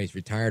 Now, he's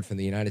retired from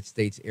the United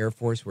States Air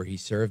Force, where he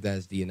served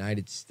as the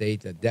United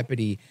States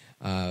Deputy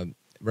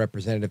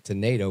Representative to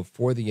NATO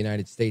for the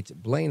United States.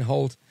 Blaine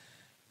Holt,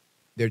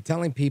 they're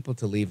telling people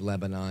to leave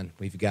Lebanon.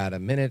 We've got a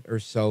minute or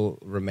so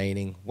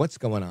remaining. What's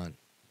going on?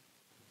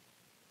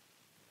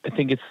 I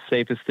think it's the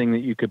safest thing that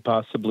you could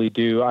possibly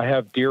do. I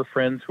have dear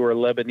friends who are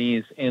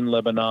Lebanese in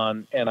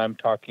Lebanon, and I'm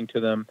talking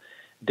to them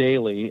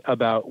daily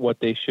about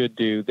what they should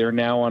do. They're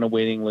now on a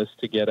waiting list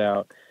to get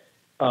out.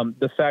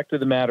 The fact of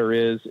the matter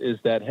is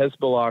that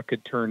Hezbollah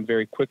could turn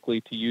very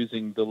quickly to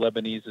using the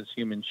Lebanese as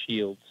human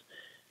shields,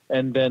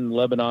 and then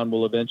Lebanon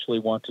will eventually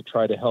want to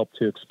try to help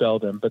to expel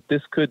them. But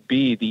this could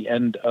be the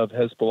end of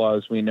Hezbollah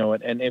as we know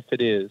it, and if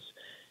it is,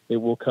 it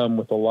will come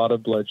with a lot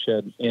of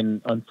bloodshed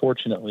in,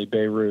 unfortunately,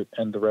 Beirut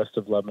and the rest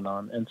of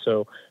Lebanon. And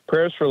so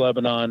prayers for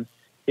Lebanon.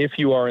 If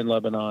you are in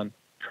Lebanon,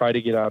 try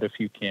to get out if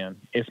you can.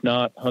 If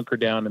not, hunker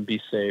down and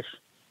be safe.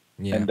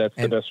 Yeah. And that's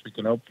the best we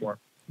can hope for.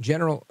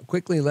 General,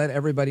 quickly let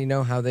everybody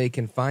know how they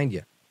can find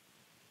you.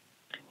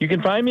 You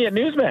can find me at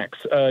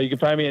Newsmax. You can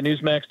find me at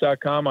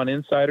Newsmax.com on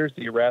Insiders,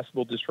 the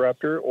Irascible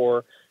Disruptor,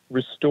 or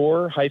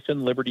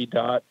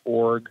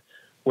restore-liberty.org,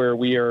 where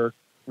we are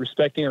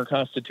respecting our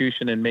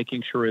Constitution and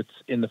making sure it's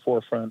in the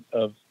forefront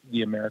of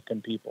the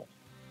American people.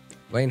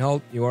 Blaine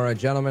Holt, you are a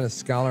gentleman, a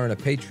scholar, and a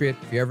patriot.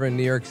 If you're ever in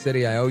New York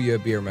City, I owe you a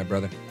beer, my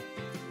brother.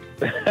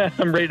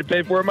 I'm ready to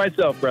pay for it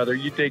myself, brother.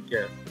 You take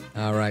care.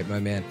 All right, my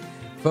man.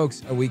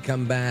 Folks, we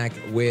come back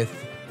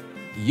with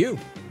you,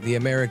 the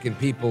American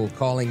people,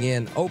 calling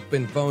in.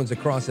 Open phones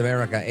across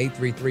America,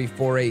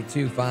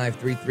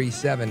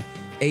 833-482-5337,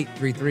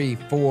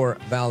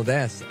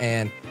 833-4-VALDEZ.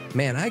 And,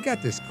 man, I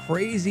got this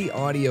crazy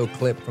audio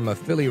clip from a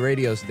Philly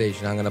radio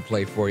station I'm going to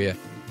play for you.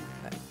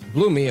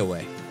 Blew me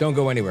away. Don't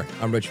go anywhere.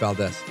 I'm Rich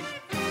Valdez.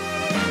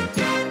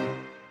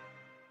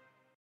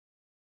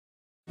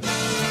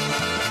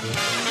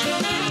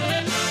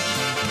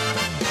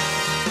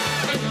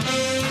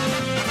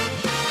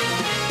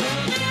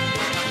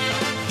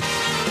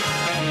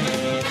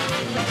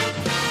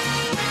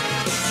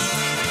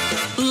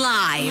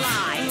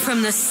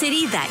 from the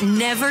city that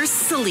never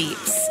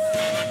sleeps.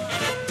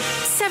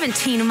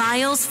 17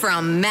 miles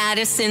from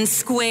Madison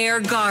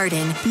Square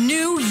Garden,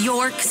 New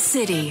York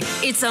City.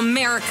 It's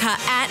America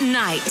at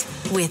Night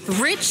with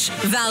Rich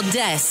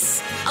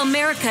Valdez,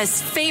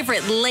 America's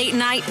favorite late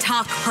night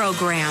talk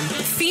program,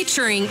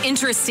 featuring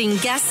interesting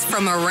guests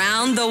from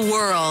around the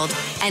world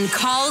and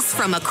calls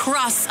from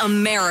across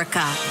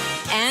America.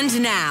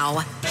 And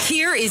now,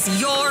 here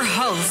is your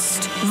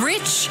host,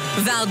 Rich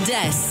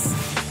Valdez.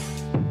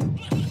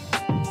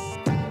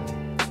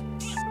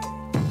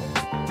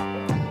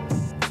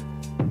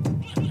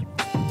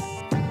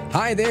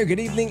 Hi there, good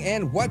evening,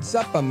 and what's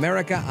up,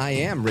 America? I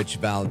am Rich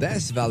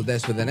Valdez,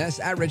 Valdez with an S,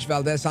 at Rich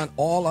Valdez on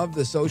all of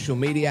the social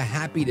media.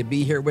 Happy to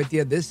be here with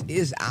you. This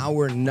is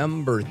our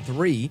number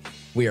 3.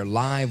 We are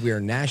live, we are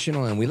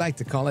national, and we like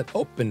to call it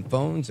Open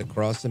Phones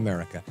Across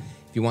America.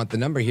 If you want the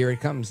number, here it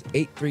comes,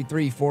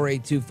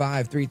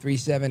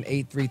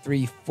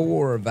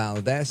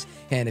 833-4825-337-833-4-Valdez.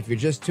 And if you're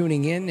just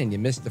tuning in and you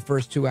missed the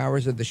first 2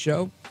 hours of the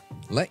show,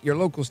 let your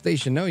local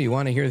station know you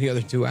want to hear the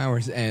other 2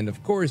 hours. And,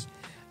 of course,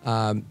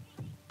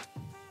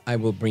 I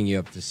will bring you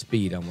up to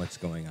speed on what's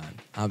going on.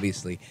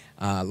 Obviously,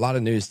 a lot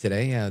of news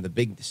today. The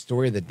big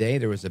story of the day,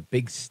 there was a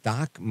big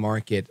stock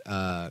market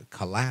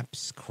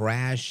collapse,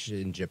 crash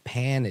in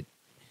Japan. It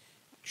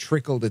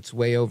trickled its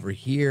way over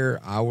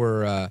here.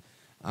 Our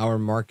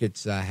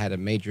markets had a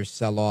major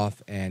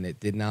sell-off, and it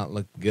did not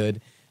look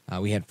good.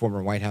 We had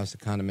former White House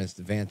economist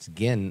Vance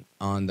Ginn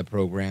on the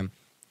program,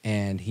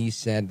 and he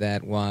said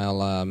that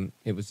while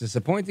it was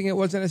disappointing, it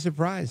wasn't a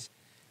surprise.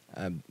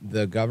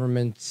 The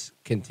government's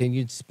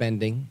continued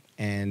spending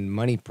and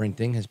money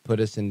printing has put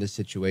us in this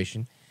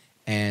situation,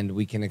 and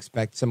we can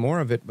expect some more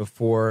of it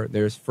before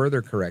there's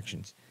further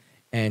corrections.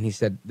 And he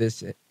said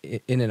this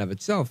in and of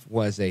itself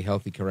was a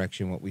healthy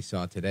correction, what we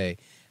saw today.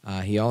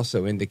 He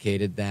also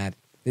indicated that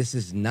this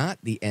is not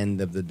the end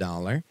of the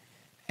dollar,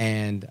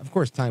 and of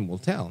course time will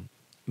tell.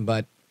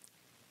 But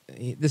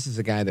this is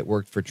a guy that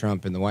worked for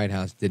Trump in the White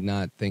House, did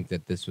not think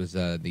that this was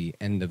the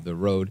end of the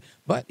road.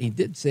 But he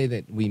did say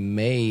that we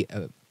may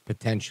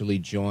potentially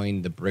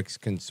join the BRICS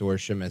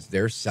consortium as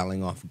they're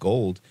selling off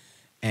gold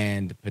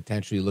and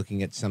potentially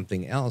looking at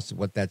something else.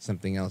 What that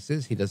something else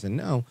is, he doesn't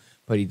know,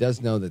 but he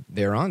does know that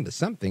they're on to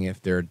something if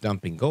they're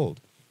dumping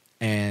gold.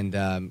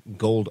 And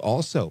gold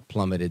also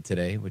plummeted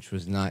today, which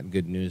was not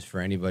good news for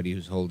anybody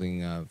who's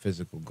holding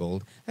physical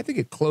gold. I think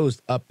it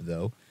closed up,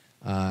 though,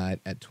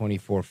 at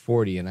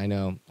 $24.40. And I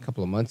know a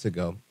couple of months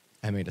ago,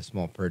 I made a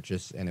small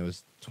purchase, and it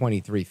was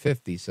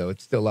 $23.50, so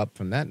it's still up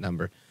from that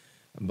number.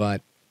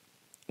 But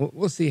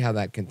we'll see how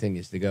that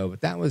continues to go. But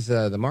that was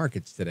the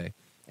markets today.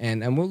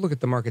 And we'll look at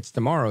the markets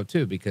tomorrow,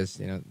 too, because,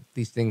 you know,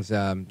 these things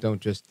don't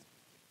just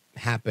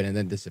happen and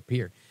then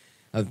disappear.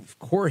 Of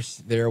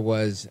course, there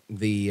was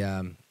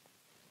the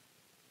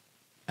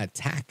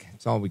attack.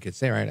 That's all we could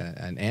say, right?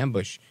 An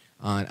ambush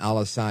on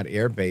Al-Assad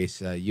Air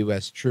Base.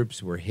 U.S.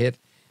 troops were hit,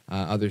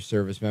 other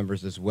service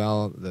members as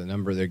well. The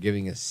number they're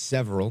giving is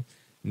several.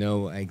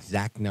 No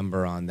exact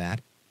number on that.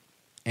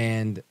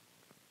 And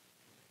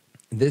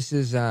this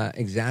is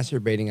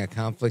exacerbating a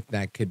conflict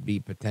that could be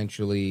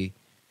potentially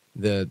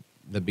the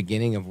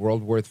beginning of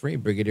World War III.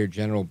 Brigadier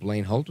General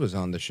Blaine Holt was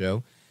on the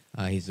show.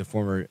 He's a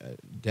former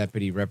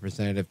deputy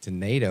representative to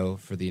NATO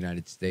for the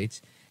United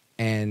States.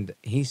 And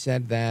he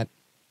said that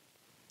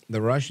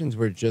the Russians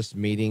were just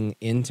meeting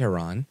in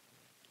Tehran.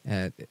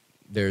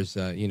 There's,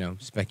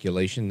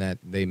 speculation that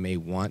they may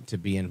want to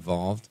be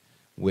involved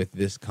with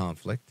this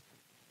conflict.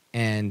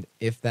 And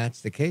if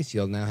that's the case,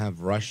 you'll now have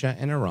Russia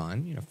and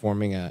Iran,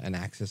 forming an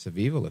axis of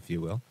evil, if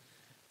you will,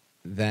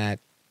 that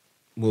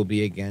will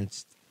be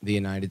against the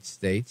United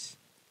States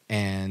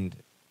and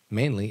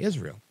mainly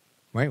Israel,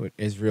 right? With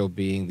Israel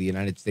being the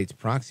United States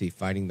proxy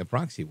fighting the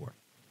proxy war.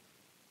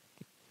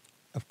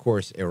 Of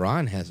course,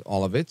 Iran has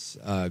all of its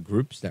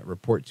groups that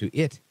report to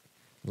it,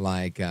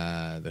 like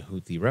the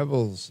Houthi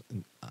rebels,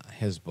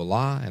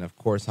 Hezbollah, and of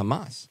course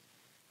Hamas,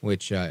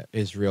 which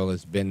Israel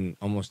has been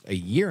almost a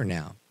year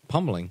now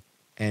pummeling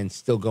and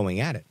still going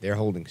at it. They're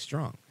holding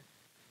strong.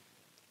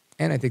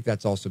 And I think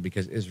that's also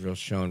because Israel's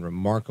shown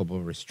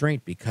remarkable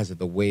restraint because of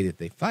the way that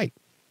they fight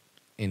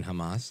in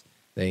Hamas.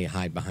 They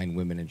hide behind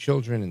women and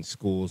children in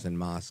schools and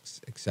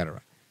mosques,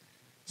 etc.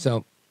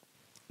 So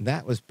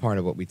that was part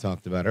of what we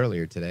talked about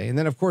earlier today. And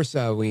then, of course,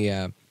 we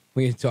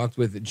talked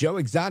with Joe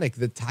Exotic,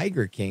 the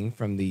Tiger King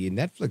from the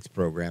Netflix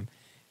program,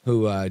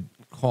 who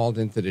called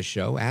into the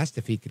show, asked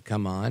if he could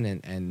come on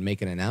and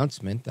make an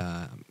announcement.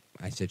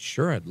 I said,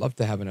 sure, I'd love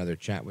to have another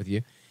chat with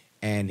you.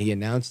 And he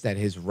announced that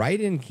his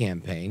write-in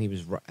campaign, he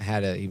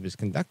was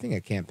conducting a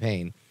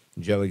campaign.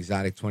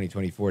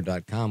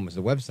 JoeExotic2024.com was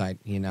the website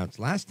he announced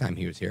last time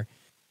he was here.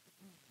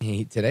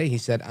 Today he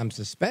said, I'm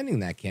suspending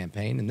that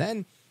campaign, and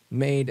then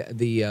made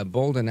the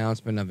bold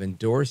announcement of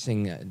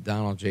endorsing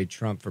Donald J.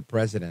 Trump for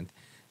president.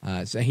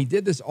 So he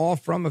did this all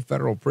from a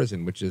federal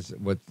prison, which is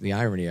what's the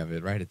irony of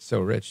it, right? It's so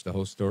rich, the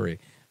whole story.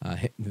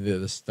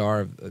 The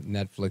star of the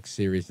Netflix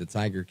series, The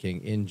Tiger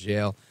King, in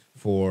jail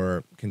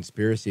for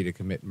conspiracy to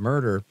commit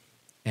murder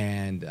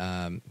and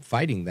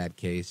fighting that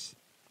case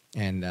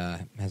and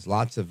has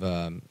lots of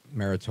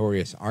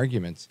meritorious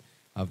arguments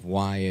of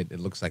why it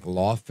looks like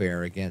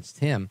lawfare against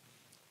him,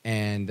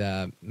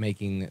 and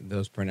making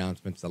those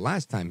pronouncements the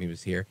last time he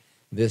was here.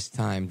 This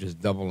time just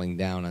doubling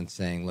down on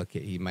saying, look,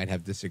 he might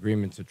have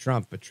disagreements with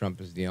Trump, but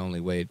Trump is the only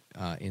way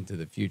into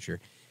the future.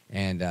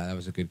 And that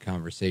was a good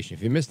conversation.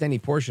 If you missed any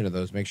portion of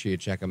those, make sure you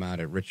check them out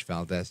at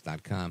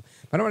richvaldez.com.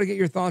 But I want to get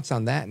your thoughts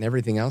on that and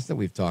everything else that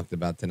we've talked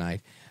about tonight,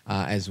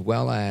 as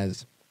well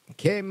as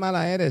Kay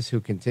Malaeres,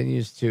 who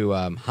continues to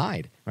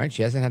hide, right?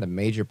 She hasn't had a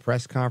major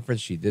press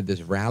conference. She did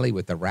this rally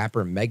with the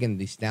rapper Megan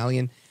Thee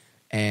Stallion.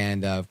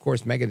 And, of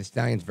course, Megan Thee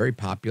Stallion's very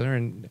popular,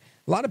 and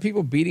a lot of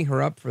people beating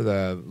her up for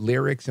the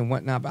lyrics and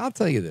whatnot. But I'll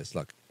tell you this,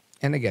 look,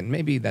 and again,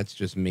 maybe that's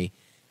just me,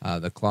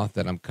 the cloth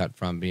that I'm cut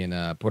from, being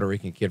a Puerto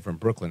Rican kid from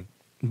Brooklyn,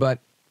 but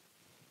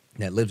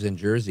that lives in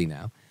Jersey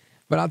now.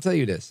 But I'll tell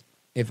you this,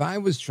 if I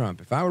was Trump,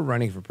 if I were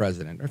running for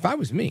president, or if I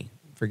was me,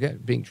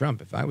 forget being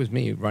Trump, if I was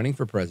me running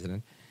for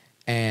president,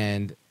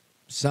 and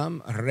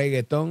some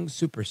reggaeton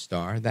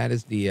superstar, that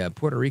is the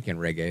Puerto Rican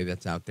reggae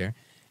that's out there,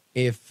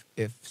 if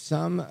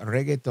some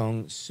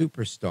reggaeton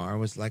superstar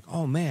was like,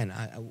 oh man,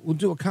 we'll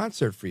do a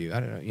concert for you, I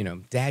don't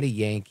know, Daddy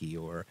Yankee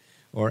or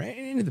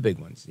any of the big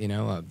ones,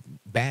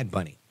 Bad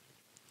Bunny,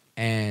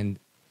 and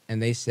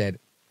they said,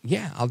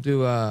 yeah, I'll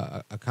do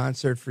a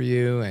concert for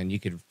you, and you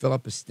could fill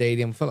up a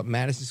stadium, fill up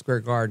Madison Square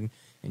Garden,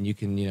 and you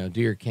can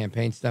do your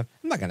campaign stuff.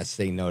 I'm not going to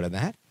say no to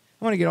that.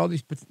 I want to get all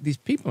these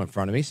people in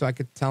front of me so I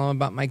could tell them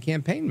about my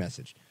campaign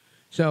message.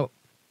 So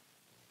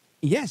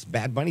yes,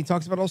 Bad Bunny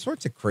talks about all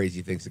sorts of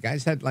crazy things. The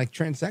guy's had like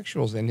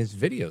transsexuals in his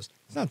videos.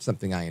 It's not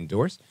something I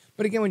endorse.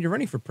 But again, when you're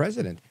running for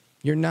president,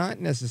 you're not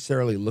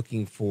necessarily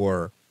looking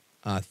for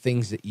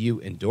things that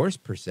you endorse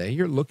per se.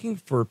 You're looking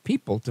for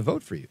people to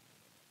vote for you,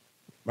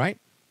 right?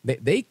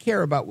 They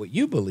care about what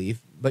you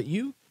believe, but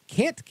you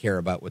can't care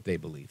about what they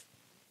believe,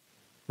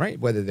 right?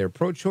 Whether they're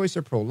pro-choice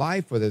or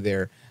pro-life, whether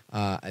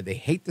they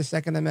hate the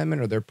Second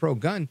Amendment or they're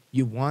pro-gun,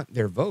 you want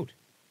their vote.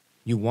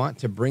 You want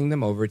to bring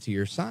them over to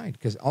your side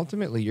because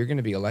ultimately you're going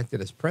to be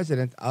elected as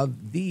president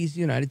of these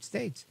United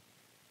States,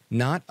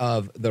 not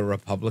of the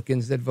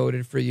Republicans that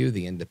voted for you,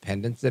 the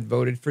independents that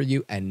voted for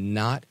you, and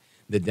not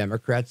the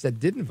Democrats that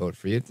didn't vote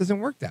for you. It doesn't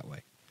work that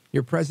way.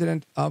 You're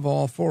president of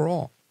all for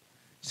all.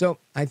 So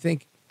I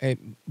think a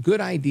good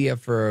idea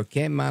for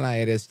Kay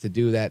Malaeres to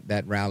do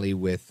that rally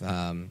with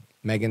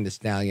Megan Thee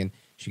Stallion.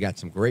 She got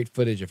some great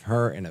footage of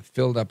her in a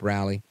filled-up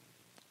rally,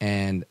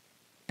 and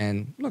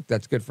look,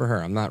 that's good for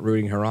her. I'm not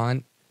rooting her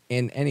on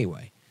in any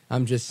way.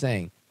 I'm just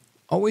saying,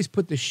 always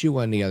put the shoe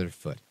on the other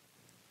foot.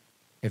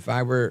 If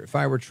I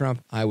were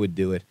Trump, I would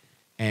do it,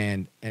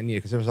 and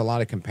because there was a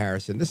lot of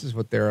comparison. This is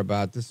what they're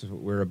about. This is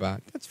what we're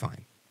about. That's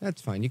fine.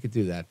 That's fine. You could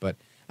do that, but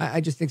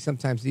I just think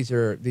sometimes these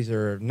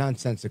are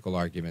nonsensical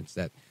arguments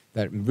that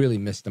really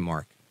miss the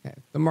mark.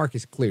 The mark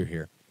is clear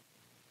here.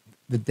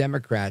 The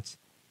Democrats,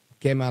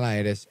 Kay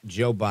Malaeres,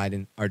 Joe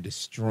Biden, are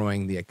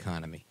destroying the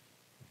economy.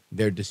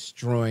 They're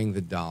destroying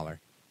the dollar.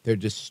 They're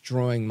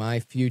destroying my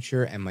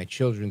future and my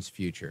children's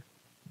future.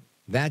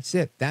 That's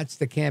it. That's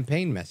the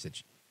campaign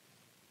message.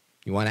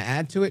 You want to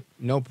add to it?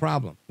 No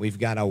problem. We've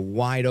got a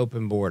wide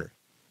open border.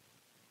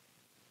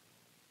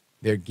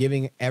 They're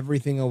giving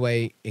everything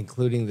away,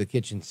 including the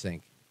kitchen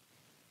sink.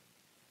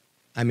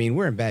 I mean,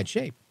 we're in bad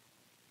shape,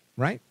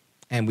 right?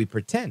 And we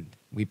pretend.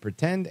 We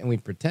pretend and we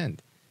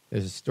pretend.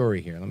 There's a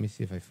story here. Let me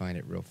see if I find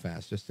it real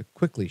fast, just to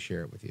quickly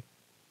share it with you.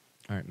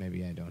 All right,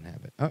 maybe I don't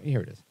have it. Oh,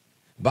 here it is.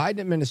 Biden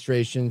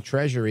administration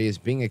Treasury is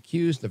being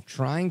accused of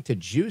trying to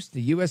juice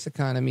the U.S.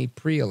 economy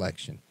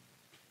pre-election.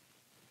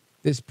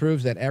 This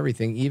proves that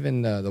everything,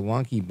 even the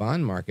wonky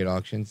bond market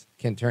auctions,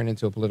 can turn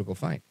into a political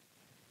fight,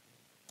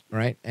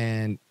 right?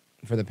 And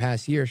for the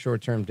past year,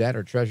 short-term debt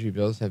or Treasury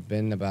bills have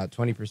been about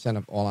 20%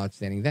 of all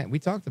outstanding debt. We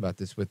talked about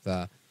this with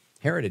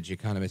Heritage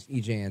economist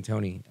E.J.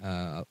 Antoni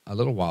a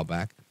little while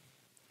back,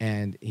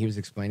 and he was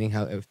explaining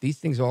how if these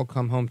things all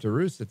come home to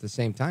roost at the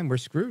same time, we're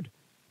screwed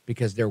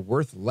because they're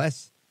worth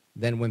less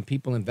than when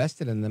people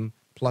invested in them,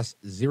 plus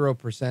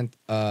 0%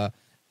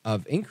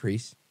 of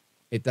increase.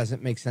 It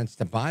doesn't make sense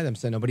to buy them,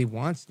 so nobody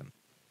wants them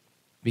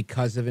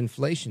because of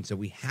inflation. So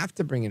we have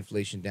to bring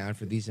inflation down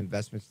for these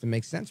investments to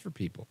make sense for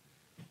people,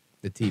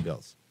 the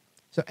T-bills.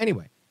 So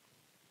anyway,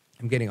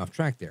 I'm getting off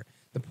track there.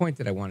 The point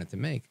that I wanted to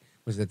make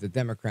was that the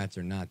Democrats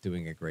are not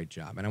doing a great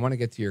job. And I want to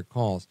get to your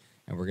calls,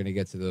 and we're going to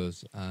get to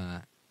those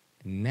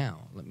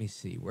now. Let me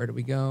see. Where do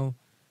we go?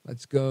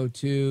 Let's go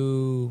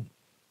to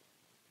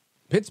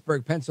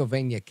Pittsburgh,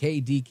 Pennsylvania,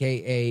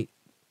 KDKA.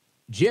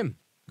 Jim,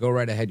 go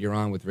right ahead. You're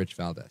on with Rich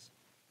Valdez.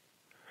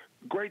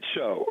 Great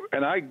show,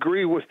 and I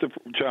agree with the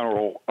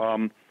general.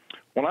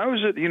 When I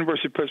was at the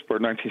University of Pittsburgh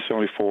in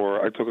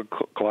 1974, I took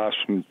a class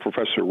from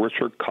Professor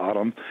Richard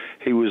Cottam.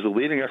 He was the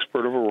leading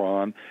expert of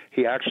Iran.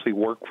 He actually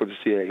worked for the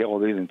CIA.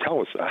 He didn't tell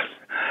us that,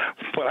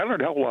 but I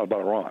learned a hell of a lot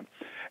about Iran.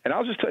 And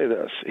I'll just tell you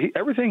this.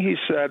 Everything he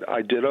said,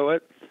 I ditto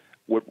it,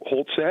 what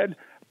Holt said,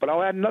 but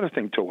I'll add another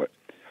thing to it.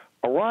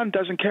 Iran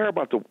doesn't care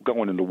about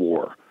going into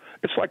war.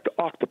 It's like the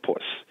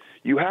octopus.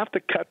 You have to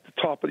cut the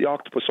top of the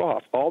octopus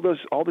off. All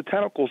the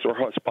tentacles are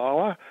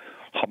Hezbollah.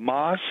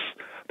 Hamas,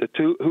 the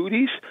two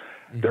Houthis,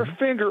 their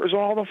finger is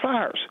all the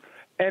fires.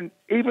 And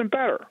even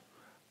better,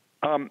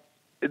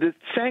 the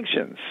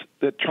sanctions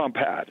that Trump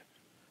had,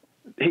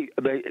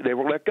 they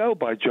were let go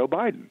by Joe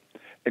Biden.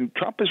 And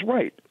Trump is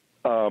right.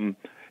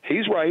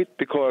 He's right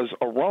because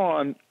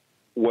Iran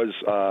was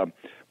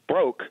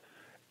broke,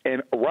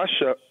 and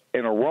Russia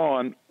and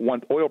Iran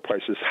want oil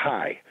prices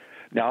high.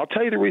 Now, I'll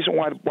tell you the reason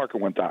why the market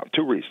went down.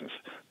 Two reasons.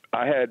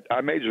 I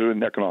majored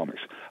in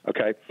economics,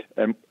 okay,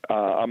 and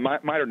I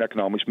minored in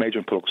economics,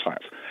 majored in political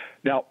science.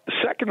 Now, the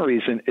second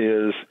reason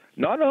is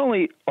not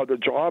only are the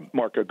job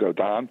market go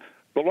down,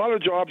 but a lot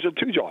of jobs are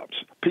two jobs.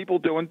 People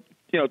doing,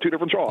 two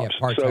different jobs.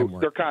 Yeah, so work.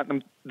 they're counting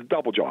them the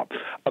double job.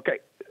 Okay,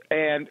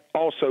 and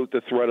also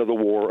the threat of the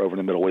war over in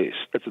the Middle East.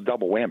 It's a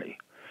double whammy.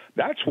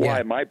 That's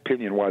why, in my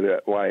opinion, why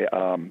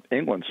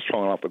England's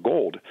throwing off the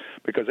gold,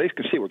 because they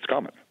can see what's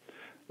coming.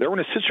 They're in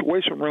a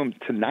situation room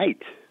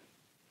tonight,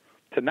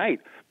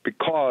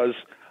 because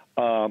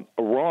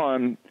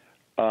Iran,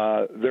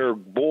 their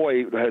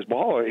boy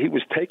Hezbollah, he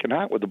was taken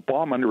out with a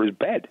bomb under his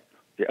bed.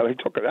 Yeah, they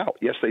took it out.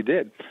 Yes, they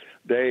did.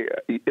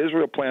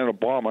 Israel planted a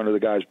bomb under the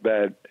guy's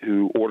bed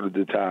who ordered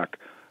the attack,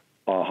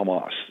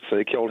 Hamas. So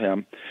they killed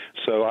him.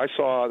 So I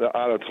saw the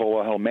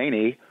Ayatollah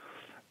Khomeini,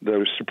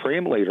 the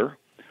supreme leader.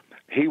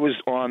 He was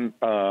on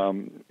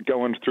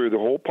going through the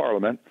whole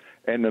parliament,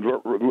 and the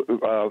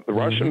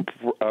Russian,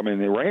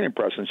 the Iranian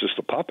president's just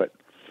a puppet.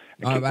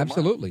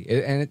 Absolutely,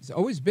 and it's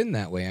always been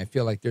that way. I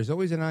feel like there's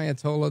always an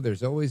Ayatollah,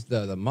 there's always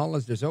the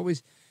mullahs, there's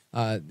always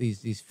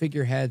these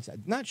figureheads.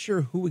 I'm not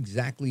sure who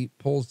exactly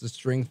pulls the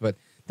strings, but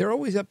they're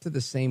always up to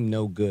the same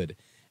no good.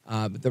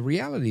 But the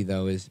reality,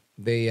 though, is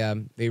they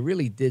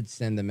really did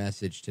send a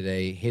message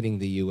today, hitting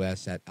the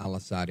U.S. at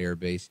Al-Assad Air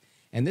Base,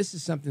 and this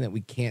is something that we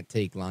can't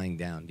take lying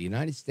down. The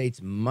United States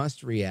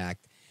must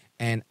react.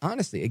 And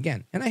honestly,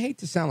 again, and I hate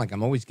to sound like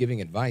I'm always giving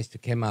advice to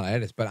Kamala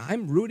Harris, but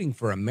I'm rooting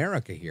for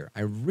America here.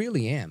 I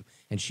really am.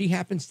 And she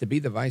happens to be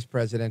the vice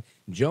president.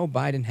 Joe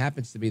Biden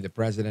happens to be the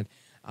president.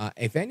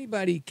 If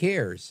anybody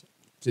cares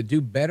to do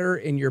better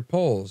in your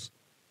polls,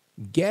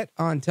 get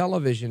on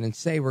television and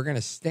say, we're going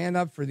to stand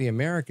up for the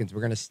Americans.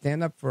 We're going to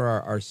stand up for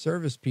our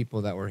service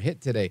people that were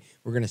hit today.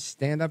 We're going to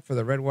stand up for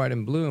the red, white,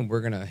 and blue, and we're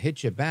going to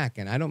hit you back.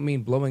 And I don't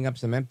mean blowing up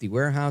some empty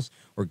warehouse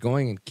or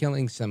going and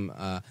killing some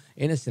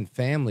innocent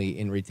family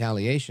in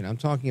retaliation. I'm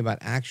talking about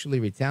actually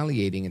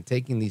retaliating and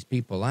taking these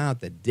people out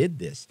that did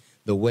this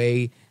the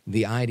way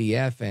the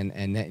IDF and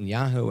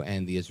Netanyahu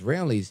and the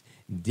Israelis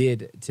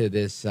did to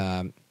this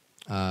the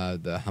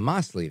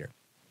Hamas leader,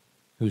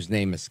 whose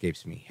name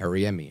escapes me,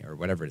 Hariemi, or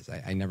whatever it is.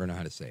 I never know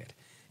how to say it.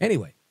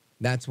 Anyway,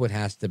 that's what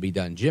has to be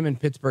done. Jim in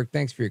Pittsburgh,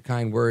 thanks for your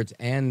kind words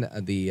and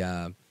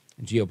the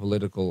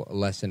geopolitical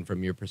lesson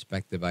from your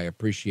perspective. I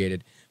appreciate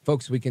it.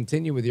 Folks, we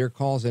continue with your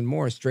calls and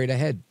more straight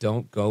ahead.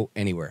 Don't go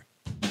anywhere.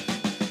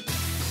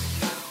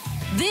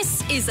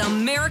 This is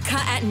America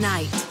at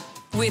Night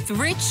with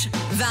Rich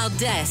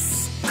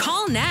Valdez.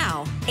 Call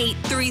now,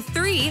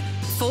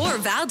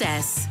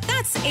 833-4-VALDEZ.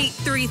 That's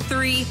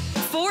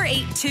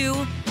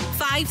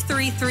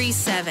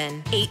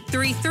 833-482-5337.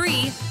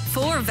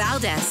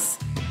 833-4-VALDEZ.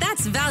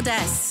 That's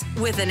Valdez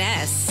with an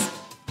S.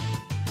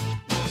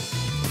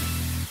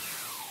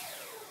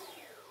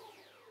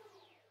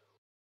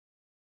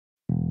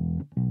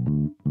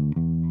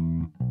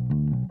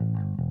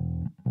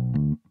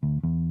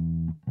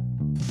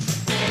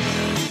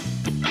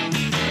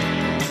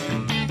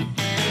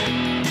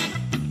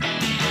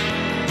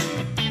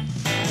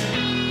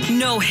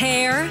 No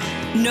hair,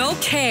 no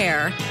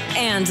care,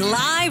 and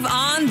live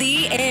on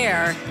the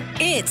air,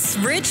 it's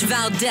Rich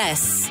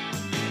Valdez.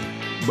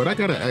 But I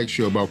gotta ask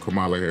you about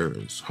Kamala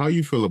Harris. How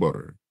you feel about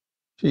her?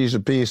 She's a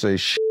piece of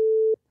shit.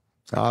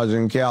 I was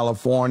in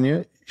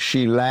California.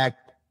 She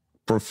lacked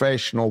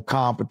professional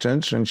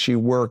competence, and she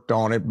worked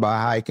on it by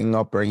hiking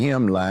up her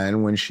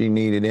hemline when she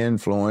needed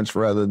influence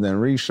rather than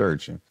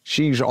researching.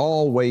 She's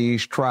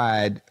always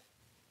tried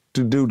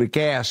to do the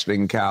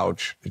casting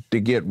couch to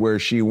get where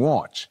she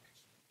wants.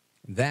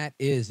 That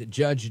is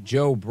Judge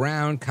Joe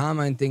Brown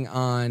commenting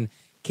on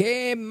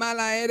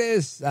Kamala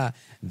Harris.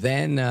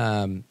 Then,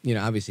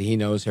 obviously he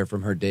knows her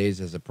from her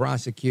days as a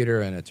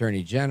prosecutor and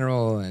attorney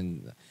general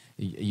and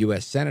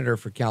U.S. Senator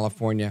for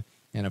California.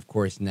 And, of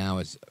course, now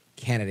as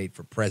candidate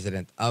for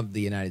president of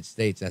the United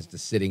States as the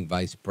sitting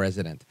vice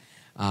president.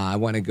 I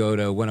want to go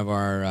to one of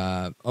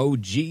our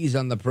OGs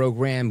on the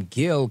program,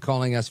 Gil,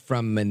 calling us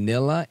from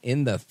Manila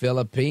in the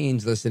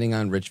Philippines, listening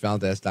on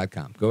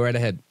richvaldez.com. Go right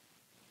ahead.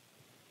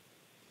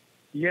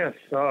 Yes,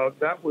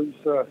 that was,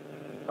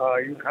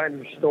 you kind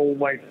of stole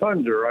my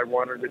thunder. I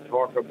wanted to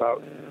talk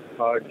about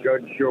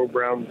Judge Joe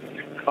Brown's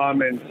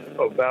comments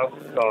about...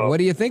 what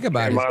do you think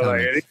about his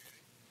comments?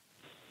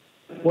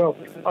 Well,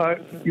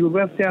 you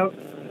left out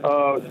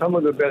some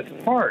of the best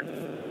parts.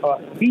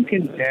 He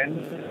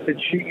contends that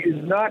she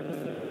is not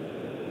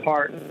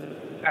part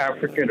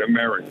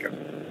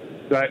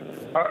African-American, that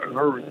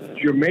her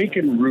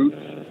Jamaican roots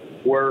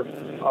were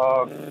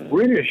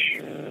British,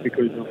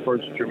 because, of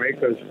course,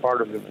 Jamaica is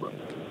part of the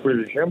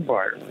British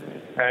Empire,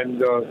 and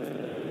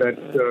that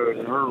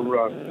her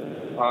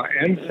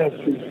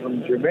ancestors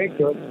from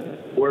Jamaica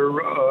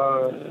were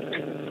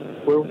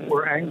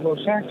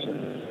Anglo-Saxon.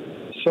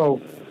 So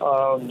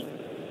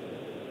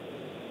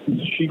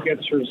she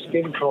gets her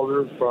skin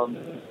color from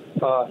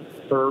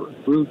her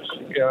roots,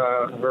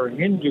 her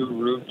Hindu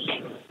roots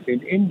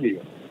in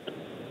India.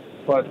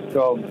 But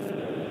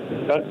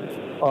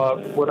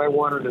that's what I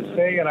wanted to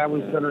say, and I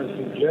was going to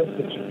suggest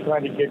that you try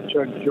to get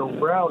Judge Joe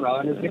Brown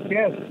on as a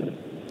guest.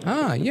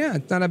 Ah, yeah,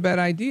 it's not a bad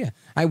idea.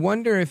 I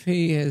wonder if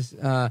he is,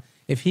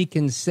 if he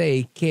can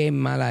say "que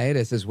mala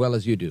eres" as well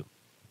as you do.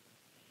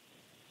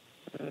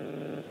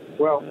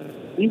 Well,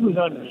 he was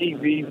on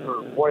TV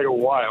for quite a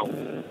while,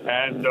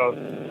 and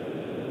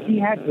he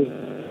had the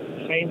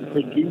same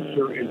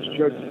producer as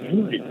Judge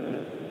Judy.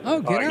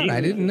 Oh, get out!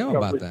 I didn't know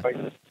about that.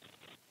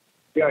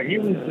 Yeah, he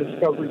was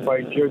discovered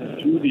by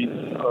Judge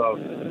Judy's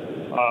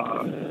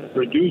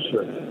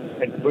producer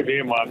and put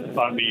him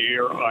on the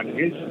air on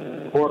his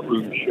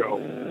courtroom show.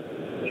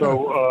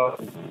 So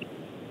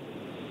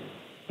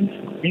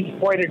he's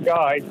quite a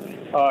guy.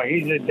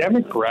 He's a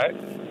Democrat.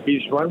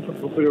 He's run for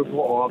political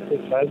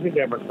office as a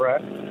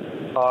Democrat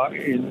in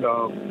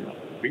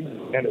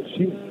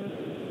Tennessee.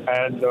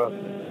 And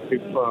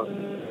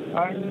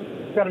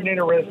I've got an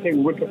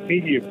interesting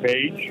Wikipedia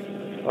page,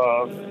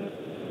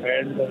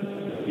 and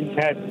he's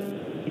had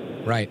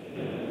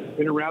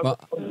been around for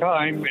some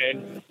time,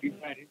 and he's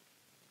had it.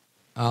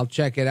 I'll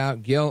check it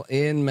out. Gil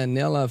in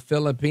Manila,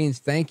 Philippines.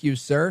 Thank you,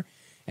 sir.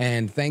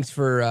 And thanks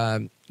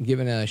for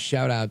giving a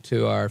shout out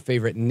to our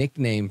favorite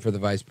nickname for the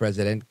vice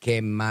president,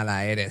 Que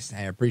Mala Eres.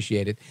 I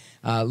appreciate it.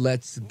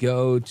 Let's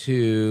go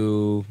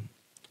to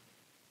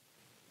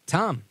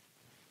Tom.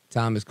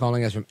 Tom is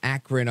calling us from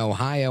Akron,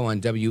 Ohio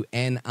on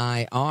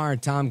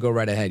WNIR. Tom, go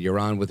right ahead. You're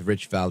on with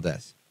Rich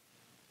Valdez.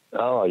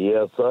 Oh,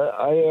 yes.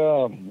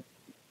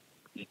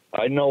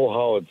 I know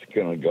how it's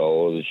going to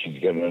go.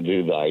 She's going to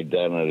do the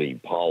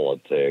identity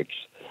politics.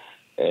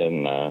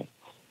 And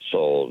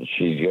so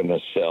she's going to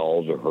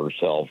sell to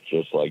herself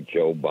just like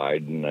Joe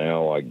Biden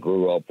now. I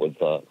grew up with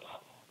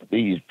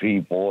these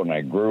people, and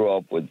I grew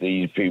up with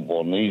these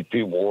people, and these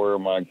people were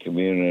in my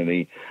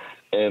community.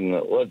 And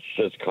let's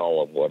just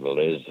call it what it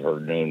is. Her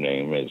new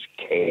name is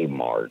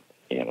Kmart,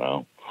 you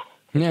know.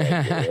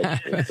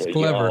 That's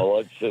clever.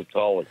 Let's just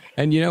call it.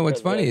 And you know what's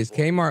funny is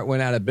Kmart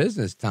went out of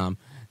business, Tom.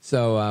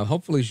 So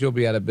hopefully she'll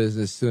be out of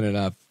business soon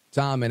enough.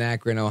 Tom in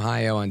Akron,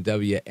 Ohio on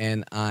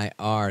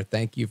WNIR.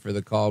 Thank you for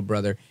the call,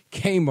 brother.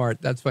 Kmart,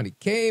 that's funny.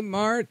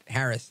 Kmart,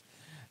 Harris.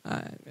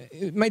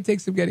 It might take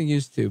some getting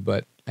used to,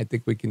 but I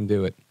think we can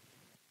do it.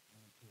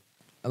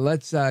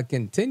 Let's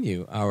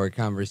continue our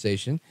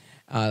conversation.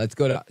 Let's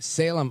go to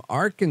Salem,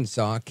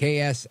 Arkansas,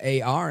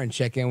 KSAR, and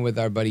check in with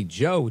our buddy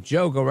Joe.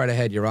 Joe, go right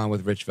ahead. You're on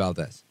with Rich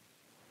Valdez.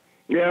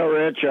 Yeah,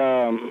 Rich.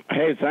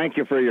 Hey, thank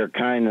you for your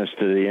kindness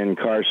to the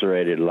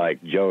incarcerated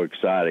like Joe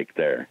Exotic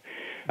there.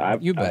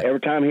 You bet. Every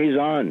time he's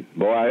on,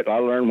 boy, I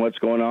learn what's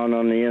going on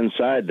the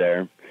inside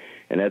there,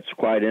 and that's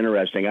quite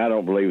interesting. I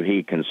don't believe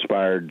he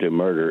conspired to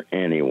murder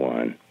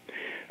anyone.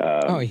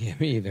 Oh, yeah,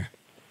 me either.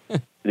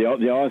 The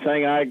only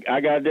thing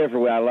I got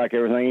different with, I like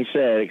everything he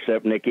said,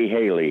 except Nikki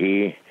Haley.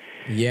 He's,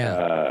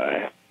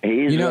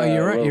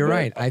 you're right. You're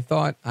right. I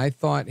thought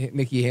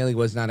Nikki Haley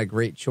was not a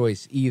great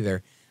choice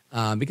either,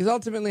 because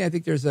ultimately I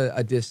think there's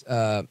a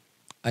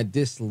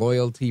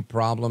disloyalty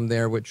problem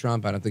there with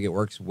Trump. I don't think it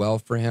works well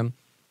for him,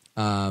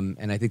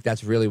 and I think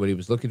that's really what he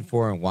was looking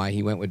for and why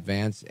he went with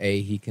Vance.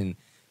 He can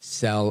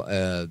sell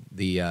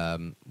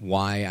the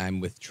why I'm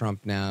with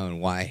Trump now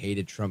and why I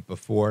hated Trump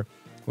before,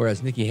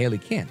 whereas Nikki Haley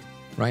can't.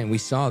 Right, and we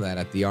saw that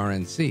at the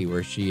RNC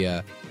where she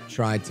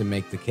tried to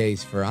make the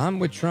case for I'm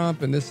with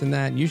Trump and this and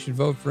that, and you should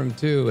vote for him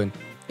too. And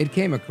it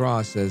came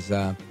across as,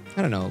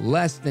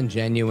 less than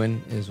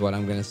genuine is what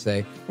I'm going to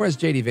say. Whereas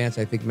J.D. Vance,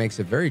 I think, makes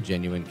a very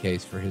genuine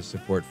case for his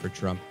support for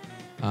Trump,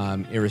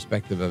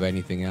 irrespective of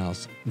anything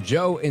else.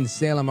 Joe in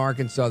Salem,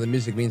 Arkansas, the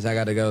music means I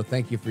got to go.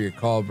 Thank you for your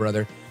call,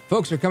 brother.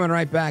 Folks are coming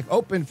right back.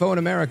 Open Phone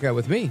America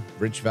with me,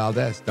 Rich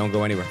Valdez. Don't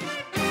go anywhere.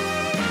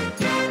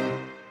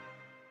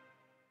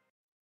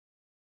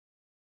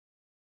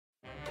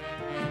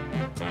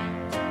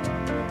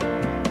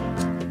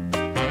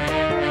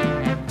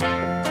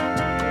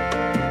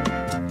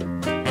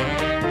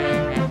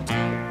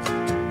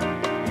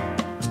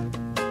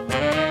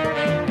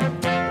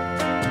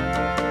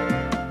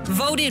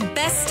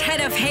 Best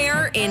head of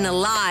hair in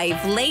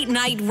live late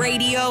night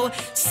radio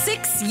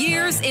 6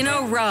 years in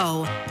a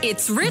row.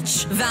 It's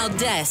Rich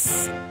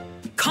Valdez.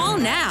 Call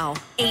now,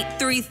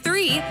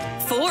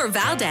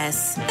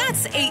 833-4-VALDEZ.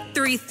 That's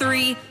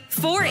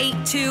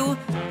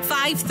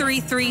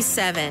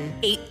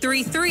 833-482-5337.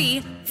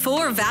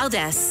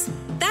 833-4-VALDEZ.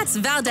 That's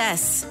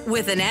Valdez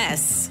with an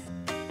S.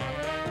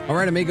 All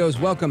right, amigos,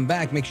 welcome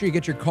back. Make sure you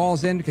get your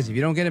calls in, because if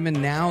you don't get them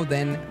in now,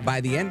 then by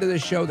the end of the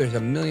show, there's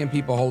 1 million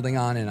people holding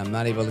on, and I'm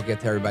not able to get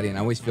to everybody, and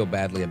I always feel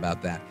badly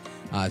about that.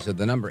 So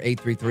the number,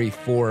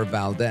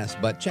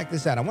 833-4-VALDEZ. But check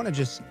this out. I want to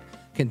just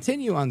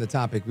continue on the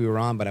topic we were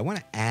on, but I want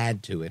to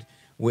add to it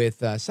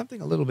with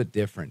something a little bit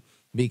different,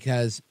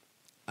 because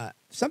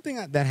something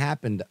that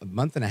happened a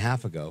month and a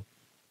half ago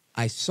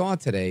I saw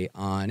today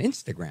on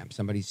Instagram.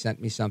 Somebody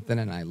sent me something,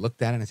 and I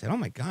looked at it, and I said, oh,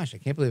 my gosh, I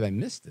can't believe I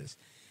missed this.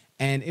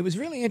 And it was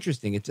really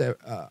interesting. It's a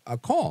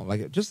call,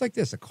 just like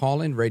this, a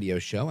call-in radio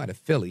show out of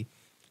Philly,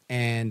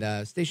 and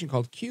a station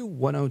called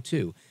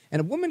Q102. And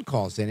a woman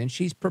calls in, and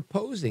she's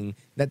proposing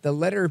that the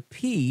letter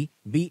P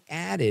be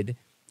added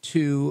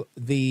to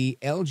the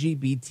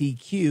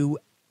LGBTQ.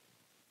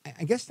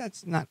 I guess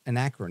that's not an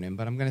acronym,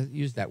 but I'm going to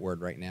use that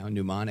word right now,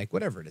 mnemonic,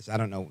 whatever it is. I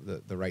don't know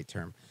the right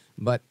term,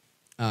 but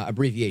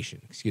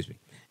abbreviation, excuse me.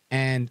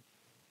 And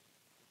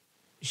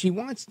she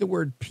wants the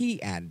word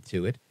P added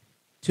to it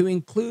to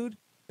include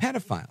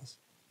pedophiles.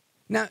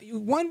 Now,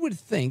 one would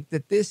think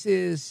that this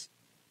is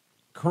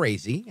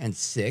crazy and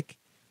sick,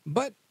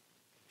 but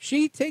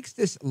she takes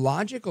this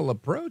logical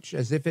approach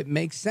as if it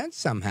makes sense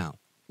somehow.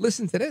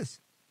 Listen to this.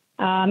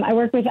 I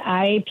work with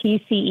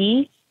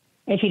IPCE.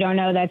 If you don't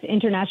know, that's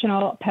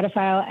International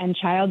Pedophile and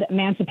Child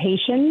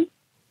Emancipation.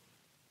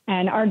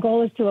 And our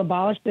goal is to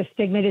abolish the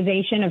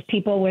stigmatization of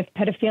people with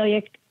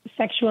pedophilic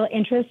sexual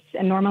interests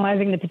and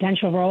normalizing the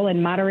potential role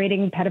in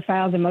moderating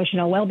pedophiles'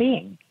 emotional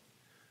well-being.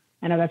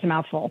 I know that's a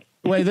mouthful.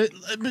 Wait,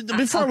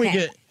 before we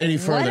get any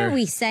further. What are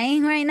we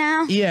saying right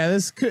now? Yeah,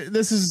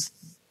 this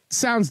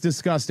sounds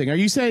disgusting. Are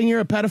you saying you're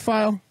a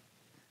pedophile?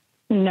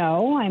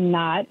 No, I'm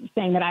not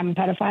saying that I'm a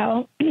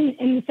pedophile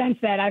in the sense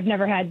that I've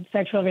never had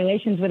sexual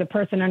relations with a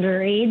person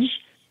underage.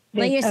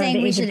 But you're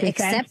saying we should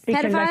accept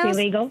because that's pedophiles?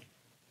 illegal.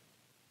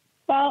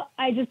 Well,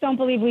 I just don't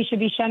believe we should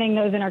be shunning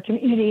those in our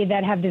community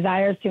that have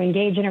desires to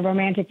engage in a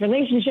romantic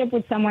relationship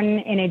with someone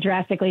in a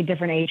drastically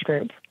different age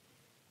group.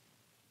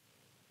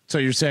 So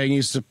you're saying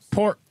you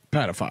support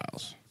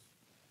pedophiles?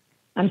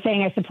 I'm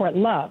saying I support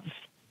love.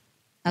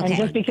 Okay. And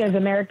just because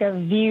America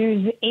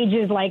views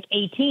ages like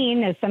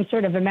 18 as some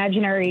sort of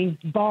imaginary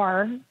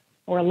bar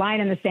or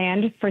line in the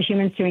sand for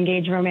humans to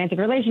engage in romantic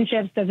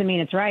relationships doesn't mean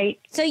it's right.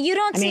 So you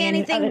don't see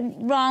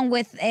anything wrong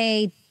with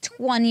a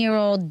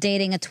 20-year-old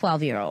dating a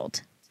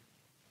 12-year-old?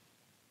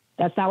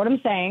 That's not what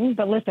I'm saying.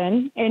 But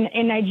listen,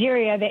 in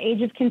Nigeria, the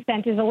age of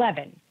consent is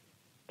 11.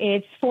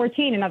 It's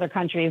 14 in other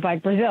countries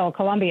like Brazil,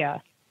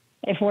 Colombia.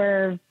 If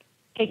we're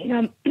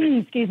taking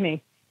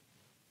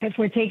if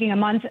we're taking a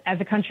month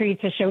as a country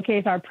to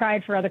showcase our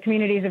pride for other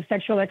communities of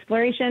sexual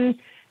exploration,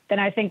 then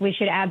I think we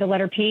should add the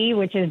letter P,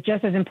 which is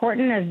just as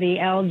important as the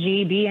L,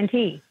 G, B, and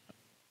T.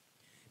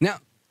 Now,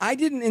 I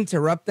didn't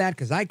interrupt that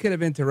because I could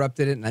have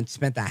interrupted it and I'd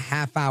spent a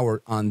half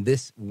hour on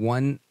this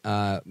 1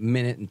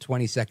 minute and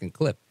 20-second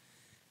clip.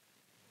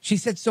 She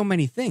said so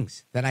many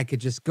things that I could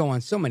just go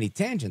on so many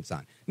tangents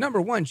on.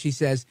 Number one, she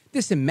says,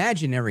 this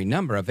imaginary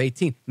number of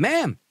 18.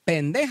 Ma'am,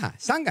 pendeja,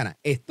 sangana,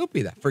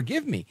 estúpida,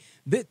 forgive me.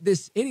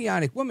 This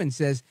idiotic woman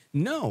says,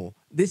 no,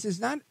 this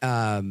is not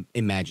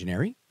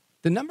imaginary.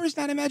 The number is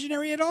not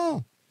imaginary at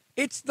all.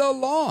 It's the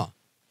law.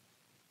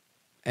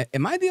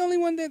 Am I the only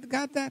one that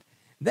got that?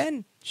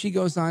 Then she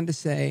goes on to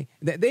say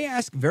that they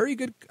ask very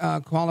good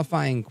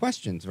qualifying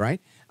questions, right?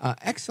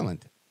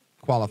 Excellent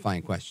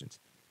qualifying questions.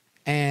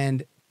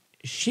 And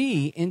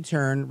she, in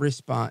turn,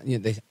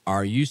 responds,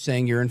 are you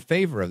saying you're in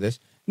favor of this?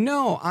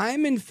 No,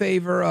 I'm in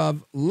favor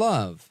of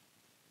love.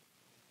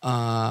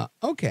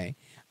 Okay.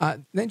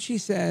 Then she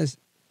says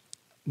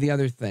the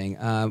other thing.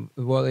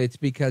 Well, it's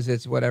because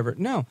it's whatever.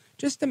 No,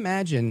 just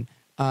imagine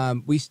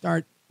we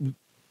start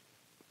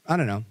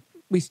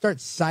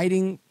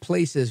citing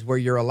places where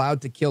you're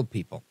allowed to kill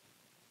people.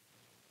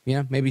 You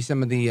know, maybe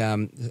some of the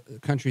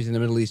countries in the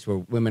Middle East where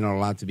women are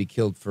allowed to be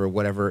killed for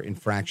whatever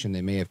infraction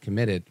they may have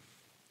committed.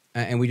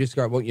 And we just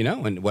go, well,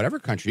 in whatever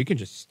country, you can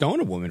just stone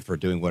a woman for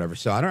doing whatever.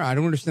 So I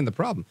don't understand the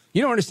problem.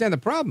 You don't understand the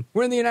problem.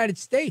 We're in the United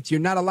States.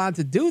 You're not allowed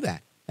to do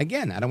that.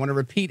 Again, I don't want to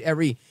repeat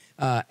every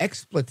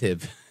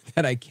expletive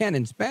that I can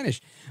in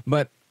Spanish.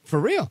 But for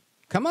real,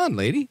 come on,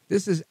 lady.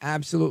 This is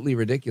absolutely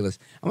ridiculous.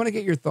 I want to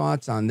get your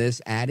thoughts on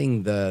this,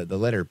 adding the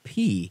letter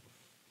P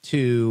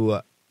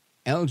to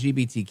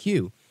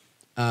LGBTQ,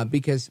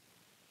 because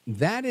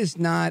that is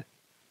not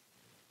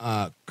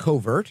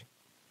covert.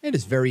 It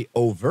is very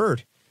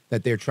overt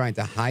that they're trying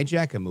to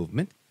hijack a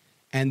movement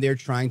and they're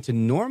trying to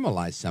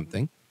normalize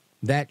something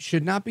that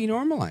should not be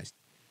normalized.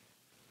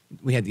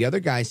 We had the other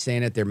guy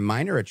saying that they're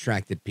minor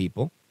attracted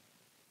people.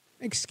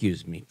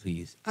 Excuse me,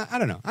 please. I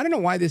don't know. I don't know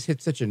why this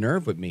hit such a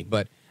nerve with me,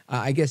 but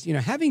I guess,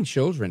 having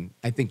children,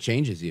 I think,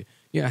 changes you.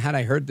 Had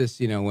I heard this,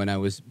 when I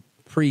was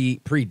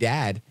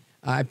pre-dad,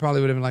 I probably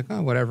would have been like,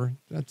 oh, whatever.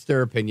 That's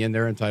their opinion.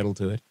 They're entitled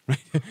to it.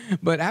 Right?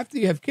 But after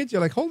you have kids, you're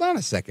like, hold on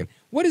a second.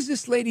 What does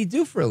this lady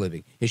do for a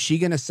living? Is she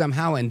going to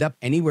somehow end up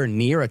anywhere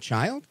near a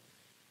child?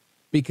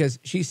 Because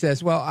she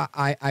says, well,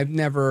 I've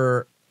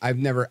never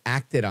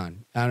acted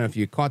on. I don't know if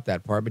you caught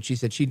that part, but she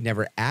said she'd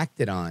never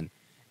acted on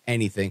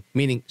anything.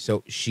 Meaning,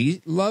 so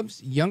she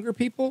loves younger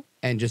people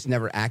and just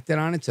never acted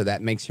on it. So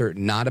that makes her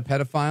not a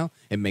pedophile.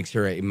 It makes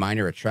her a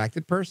minor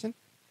attracted person.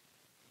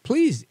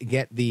 Please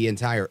get the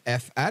entire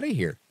F out of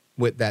here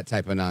with that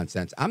type of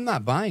nonsense. I'm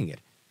not buying it.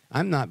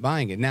 I'm not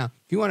buying it. Now,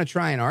 if you want to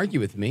try and argue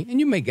with me, and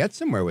you may get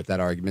somewhere with that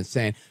argument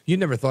saying you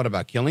never thought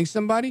about killing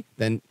somebody,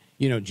 then,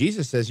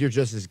 Jesus says you're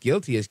just as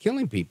guilty as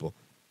killing people.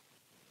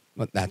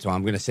 Well, that's what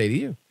I'm going to say to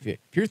you. If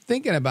you're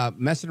thinking about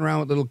messing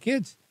around with little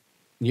kids,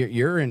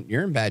 you're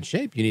in bad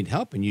shape. You need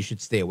help, and you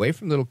should stay away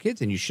from little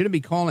kids. And you shouldn't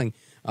be calling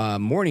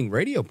morning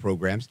radio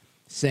programs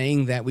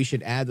saying that we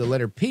should add the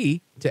letter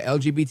P to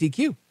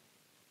LGBTQ.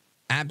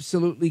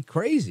 Absolutely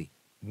crazy.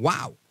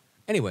 Wow.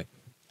 Anyway,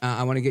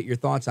 I want to get your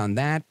thoughts on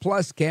that,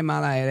 plus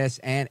Kamala Harris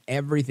and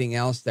everything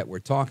else that we're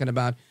talking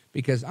about,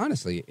 because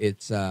honestly,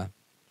 it's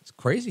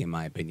crazy in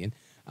my opinion.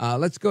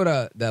 Let's go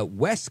to the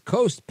West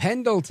Coast,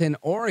 Pendleton,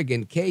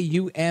 Oregon,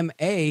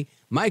 KUMA.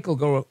 Michael,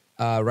 go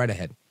right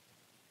ahead.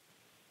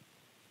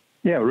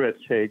 Yeah, Rich.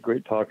 Hey,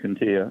 great talking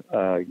to you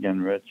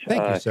again, Rich.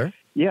 Thank you, sir.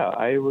 Yeah,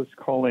 I was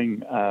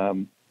calling,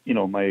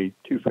 my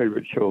two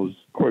favorite shows,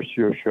 of course,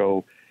 your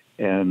show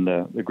and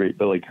the great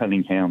Billy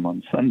Cunningham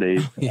on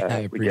Sundays. Yeah,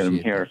 I we get him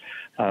appreciate here.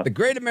 The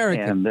Great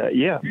American. And,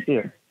 yeah.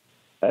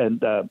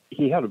 And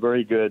he had a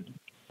very good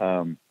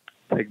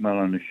segment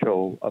on the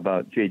show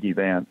about J.D.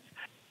 Vance.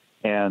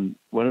 And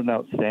what an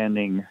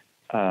outstanding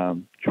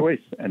choice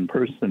and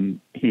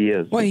person he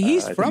is. Well,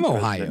 he's from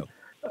Ohio.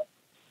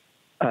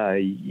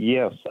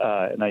 Yes,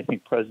 and I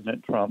think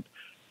President Trump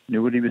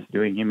knew what he was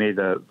doing. He made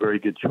a very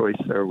good choice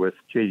there with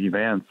J.D.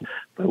 Vance.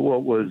 But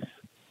what was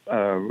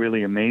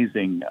really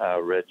amazing,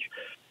 Rich,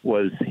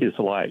 was his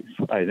life.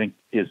 I think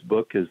his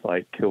book is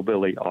like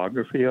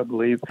Hillbillyography, I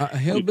believe.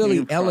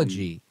 Hillbilly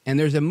Elegy. And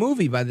there's a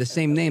movie by the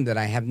same name that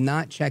I have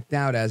not checked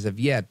out as of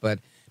yet, but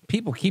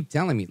people keep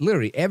telling me,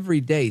 literally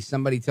every day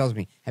somebody tells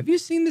me, have you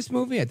seen this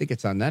movie? I think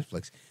it's on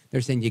Netflix.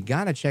 They're saying, you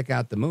got to check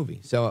out the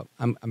movie. So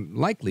I'm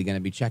likely going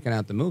to be checking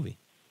out the movie.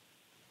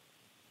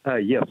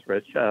 Yes,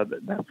 Rich,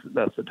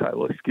 that's the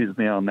title. Excuse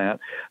me on that.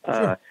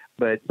 Sure.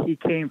 But he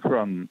came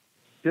from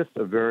just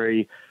a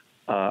very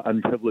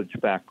unprivileged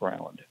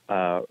background.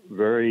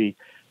 The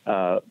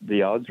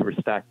odds were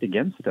stacked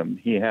against him.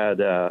 He had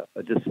a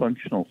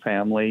dysfunctional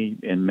family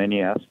in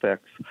many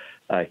aspects.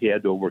 He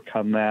had to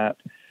overcome that.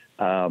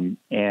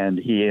 And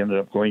he ended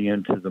up going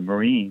into the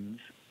Marines,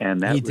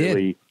 and that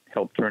really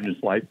helped turn his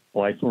life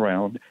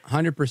around.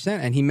 100%.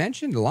 And he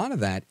mentioned a lot of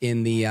that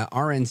in the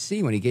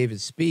RNC when he gave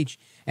his speech.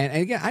 And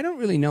again, I don't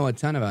really know a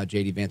ton about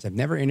J.D. Vance. I've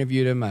never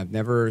interviewed him. I've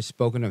never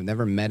spoken to him. I've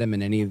never met him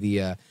in any of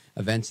the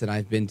events that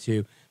I've been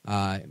to.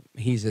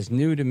 He's as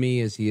new to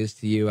me as he is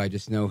to you. I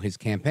just know his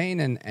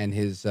campaign and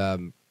his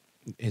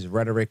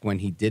rhetoric when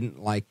he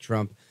didn't like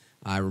Trump.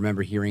 I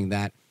remember hearing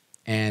that.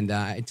 And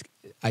I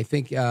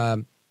think,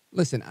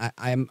 listen,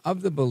 I'm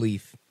of the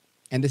belief,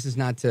 and this is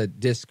not to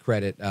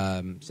discredit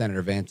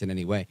Senator Vance in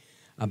any way,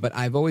 but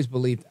I've always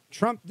believed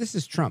Trump, this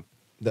is Trump.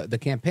 The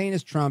campaign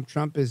is Trump.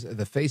 Trump is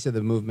the face of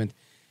the movement.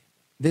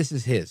 This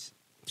is his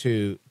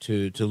to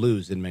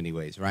lose in many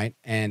ways, right?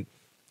 And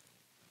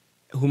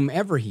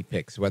whomever he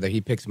picks, whether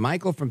he picks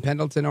Michael from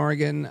Pendleton,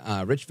 Oregon,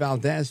 Rich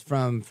Valdez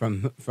from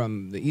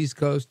the East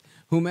Coast,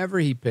 whomever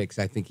he picks,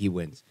 I think he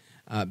wins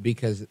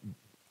because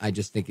I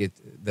just think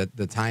that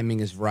the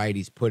timing is right.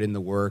 He's put in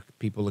the work.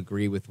 People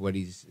agree with what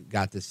he's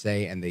got to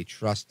say, and they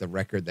trust the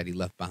record that he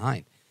left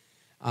behind.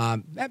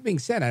 That being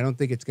said, I don't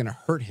think it's going to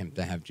hurt him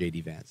to have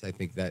J.D. Vance. I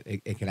think that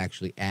it can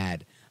actually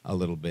add a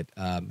little bit.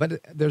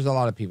 But there's a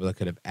lot of people that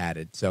could have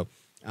added. So,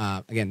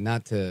 again,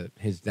 not to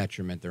his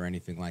detriment or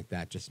anything like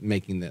that, just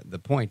making the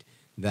point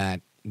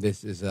that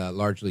this is a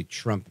largely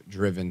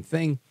Trump-driven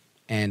thing,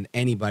 and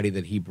anybody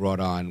that he brought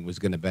on was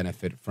going to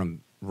benefit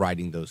from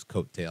riding those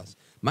coattails.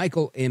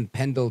 Michael in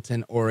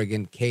Pendleton,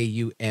 Oregon,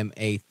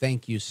 KUMA.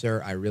 Thank you,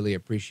 sir. I really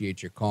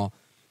appreciate your call.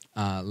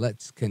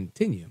 Let's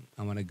continue.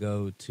 I want to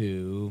go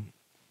to,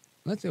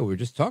 let's say we were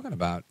just talking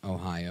about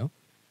Ohio.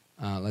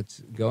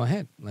 Let's go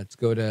ahead. Let's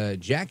go to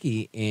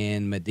Jackie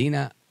in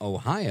Medina,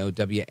 Ohio,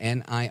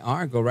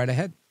 WNIR. Go right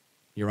ahead.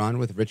 You're on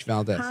with Rich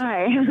Valdez.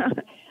 Hi.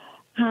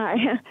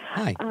 Hi.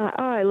 Hi.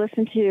 I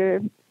listen to your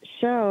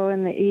show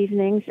in the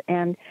evenings,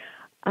 and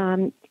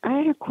I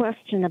had a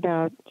question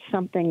about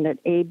something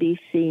that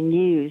ABC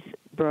News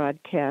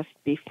broadcast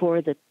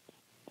before the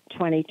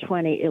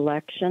 2020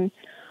 election.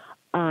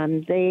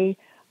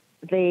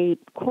 They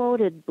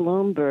quoted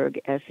Bloomberg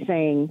as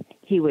saying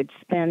he would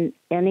spend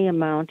any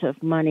amount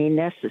of money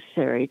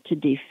necessary to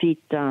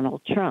defeat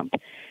Donald Trump.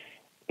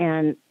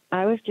 And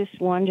I was just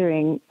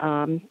wondering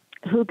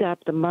who got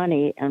the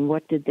money and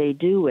what did they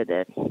do with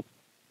it?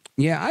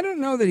 Yeah, I don't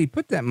know that he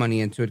put that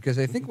money into it, because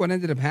I think what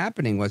ended up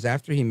happening was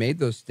after he made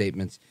those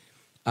statements,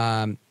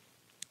 I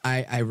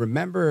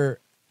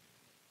remember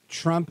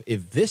Trump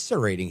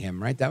eviscerating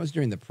him, right? That was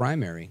during the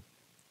primary.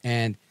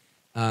 And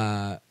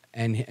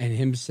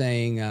him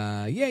saying,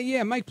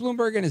 Mike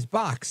Bloomberg in his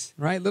box,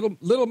 right?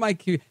 Little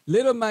Mike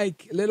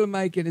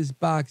in his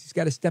box. He's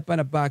got to step on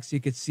a box so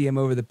you could see him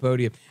over the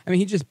podium. I mean,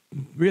 he just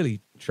really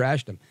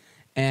trashed him.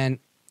 And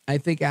I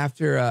think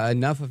after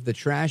enough of the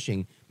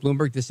trashing,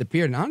 Bloomberg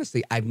disappeared. And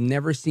honestly, I've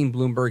never seen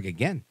Bloomberg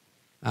again.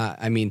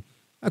 I mean,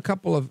 a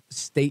couple of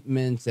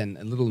statements and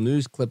little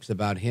news clips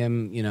about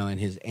him, and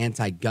his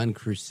anti-gun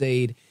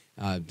crusade,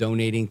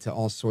 donating to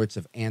all sorts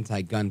of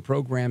anti-gun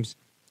programs,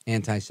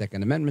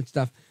 anti-Second Amendment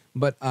stuff.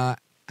 But I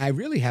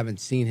really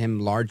haven't seen him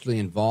largely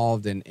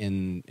involved in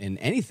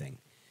anything.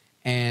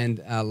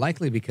 And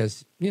likely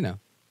because,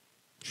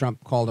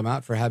 Trump called him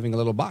out for having a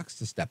little box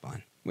to step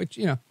on, which,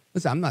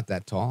 listen, I'm not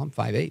that tall. I'm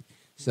 5'8".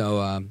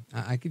 So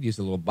I could use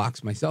a little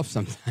box myself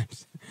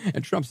sometimes.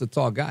 And Trump's a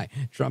tall guy.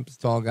 Trump's a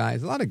tall guy.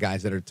 There's a lot of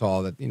guys that are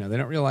tall that, they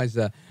don't realize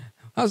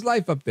how's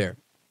life up there.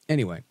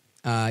 Anyway,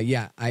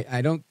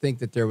 I don't think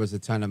that there was a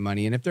ton of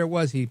money. And if there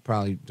was, he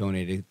probably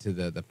donated to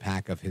the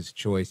PAC of his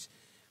choice.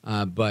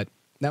 But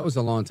that was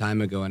a long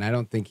time ago, and I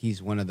don't think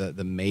he's one of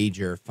the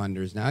major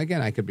funders. Now,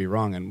 again, I could be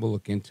wrong, and we'll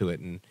look into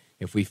it. And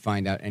if we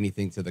find out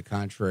anything to the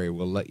contrary,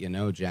 we'll let you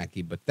know,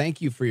 Jackie. But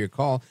thank you for your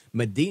call.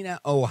 Medina,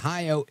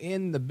 Ohio,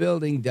 in the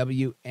building,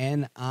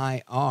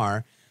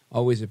 WNIR.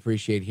 Always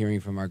appreciate hearing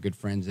from our good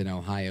friends in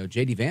Ohio.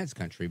 J.D. Vance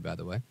country, by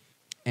the way.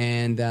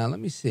 And let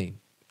me see.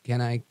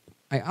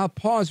 I'll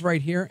pause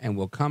right here, and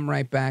we'll come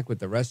right back with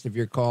the rest of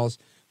your calls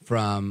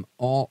from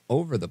all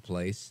over the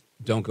place.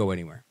 Don't go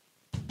anywhere.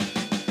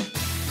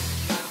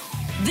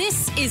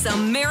 This is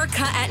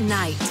America at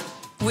Night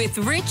with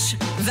Rich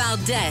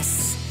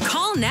Valdez.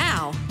 Call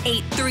now,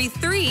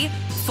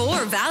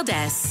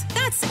 833-4-VALDEZ.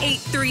 That's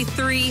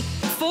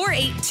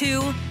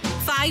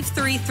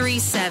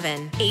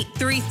 833-482-5337.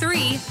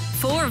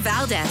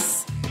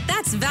 833-4-VALDEZ.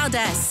 That's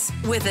Valdez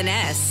with an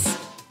S.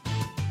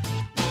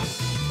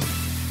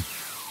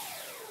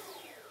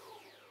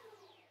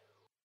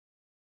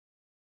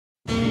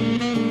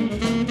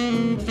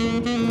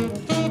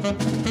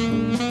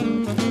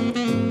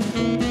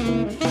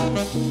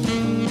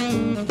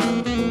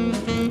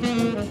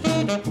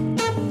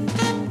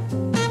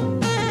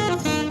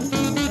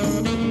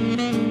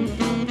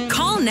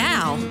 Call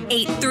now,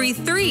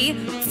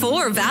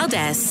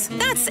 833-4-VALDEZ.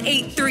 That's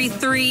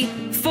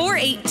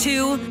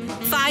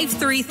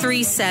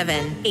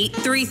 833-482-5337.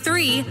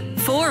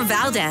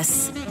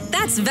 833-4-VALDEZ.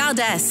 That's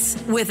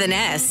Valdez with an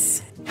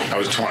S. I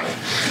was 20.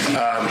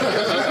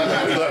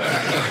 Look,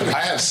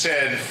 I have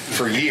said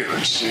for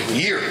years,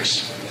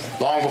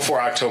 long before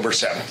October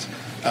 7th,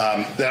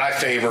 that I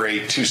favor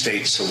a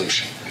two-state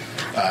solution.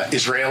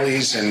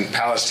 Israelis and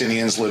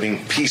Palestinians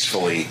living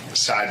peacefully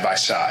side by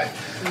side,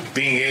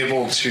 being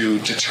able to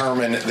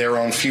determine their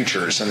own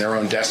futures and their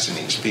own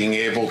destinies, being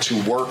able to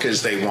work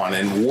as they want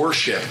and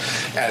worship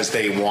as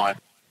they want.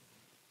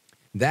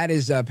 That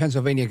is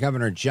Pennsylvania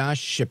Governor Josh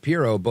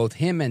Shapiro. Both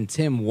him and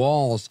Tim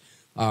Walz,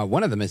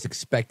 one of them is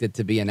expected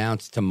to be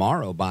announced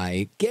tomorrow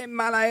by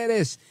Kamala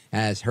Harris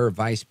as her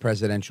vice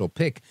presidential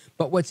pick.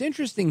 But what's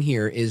interesting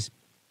here is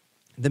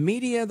the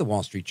media, the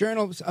Wall Street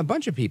Journal, a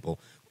bunch of people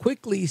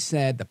quickly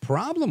said the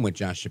problem with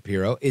Josh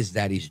Shapiro is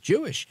that he's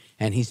Jewish,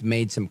 and he's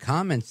made some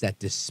comments that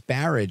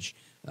disparage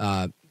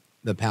the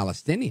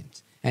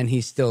Palestinians, and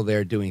he's still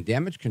there doing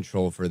damage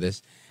control for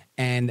this.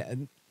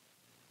 And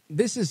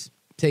this is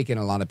taken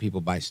a lot of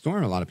people by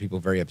storm. A lot of people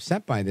very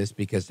upset by this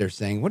because they're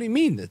saying, what do you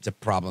mean it's a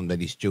problem that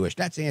he's Jewish?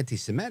 That's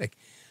anti-Semitic.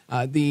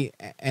 And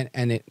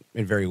it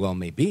very well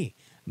may be.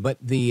 But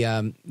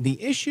the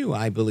issue,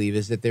 I believe,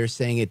 is that they're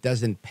saying it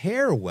doesn't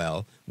pair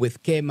well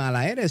with Kamala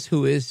Harris,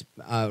 who is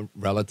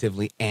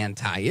relatively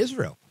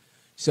anti-Israel.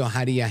 So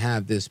how do you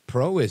have this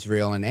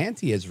pro-Israel and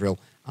anti-Israel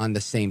on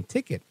the same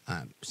ticket?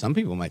 Some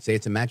people might say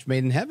it's a match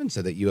made in heaven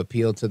so that you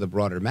appeal to the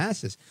broader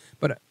masses.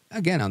 But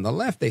again, on the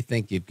left, they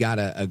think you've got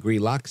to agree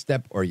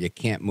lockstep or you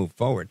can't move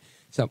forward.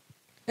 So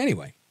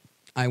anyway,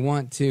 I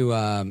want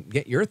to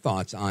get your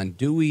thoughts on,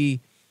 do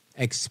we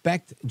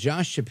expect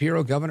Josh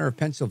Shapiro, governor of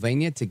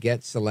Pennsylvania, to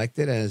get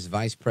selected as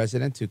vice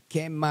president to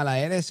Kamala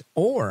Harris,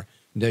 or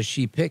does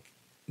she pick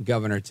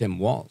Governor Tim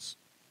Walz?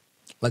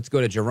 Let's go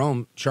to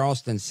Jerome,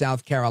 Charleston,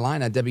 South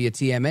Carolina,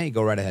 WTMA.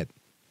 Go right ahead.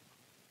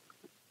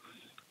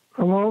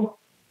 Hello?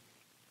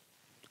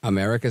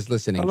 America's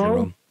listening, Hello?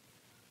 Jerome.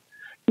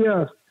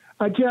 Yes.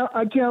 I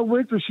can't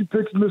wait till she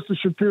picks Mr.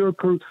 Shapiro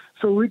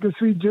so we can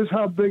see just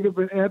how big of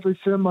an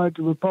anti-Semite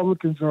the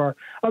Republicans are.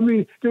 I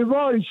mean, they've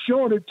already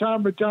shown it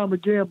time and time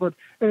again, but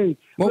hey.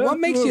 Well, what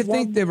makes you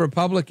think the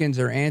Republicans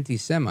are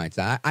anti-Semites?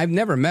 I've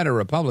never met a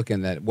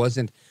Republican that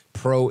wasn't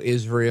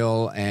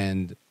pro-Israel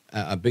and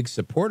a big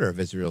supporter of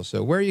Israel.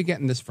 So where are you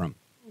getting this from?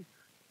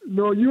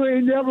 No, you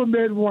ain't never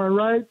met one,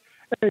 right?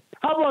 Hey,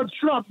 how about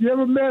Trump? You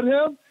ever met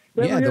him?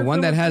 Yeah, the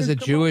one that has a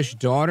Jewish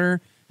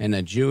daughter and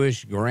a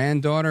Jewish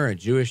granddaughter, a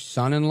Jewish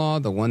son-in-law,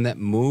 the one that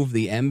moved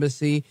the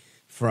embassy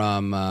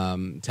from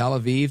Tel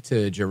Aviv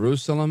to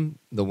Jerusalem,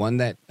 the one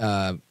that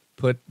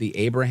put the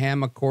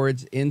Abraham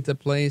Accords into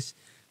place,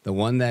 the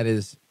one that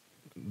is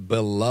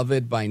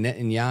beloved by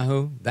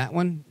Netanyahu. That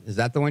one? Is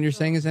that the one you're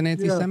saying is an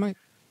anti-Semite?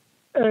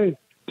 Yeah. Hey,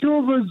 two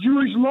of his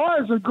Jewish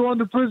lawyers are going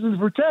to prison to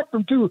protect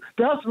them, too.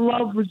 That's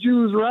love for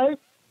Jews, right?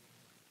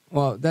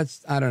 Well,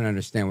 I don't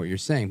understand what you're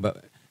saying,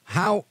 but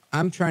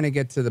I'm trying to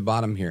get to the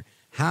bottom here.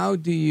 How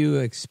do you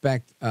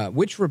expect,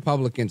 which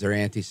Republicans are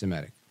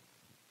anti-Semitic?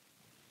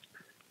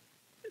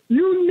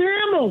 You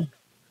name them.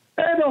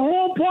 And the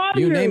whole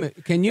party. You name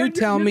it. Can you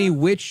tell me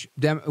which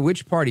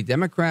party,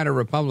 Democrat or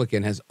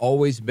Republican, has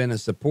always been a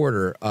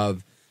supporter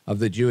of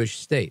the Jewish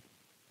state?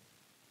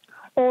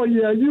 Oh,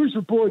 yeah, you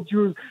support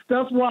Jews.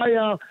 That's why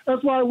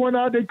when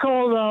they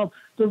called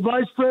the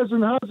vice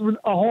president's husband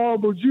a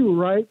horrible Jew,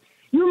 right?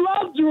 You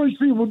love Jewish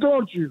people,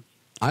 don't you?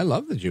 I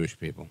love the Jewish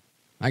people.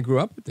 I grew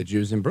up with the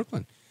Jews in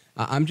Brooklyn.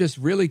 I'm just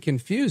really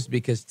confused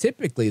because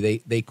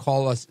typically they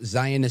call us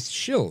Zionist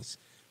shills,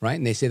 right?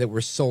 And they say that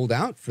we're sold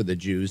out for the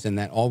Jews and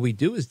that all we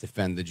do is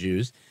defend the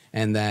Jews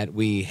and that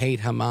we hate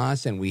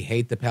Hamas and we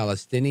hate the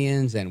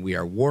Palestinians and we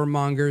are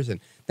warmongers. And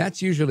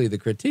that's usually the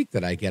critique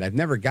that I get. I've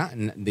never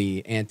gotten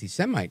the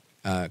anti-Semite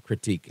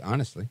critique,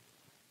 honestly.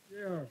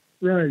 Yeah,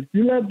 right.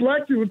 You love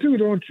black people too,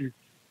 don't you?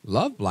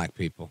 Love black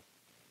people.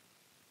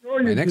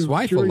 Oh, My next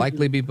wife will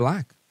likely be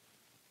black.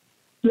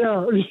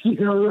 Yeah,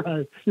 yeah,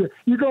 right. Yeah.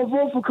 You gonna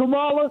vote for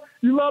Kamala?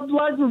 You love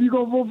black people. You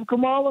gonna vote for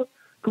Kamala?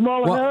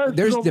 Kamala Harris?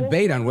 There's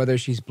debate on whether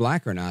she's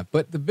black or not.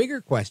 But the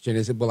bigger question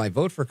is, will I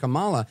vote for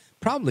Kamala?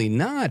 Probably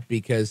not,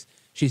 because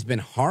she's been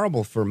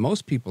horrible for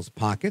most people's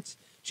pockets.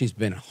 She's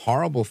been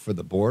horrible for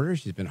the border.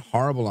 She's been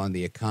horrible on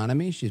the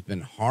economy. She's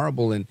been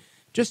horrible in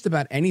just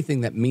about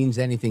anything that means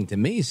anything to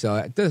me. So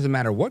it doesn't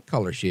matter what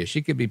color she is.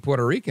 She could be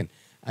Puerto Rican.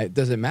 It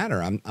doesn't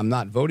matter. I'm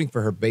not voting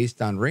for her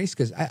based on race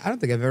because I don't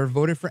think I've ever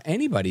voted for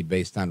anybody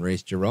based on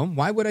race, Jerome.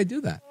 Why would I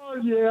do that? Oh,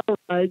 yeah,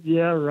 right.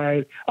 Yeah,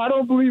 right. I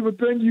don't believe a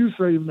thing you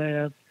say,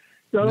 man.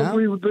 I don't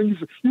believe a thing you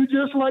say. You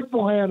just like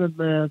Bohannon,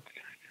 man.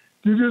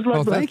 You just like.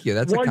 Oh, thank you.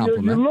 That's a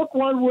compliment. You look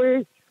one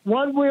way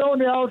on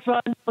the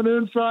outside, on the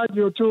inside,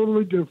 you're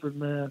totally different,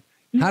 man.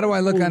 How do I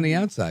look on the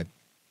outside?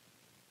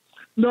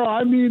 No,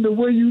 I mean the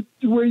way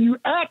you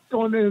act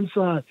on the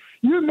inside.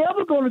 You're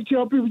never going to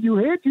tell people you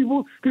hate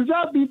people because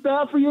that'd be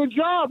bad for your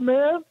job,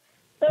 man.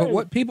 Hey, but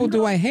what people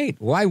do I hate?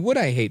 Why would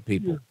I hate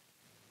people?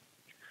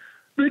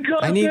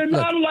 Because they're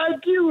not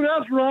like you.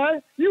 That's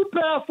right. You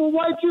pass for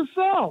white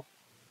yourself.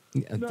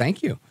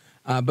 Thank you.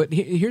 But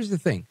here's the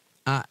thing.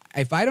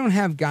 If I don't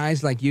have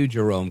guys like you,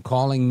 Jerome,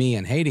 calling me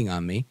and hating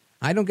on me,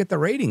 I don't get the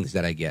ratings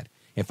that I get.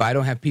 If I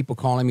don't have people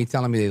calling me,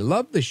 telling me they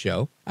love the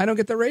show, I don't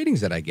get the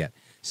ratings that I get.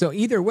 So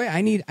either way,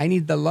 I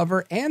need the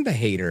lover and the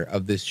hater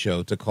of this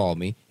show to call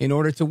me in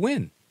order to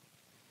win.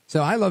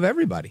 So I love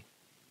everybody.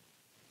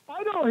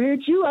 I don't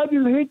hate you. I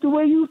just hate the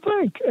way you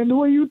think and the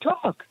way you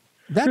talk.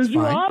 That's fine.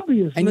 You're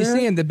obvious, and man. you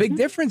see, and the big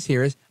difference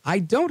here is I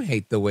don't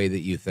hate the way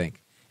that you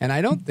think. And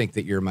I don't think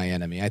that you're my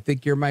enemy. I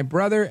think you're my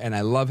brother, and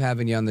I love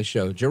having you on the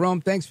show.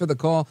 Jerome, thanks for the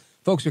call.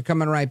 Folks are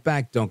coming right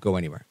back. Don't go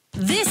anywhere.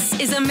 This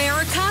is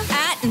America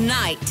at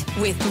Night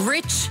with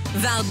Rich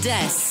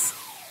Valdez.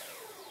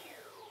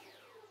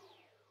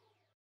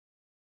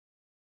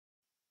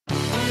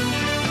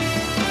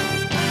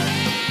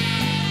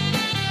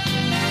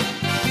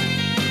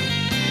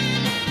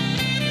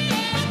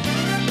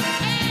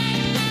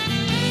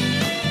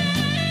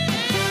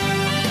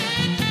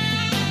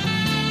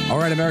 All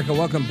right, America,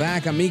 welcome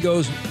back.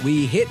 Amigos,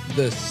 we hit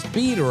the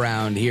speed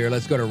around here.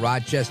 Let's go to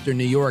Rochester,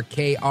 New York,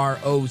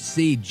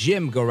 KROC.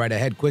 Jim, go right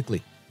ahead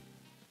quickly.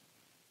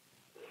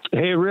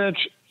 Hey, Rich,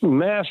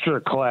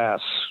 masterclass.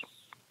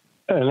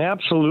 An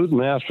absolute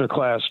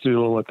masterclass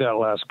dealing with that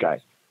last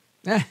guy.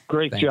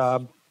 Great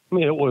job. I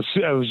mean, it was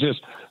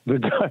just, the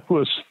guy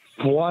was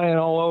flying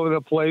all over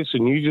the place,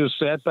 and you just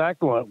sat back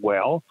and went,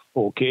 well,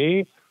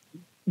 okay,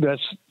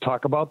 let's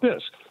talk about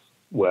this.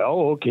 Well,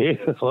 okay,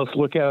 let's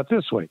look at it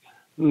this way.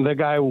 The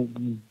guy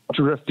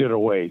drifted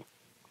away.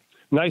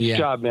 Nice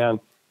job, man.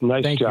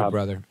 Nice job. Thank you,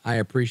 brother. I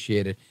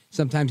appreciate it.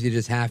 Sometimes you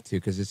just have to,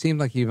 because it seemed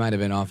like he might have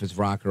been off his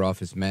rock or off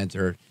his meds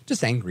or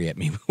just angry at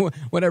me,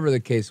 whatever the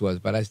case was,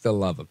 but I still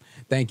love him.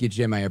 Thank you,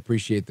 Jim. I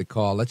appreciate the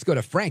call. Let's go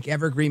to Frank,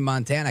 Evergreen,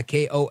 Montana,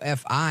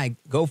 KOFI.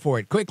 Go for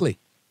it quickly.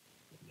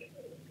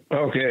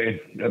 Okay,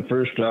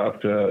 first off,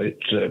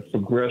 it's a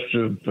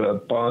progressive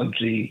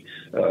Ponzi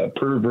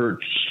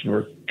perverts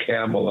for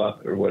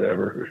Kamala or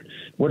whatever.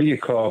 What do you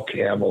call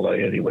Kamala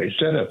anyway? Is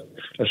that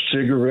a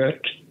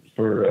cigarette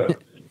for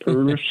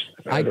pervs?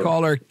 I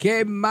call her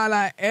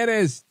Kamala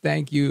Eres.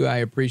 Thank you. I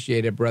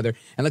appreciate it, brother.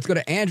 And let's go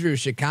to Andrew,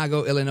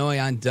 Chicago, Illinois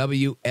on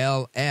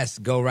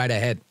WLS. Go right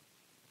ahead.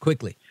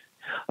 Quickly.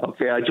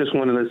 Okay, I just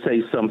wanted to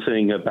say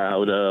something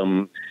about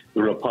the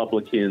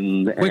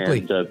Republicans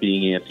and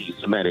being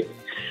anti-Semitic.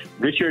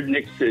 Richard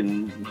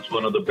Nixon was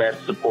one of the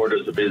best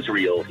supporters of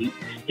Israel.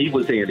 He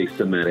was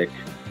anti-Semitic.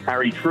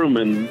 Harry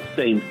Truman,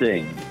 same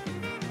thing.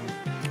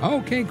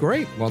 Okay,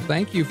 great. Well,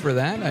 thank you for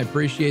that. I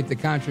appreciate the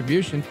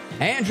contribution.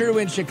 Andrew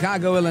in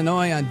Chicago,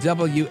 Illinois on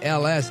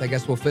WLS. I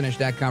guess we'll finish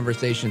that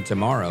conversation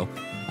tomorrow.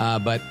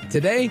 But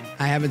today,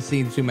 I haven't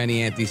seen too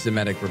many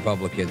anti-Semitic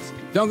Republicans.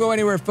 Don't go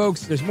anywhere,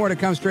 folks. There's more to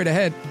come straight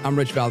ahead. I'm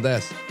Rich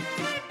Valdez.